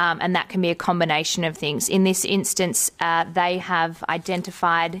 and that can be a combination of things. In this instance, they have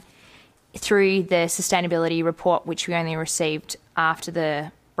identified through the sustainability report, which we only received after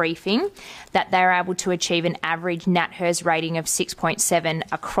the briefing, that they're able to achieve an average NatHERS rating of 6.7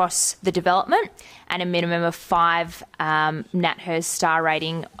 across the development and a minimum of 5 NatHERS star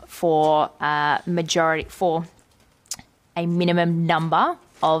rating for a minimum number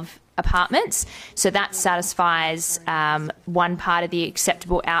of apartments. So that satisfies one part of the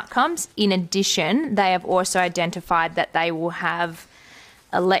acceptable outcomes. In addition, they have also identified that they will have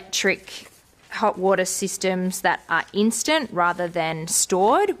electric hot water systems that are instant rather than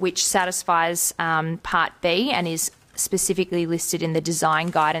stored, which satisfies Part B and is specifically listed in the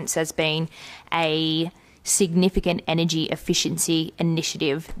design guidance as being a significant energy efficiency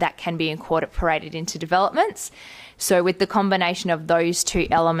initiative that can be incorporated into developments. So with the combination of those two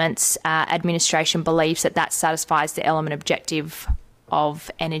elements, administration believes that that satisfies the element objective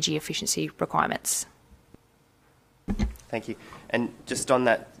of energy efficiency requirements. Thank you. And just on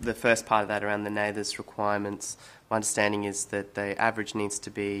that, the first part of that around the NATHERS requirements, my understanding is that the average needs to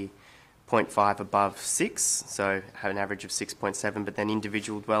be 0.5 above 6, so have an average of 6.7, but then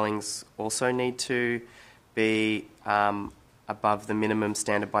individual dwellings also need to be above the minimum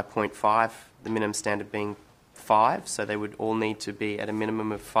standard by 0.5, the minimum standard being 5, so they would all need to be at a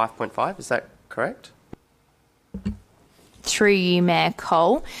minimum of 5.5. Is that correct? Through you, Mayor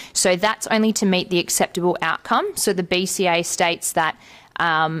Cole. So that's only to meet the acceptable outcome. So the BCA states that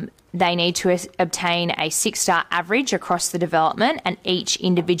they need to obtain a 6-star average across the development, and each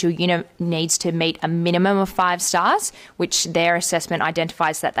individual unit needs to meet a minimum of 5 stars, which their assessment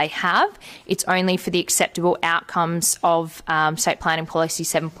identifies that they have. It's only for the acceptable outcomes of State Planning Policy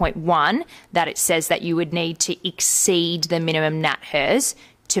 7.1 that it says that you would need to exceed the minimum NatHERS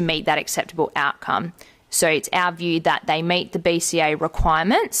to meet that acceptable outcome. So it's our view that they meet the BCA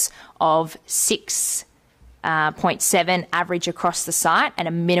requirements of 6.7 average across the site and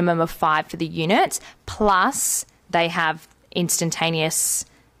a minimum of 5 for the units, plus they have instantaneous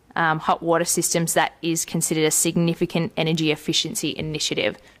hot water systems that is considered a significant energy efficiency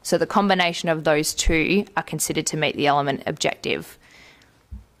initiative. So the combination of those two are considered to meet the element objective.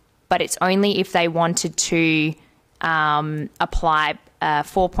 But it's only if they wanted to apply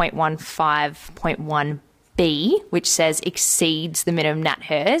 4.15.1b, which says exceeds the minimum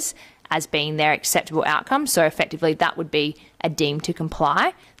NatHERS as being their acceptable outcome. So effectively that would be a deemed to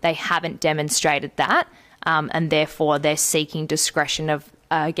comply. They haven't demonstrated that, and therefore they're seeking discretion of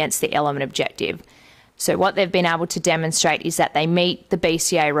against the element objective. So what they've been able to demonstrate is that they meet the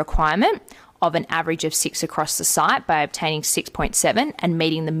BCA requirement of an average of 6 across the site by obtaining 6.7 and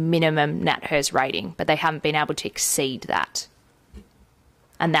meeting the minimum NatHERS rating, but they haven't been able to exceed that.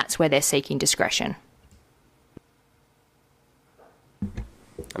 And that's where they're seeking discretion.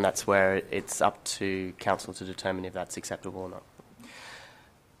 And that's where it's up to council to determine if that's acceptable or not.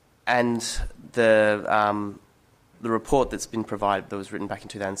 And the report that's been provided that was written back in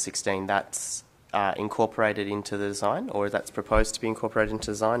 2016, that's incorporated into the design, or that's proposed to be incorporated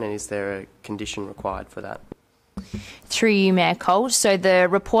into design, and is there a condition required for that? Through you, Mayor Cole. So the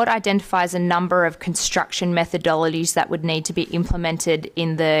report identifies a number of construction methodologies that would need to be implemented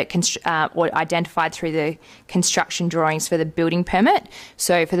in the or identified through the construction drawings for the building permit.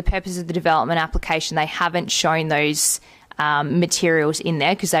 So for the purpose of the development application, they haven't shown those materials in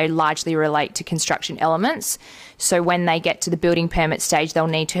there because they largely relate to construction elements. So when they get to the building permit stage, they'll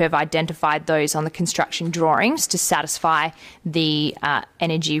need to have identified those on the construction drawings to satisfy the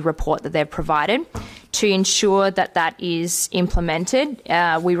energy report that they've provided. To ensure that that is implemented,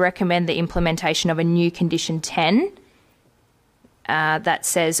 we recommend the implementation of a new condition 10 that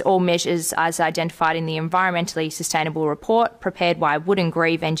says all measures as identified in the environmentally sustainable report prepared by Wood and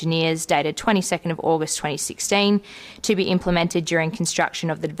Grieve engineers dated 22nd of August 2016 to be implemented during construction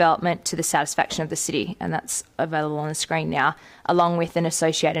of the development to the satisfaction of the city, and that's available on the screen now, along with an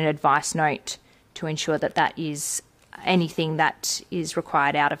associated advice note to ensure that that is anything that is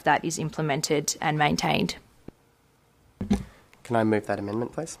required out of that is implemented and maintained. Can I move that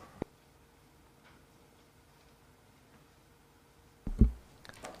amendment, please?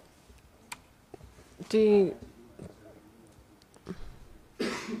 Can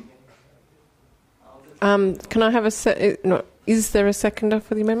I have a is there a seconder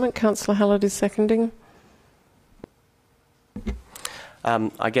for the amendment? Councillor Hallett is seconding.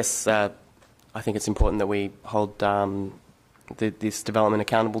 I guess I think it's important that we hold this development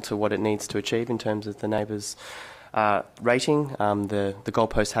accountable to what it needs to achieve in terms of the neighbours' rating. The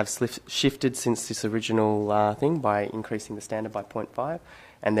goalposts have shifted since this original thing by increasing the standard by 0.5.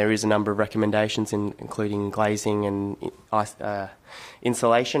 And there is a number of recommendations, including glazing and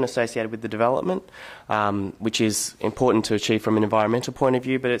insulation associated with the development, which is important to achieve from an environmental point of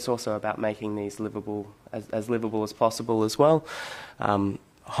view, but it's also about making these livable, as livable as possible as well.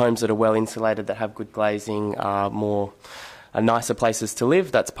 Homes that are well insulated, that have good glazing, are nicer places to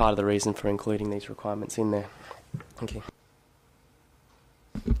live. That's part of the reason for including these requirements in there. Thank you.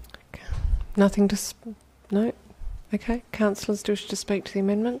 Nothing to... No? Okay. Councillors, do you wish to speak to the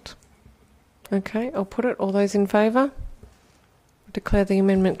amendment? Okay, I'll put it. All those in favour? Declare the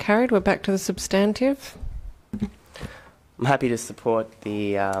amendment carried. We're back to the substantive. I'm happy to support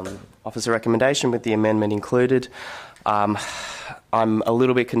the officer recommendation with the amendment included. I'm a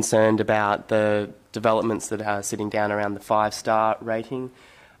little bit concerned about the developments that are sitting down around the 5-star rating.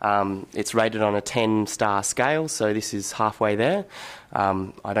 It's rated on a 10-star scale, so this is halfway there.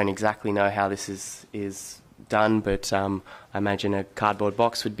 I don't exactly know how this is done, but I imagine a cardboard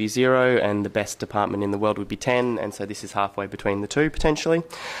box would be 0 and the best apartment in the world would be 10, and so this is halfway between the two potentially.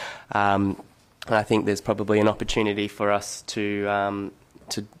 And I think there's probably an opportunity for us to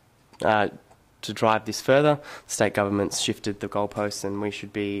drive this further. The state government's shifted the goalposts and we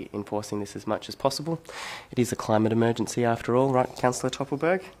should be enforcing this as much as possible. It is a climate emergency after all, right, Councillor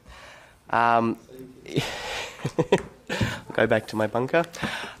Toppelberg? I'll go back to my bunker.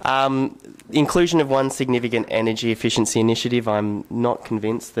 Inclusion of one significant energy efficiency initiative. I'm not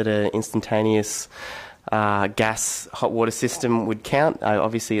convinced that an instantaneous gas hot water system would count.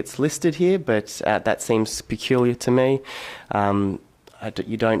 Obviously it's listed here, but that seems peculiar to me.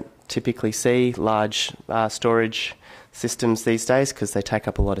 You don't typically see large storage systems these days because they take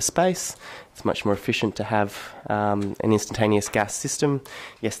up a lot of space. It's much more efficient to have an instantaneous gas system.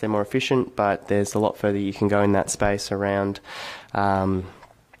 Yes, they're more efficient, but there's a lot further you can go in that space around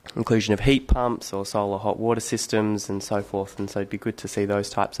inclusion of heat pumps or solar hot water systems and so forth. And so it'd be good to see those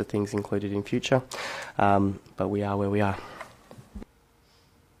types of things included in future. But we are where we are.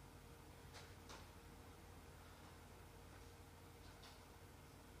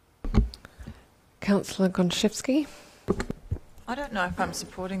 Councillor Gonchevsky. I don't know if I'm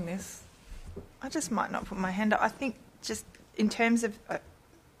supporting this. I just might not put my hand up. I think just in terms of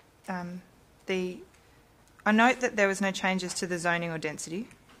I note that there was no changes to the zoning or density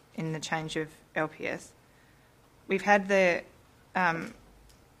in the change of LPS. We've had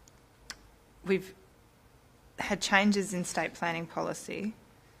we've had changes in state planning policy,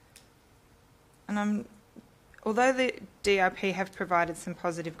 and although the DRP have provided some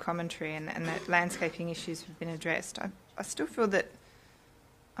positive commentary and that landscaping issues have been addressed, I still feel that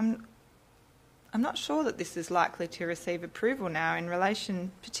I'm not sure that this is likely to receive approval now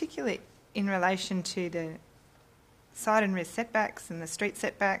particularly in relation to the side and rear setbacks and the street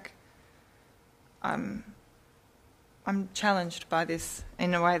setback. I'm challenged by this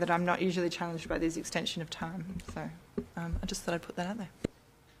in a way that I'm not usually challenged by this extension of time. So I just thought I'd put that out there.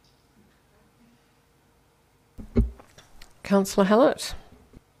 Councillor Hallett.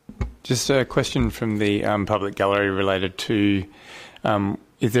 Just a question from the public gallery related to,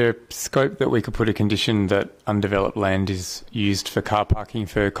 is there scope that we could put a condition that undeveloped land is used for car parking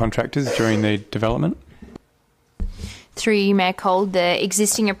for contractors during the development? Through you, Mayor Cole, the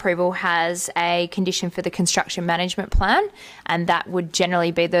existing approval has a condition for the construction management plan, and that would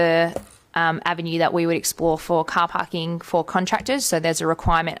generally be the avenue that we would explore for car parking for contractors. So there's a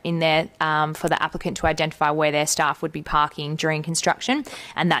requirement in there for the applicant to identify where their staff would be parking during construction,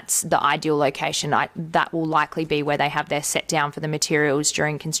 and that's the ideal location. That will likely be where they have their set down for the materials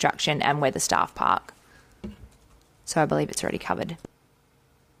during construction and where the staff park. So I believe it's already covered.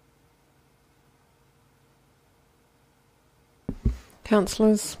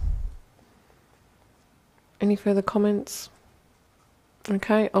 Councillors, any further comments?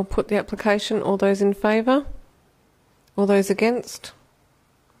 Okay, I'll put the application. All those in favour? All those against?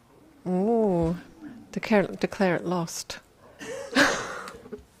 Ooh, declare it lost.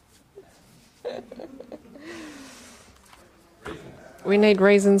 We need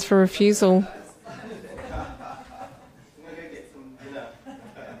reasons for refusal.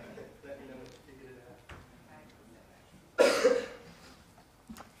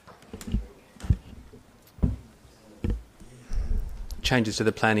 Changes to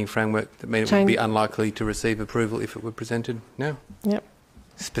the planning framework that mean it would be unlikely to receive approval if it were presented now? Yep.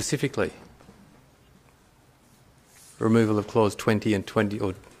 Specifically, removal of clause 20 and 20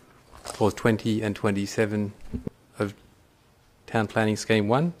 or clause 20 and 27 of Town Planning Scheme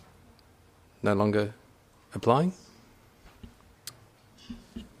 1 no longer applying.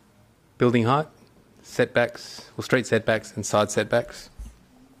 Building height, setbacks, or street setbacks and side setbacks.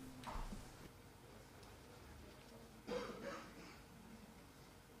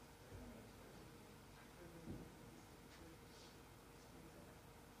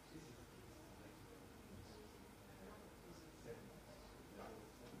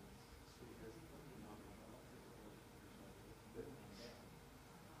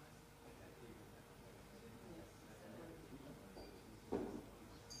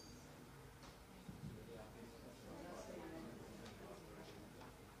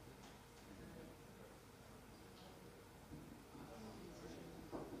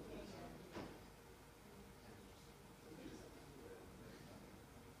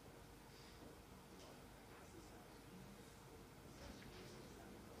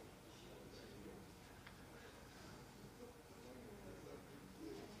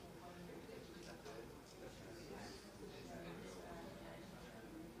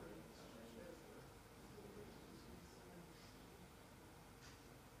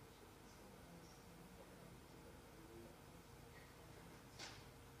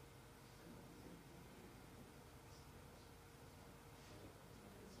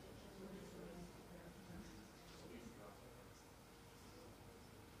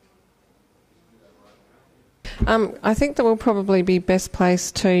 I think that we'll probably be best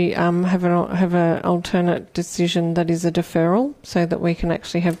placed to have an alternate decision that is a deferral, so that we can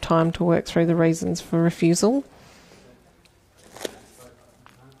actually have time to work through the reasons for refusal.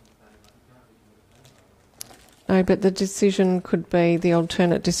 No, but the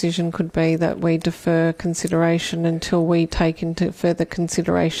alternate decision could be that we defer consideration until we take into further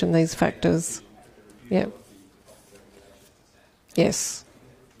consideration these factors. Yep. Yes.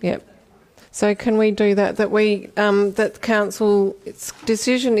 Yep. So can we do that? That council's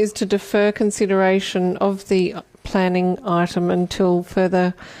decision is to defer consideration of the planning item until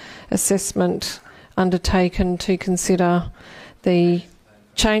further assessment undertaken to consider the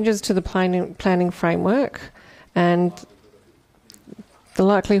changes to the planning framework and the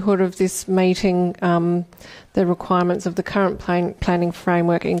likelihood of this meeting the requirements of the current planning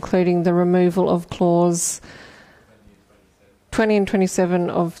framework, including the removal of clause 20 and 27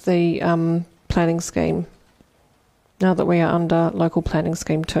 of the planning scheme, now that we are under local planning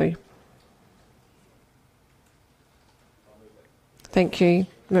scheme 2. Thank you.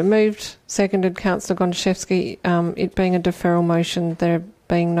 Moved, seconded, Councillor Gontaszewski. It being a deferral motion, there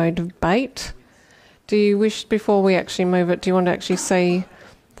being no debate. Do you wish, before we actually move it, do you want to actually see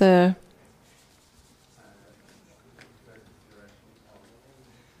the...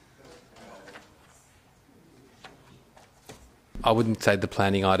 I wouldn't say the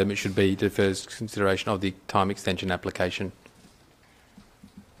planning item, it should be defers consideration of the time extension application.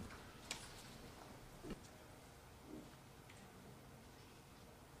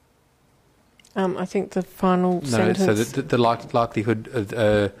 I think the final sentence... No, so the likelihood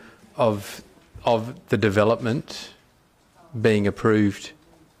of the development being approved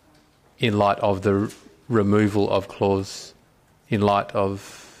in light of the removal of clause, in light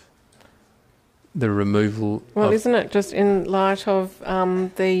of the removal. Well, isn't it just in light of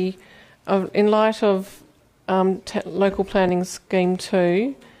local planning scheme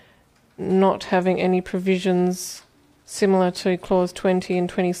 2 not having any provisions similar to clause 20 and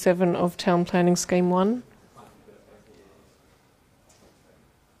 27 of town planning scheme 1?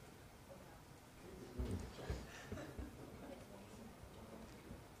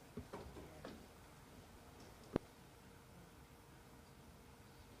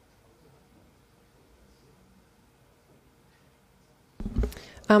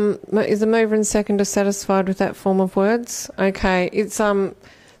 Is the mover and seconder satisfied with that form of words? Okay, it's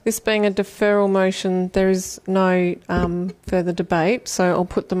this being a deferral motion, there is no further debate, so I'll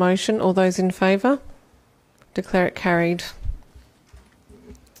put the motion. All those in favour? Declare it carried.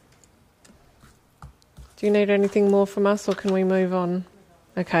 Do you need anything more from us, or can we move on?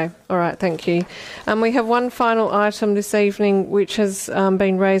 Okay, all right, thank you. We have one final item this evening which has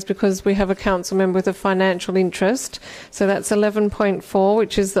been raised because we have a council member with a financial interest. So that's 11.4,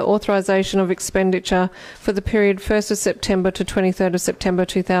 which is the authorisation of expenditure for the period 1st of September to 23rd of September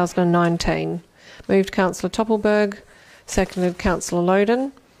 2019. Moved Councillor Toppelberg, seconded Councillor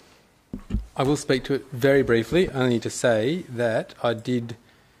Loden. I will speak to it very briefly, only to say that I did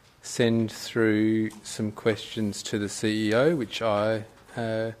send through some questions to the CEO, which I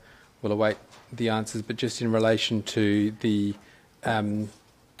will await the answers, but just in relation to the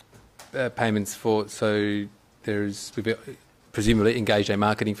payments for, so we've presumably engaged a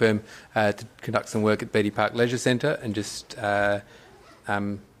marketing firm to conduct some work at Beatty Park Leisure Centre, and just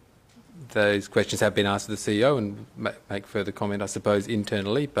those questions have been asked of the CEO and make further comment, I suppose,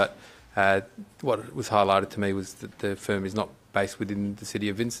 internally, but what was highlighted to me was that the firm is not based within the City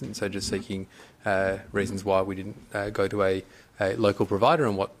of Vincent, so just seeking reasons why we didn't go to a local provider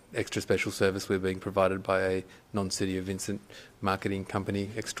and what extra special service we're being provided by a non-City of Vincent marketing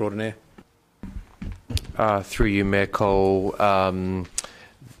company extraordinaire. Through you, Mayor Cole,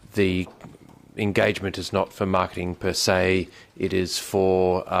 the engagement is not for marketing per se, it is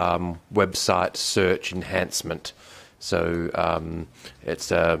for website search enhancement. So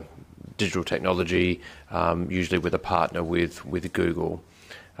it's a digital technology, usually with a partner with Google,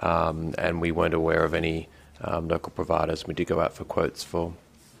 and we weren't aware of any local providers. We did go out for quotes for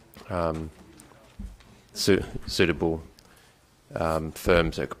suitable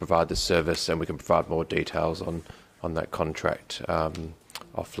firms that could provide the service, and we can provide more details on that contract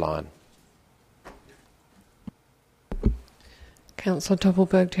offline. Councillor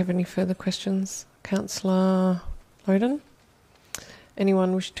Doppelberg, do you have any further questions? Councillor Loden?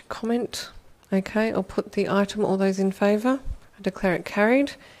 Anyone wish to comment? Okay, I'll put the item. All those in favour? I declare it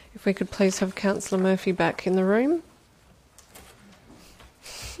carried. If we could please have Councillor Murphy back in the room.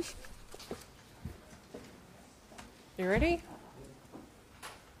 You ready?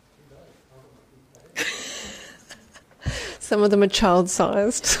 Some of them are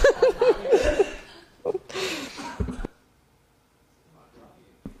child-sized.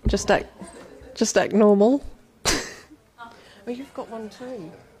 Just act normal. Oh, you've got one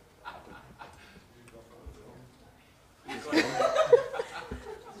too.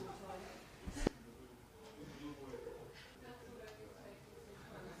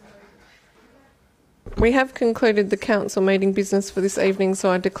 We have concluded the council meeting business for this evening, so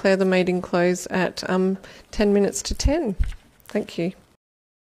I declare the meeting closed at 10 minutes to 10. Thank you.